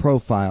player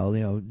profile,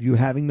 you know, you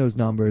having those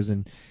numbers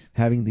and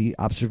having the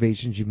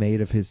observations you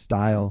made of his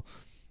style,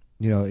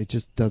 you know, it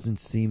just doesn't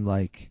seem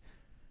like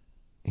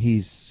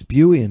he's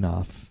spewy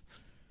enough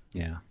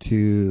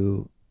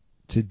to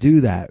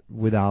do that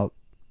without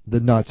the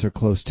nuts are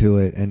close to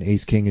it and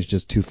ace king is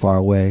just too far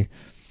away.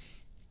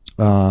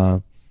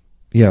 From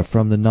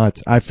the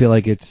nuts. I feel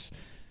like it's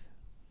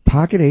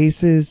pocket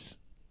aces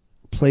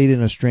played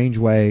in a strange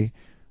way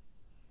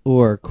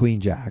or queen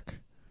jack.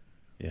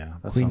 Yeah,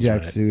 queen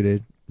jack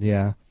suited.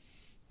 Yeah.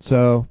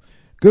 So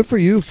good for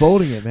you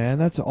folding it, man.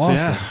 That's awesome.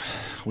 So, yeah,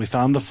 we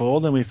found the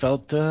fold and we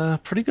felt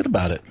pretty good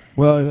about it.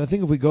 Well, I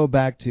think if we go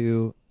back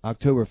to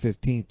October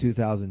 15th,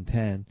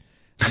 2010,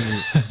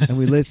 and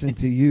we listened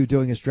to you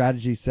doing a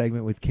strategy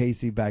segment with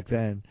Casey back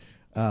then,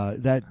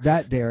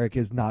 that Derek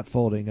is not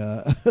folding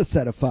a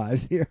set of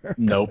fives here.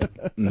 Nope,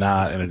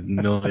 not in a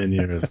million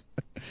years.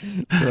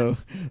 So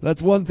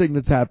that's one thing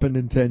that's happened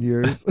in 10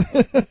 years.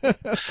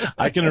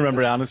 I can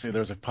remember, honestly, there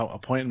was a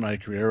point in my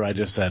career where I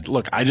just said,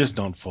 look, I just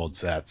don't fold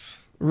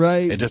sets.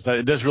 Right. It just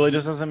really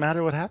just doesn't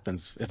matter what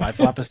happens. If I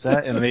flop a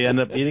set and they end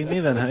up beating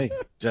me, then hey,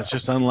 that's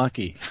just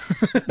unlucky.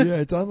 Yeah,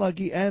 it's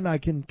unlucky, and I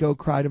can go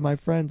cry to my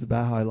friends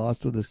about how I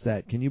lost with a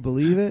set. Can you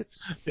believe it?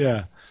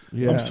 Yeah.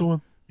 I'm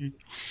so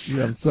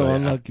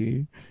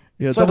unlucky.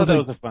 Yeah, so that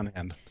was a fun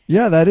hand.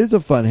 Yeah, that is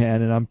a fun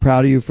hand, and I'm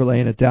proud of you for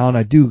laying it down.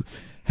 I do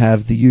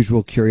have the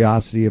usual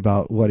curiosity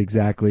about what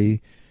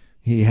exactly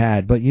he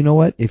had, but you know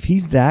what? If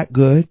he's that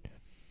good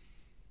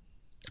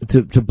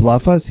to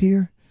bluff us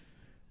here,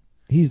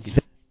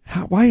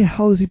 why the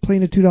hell is he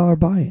playing a $2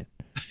 buy-in?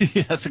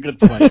 Yeah, that's a good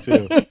point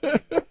too.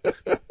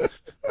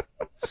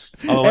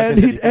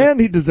 And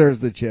he deserves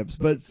the chips,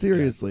 but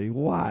seriously,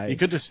 why? He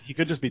could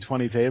just be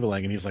 20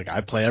 tabling, and he's like,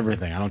 I play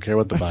everything. I don't care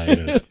what the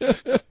buy-in is,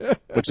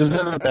 which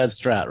isn't a bad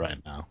strat right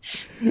now.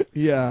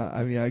 Yeah,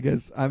 I mean, I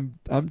guess I'm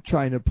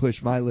trying to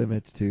push my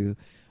limits to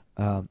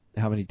how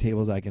many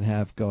tables I can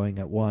have going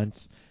at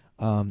once.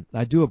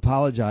 I do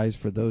apologize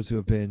for those who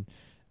have been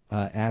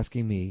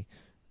asking me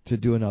to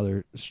do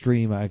another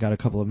stream. I got a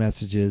couple of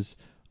messages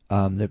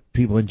that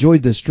people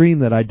enjoyed the stream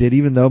that I did,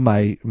 even though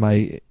my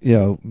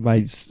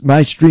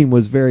stream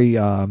was very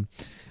I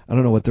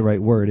don't know what the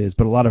right word is,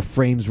 but a lot of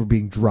frames were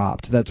being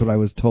dropped. That's what I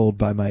was told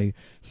by my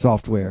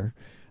software.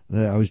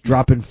 That I was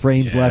dropping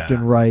frames left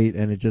and right,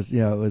 and it just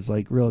it was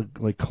like real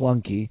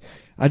clunky.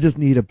 I just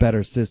need a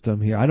better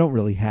system here. I don't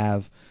really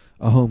have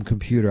a home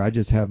computer. I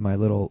just have my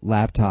little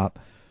laptop,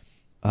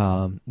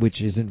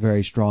 which isn't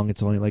very strong.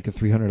 It's only like a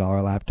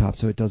 $300 laptop,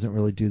 so it doesn't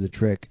really do the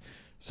trick.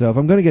 So if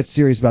I'm going to get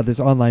serious about this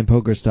online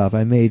poker stuff,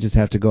 I may just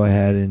have to go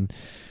ahead and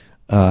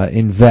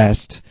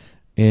invest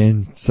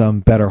in some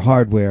better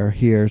hardware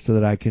here so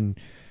that I can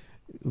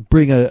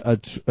bring a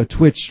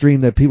Twitch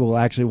stream that people will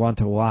actually want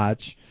to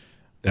watch.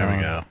 There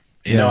we go.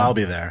 You know I'll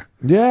be there.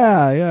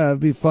 Yeah, it'd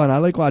be fun. I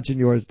like watching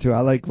yours too.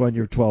 I like when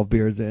you're 12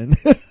 beers in.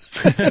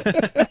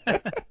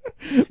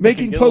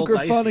 Making poker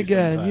fun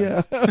again.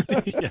 Yeah.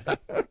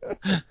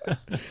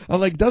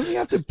 I'm like, doesn't he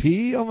have to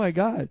pee? Oh my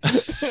God.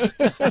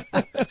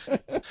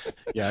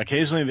 Yeah,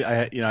 occasionally,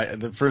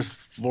 the first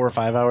 4 or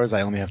 5 hours,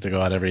 I only have to go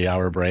out every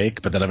hour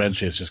break, but then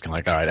eventually it's just kind of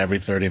like, all right, every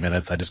 30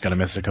 minutes, I just got to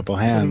miss a couple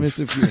hands. Miss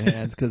a few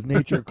hands because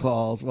nature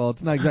calls. Well,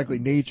 it's not exactly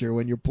nature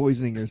when you're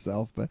poisoning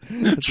yourself, but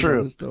that's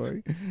another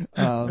story.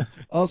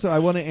 Also, I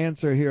want to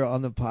answer here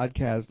on the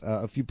podcast.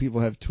 A few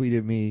people have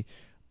tweeted me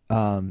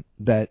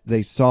that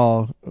they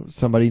saw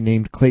somebody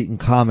named Clayton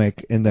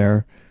Comic in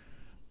their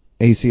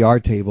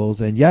ACR tables,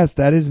 and yes,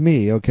 that is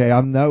me. Okay,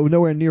 I'm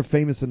nowhere near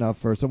famous enough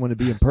for someone to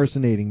be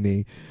impersonating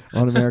me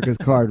on America's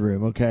Card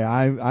Room. Okay,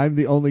 I'm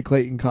the only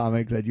Clayton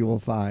Comic that you will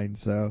find.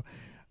 So,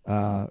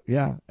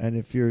 yeah, and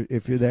if you're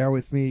there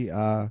with me,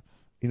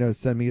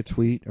 send me a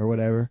tweet or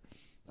whatever.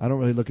 I don't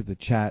really look at the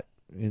chat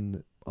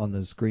on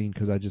the screen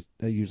because I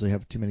usually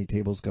have too many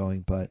tables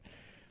going, but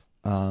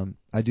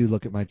I do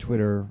look at my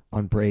Twitter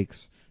on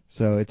breaks.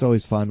 So it's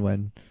always fun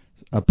when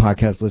a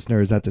podcast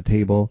listener is at the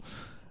table.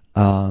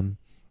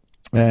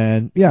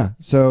 And yeah,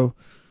 so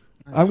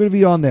nice. I'm going to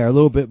be on there a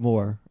little bit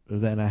more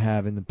than I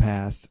have in the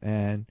past.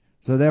 And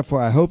so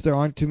therefore I hope there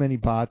aren't too many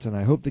bots, and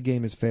I hope the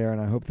game is fair, and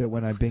I hope that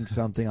when I bink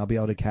something I'll be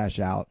able to cash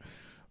out.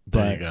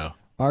 But there you go.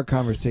 our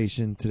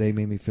conversation today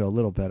made me feel a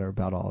little better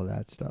about all of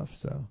that stuff.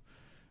 So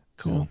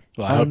cool.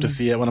 Well, I hope to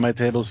see you at one of my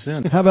tables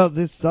soon. How about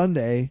this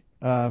Sunday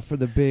for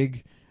the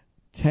big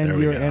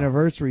 10-year go.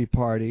 anniversary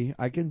party?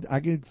 I can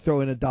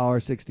throw in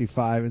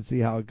 $1.65 and see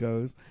how it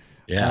goes.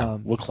 Yeah,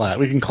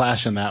 we can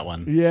clash in that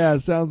one. Yeah,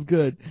 sounds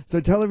good. So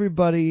tell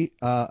everybody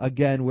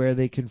again where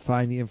they can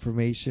find the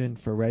information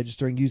for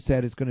registering. You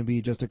said it's going to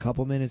be just a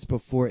couple minutes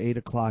before 8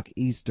 o'clock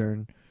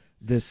Eastern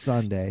this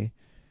Sunday.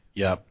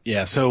 Yep.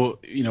 Yeah. So,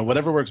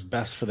 whatever works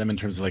best for them in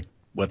terms of like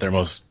what they're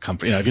most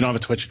comfortable. If you don't have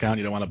a Twitch account,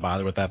 you don't want to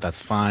bother with that,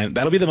 that's fine.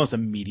 That'll be the most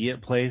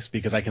immediate place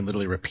because I can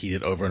literally repeat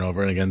it over and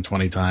over again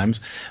 20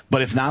 times.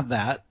 But if not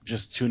that,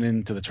 just tune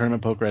in to the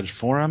Tournament Poker Edge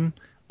forum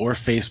or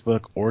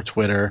Facebook or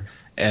Twitter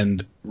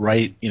and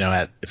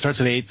it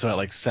starts at 8, so at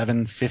like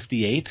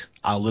 7:58,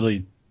 I'll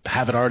literally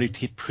have it already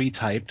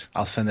pre-typed.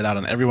 I'll send it out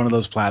on every one of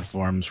those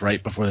platforms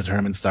right before the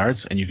tournament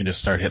starts, and you can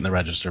just start hitting the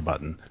register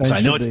button. So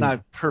I know it's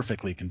not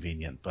perfectly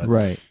convenient, but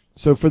right.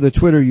 So for the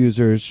Twitter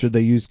users, should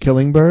they use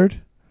Killing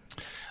Bird?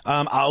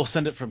 I'll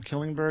send it from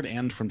Killing Bird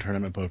and from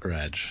Tournament Poker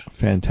Edge.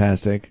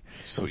 Fantastic.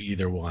 So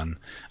either one.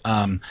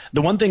 The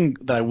one thing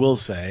that I will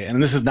say,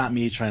 and this is not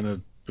me trying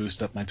to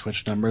boost up my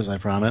Twitch numbers, I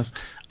promise.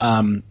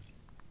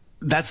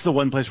 That's the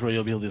one place where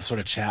you'll be able to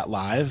sort of chat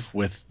live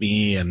with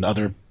me and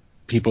other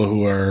people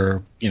who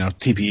are,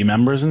 TPE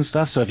members and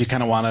stuff. So if you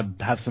kind of want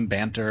to have some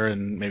banter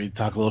and maybe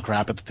talk a little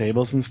crap at the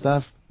tables and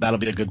stuff, that'll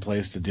be a good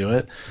place to do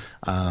it.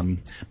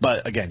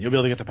 But again, you'll be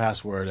able to get the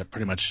password at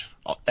pretty much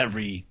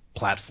every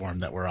platform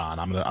that we're on.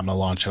 I'm gonna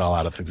launch it all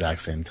out at the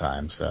exact same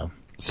time. So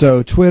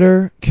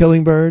Twitter,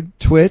 Killing Bird,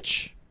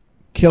 Twitch,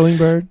 Killing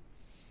Bird.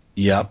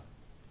 Yep.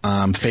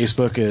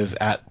 Facebook is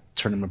at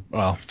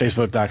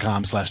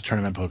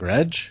Facebook.com/Tournament Poker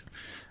Edge.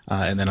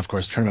 And then, of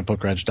course,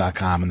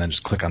 TournamentPokerEdge.com, and then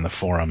just click on the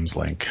forums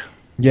link.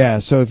 Yeah,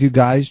 so if you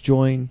guys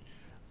join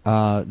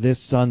this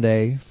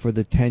Sunday for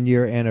the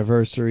 10-year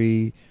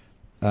anniversary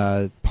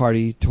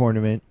party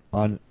tournament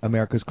on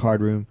America's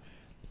Card Room,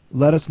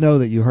 let us know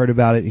that you heard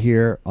about it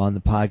here on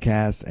the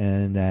podcast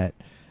and that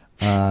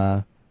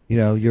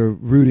you're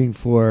rooting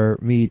for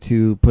me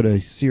to put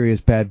a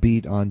serious bad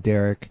beat on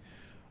Derek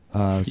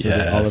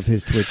that all of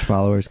his Twitch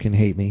followers can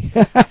hate me.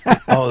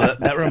 Oh,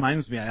 that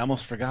reminds me. I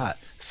almost forgot.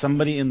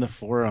 Somebody in the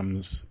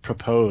forums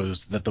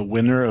proposed that the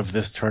winner of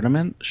this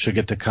tournament should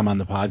get to come on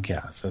the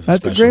podcast.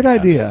 That's a great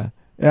idea.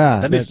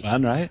 Yeah. That'd be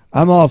fun, right?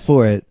 I'm all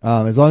for it.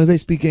 As long as they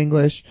speak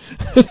English.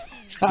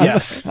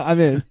 Yes. I'm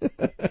in.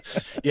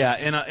 Yeah,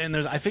 and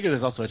I figure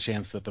there's also a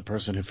chance that the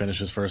person who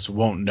finishes first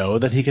won't know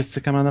that he gets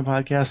to come on the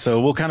podcast. So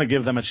we'll kind of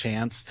give them a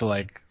chance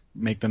to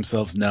make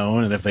themselves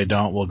known, and if they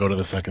don't, we'll go to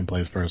the second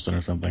place person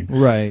or something.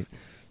 Right.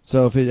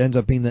 So if it ends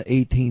up being the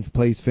 18th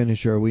place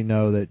finisher, we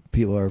know that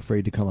people are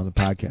afraid to come on the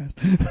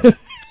podcast.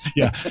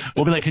 Yeah.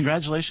 We'll be like,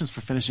 congratulations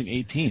for finishing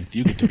 18th.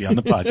 You get to be on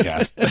the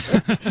podcast.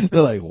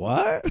 They're like,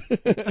 what?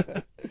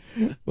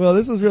 Well,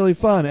 this was really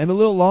fun and a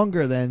little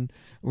longer than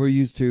we're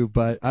used to,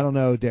 but I don't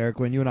know, Derek,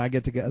 when you and I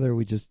get together,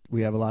 we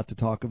have a lot to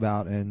talk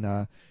about,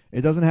 and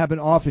it doesn't happen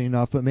often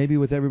enough, but maybe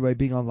with everybody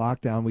being on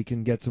lockdown, we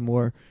can get some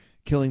more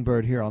Killing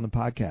Bird here on the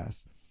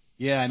podcast.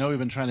 Yeah, I know we've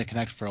been trying to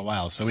connect for a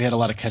while, so we had a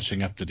lot of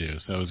catching up to do.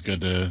 So it was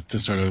good to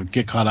sort of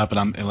get caught up.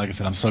 And like I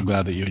said, I'm so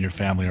glad that you and your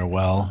family are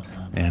well.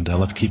 And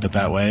let's keep it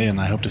that way. And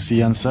I hope to see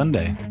you on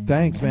Sunday.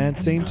 Thanks, man.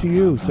 Same to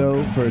you.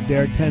 So for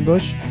Derek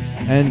Tenbush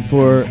and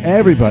for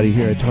everybody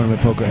here at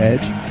Tournament Poker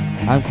Edge,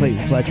 I'm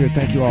Clayton Fletcher.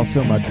 Thank you all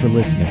so much for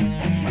listening.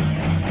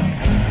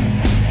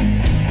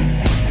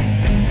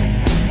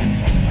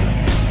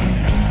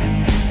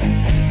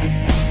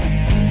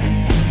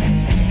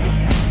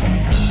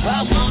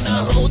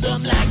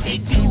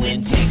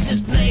 In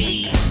Texas,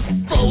 please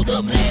fold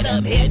them, let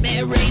them hit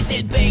me, raise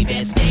it,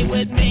 baby, stay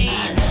with me.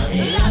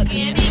 Luck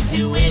and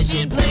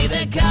intuition, play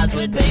the cards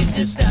with babes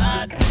to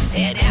start.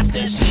 And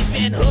after she's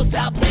been hooked,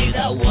 I'll play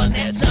the one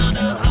that's on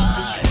her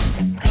heart.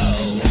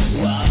 Oh,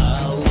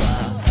 whoa,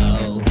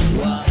 whoa,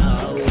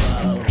 whoa,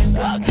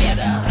 whoa. I'll get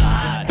her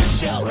heart,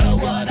 show her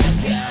what I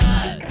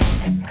got.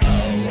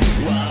 Oh,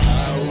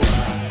 whoa,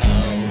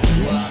 whoa,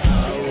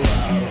 whoa,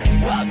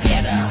 whoa. I'll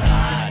get her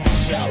heart,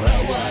 show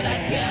her what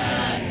I got.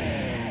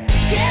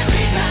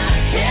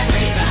 Can't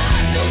read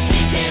mine, no, she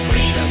can't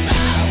read a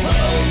mile.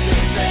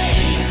 Poker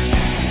face,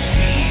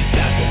 she's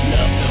got to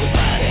love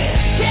nobody.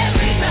 Can't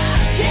read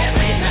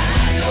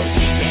mine, no,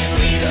 she can't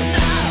read a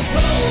mile.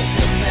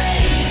 Poker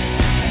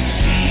face,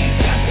 she's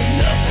got to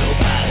love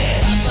nobody.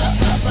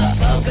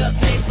 Poker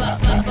face,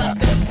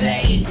 poker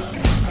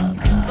face.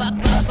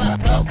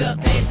 Poker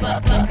face,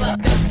 poker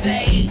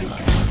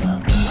face.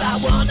 I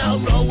wanna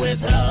roll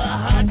with her, a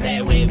hard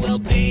pair we will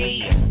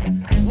be.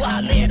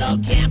 While little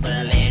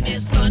gambling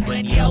is fun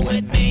when you're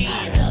with me.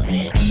 I love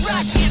it.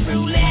 Russian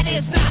roulette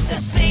is not the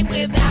same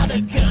without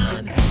a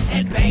gun.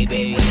 And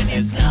baby, when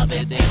it's love,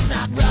 it's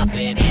not rough,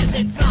 it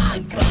isn't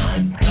fun. Oh,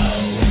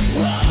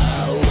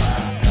 whoa,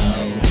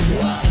 whoa,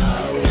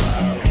 whoa,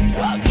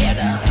 whoa. I'll get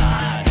her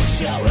heart,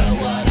 show her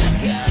what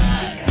I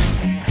got.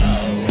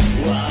 Oh,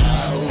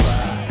 whoa,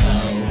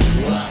 whoa,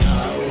 whoa,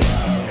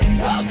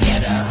 whoa. I'll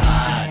get her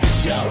heart,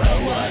 show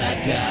her what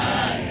I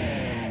got.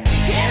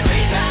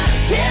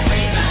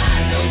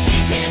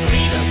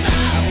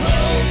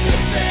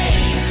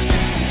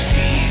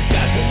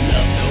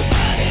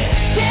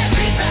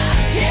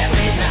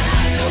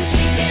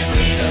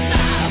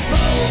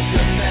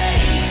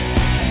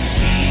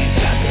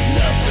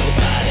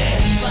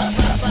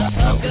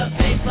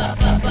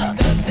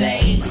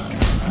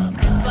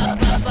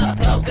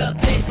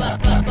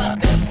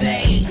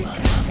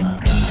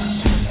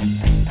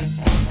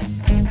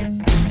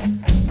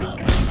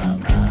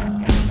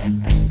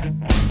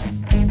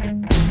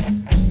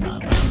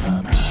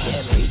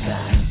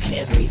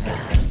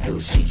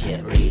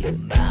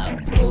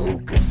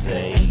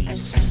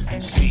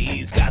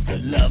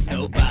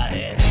 love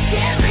nobody.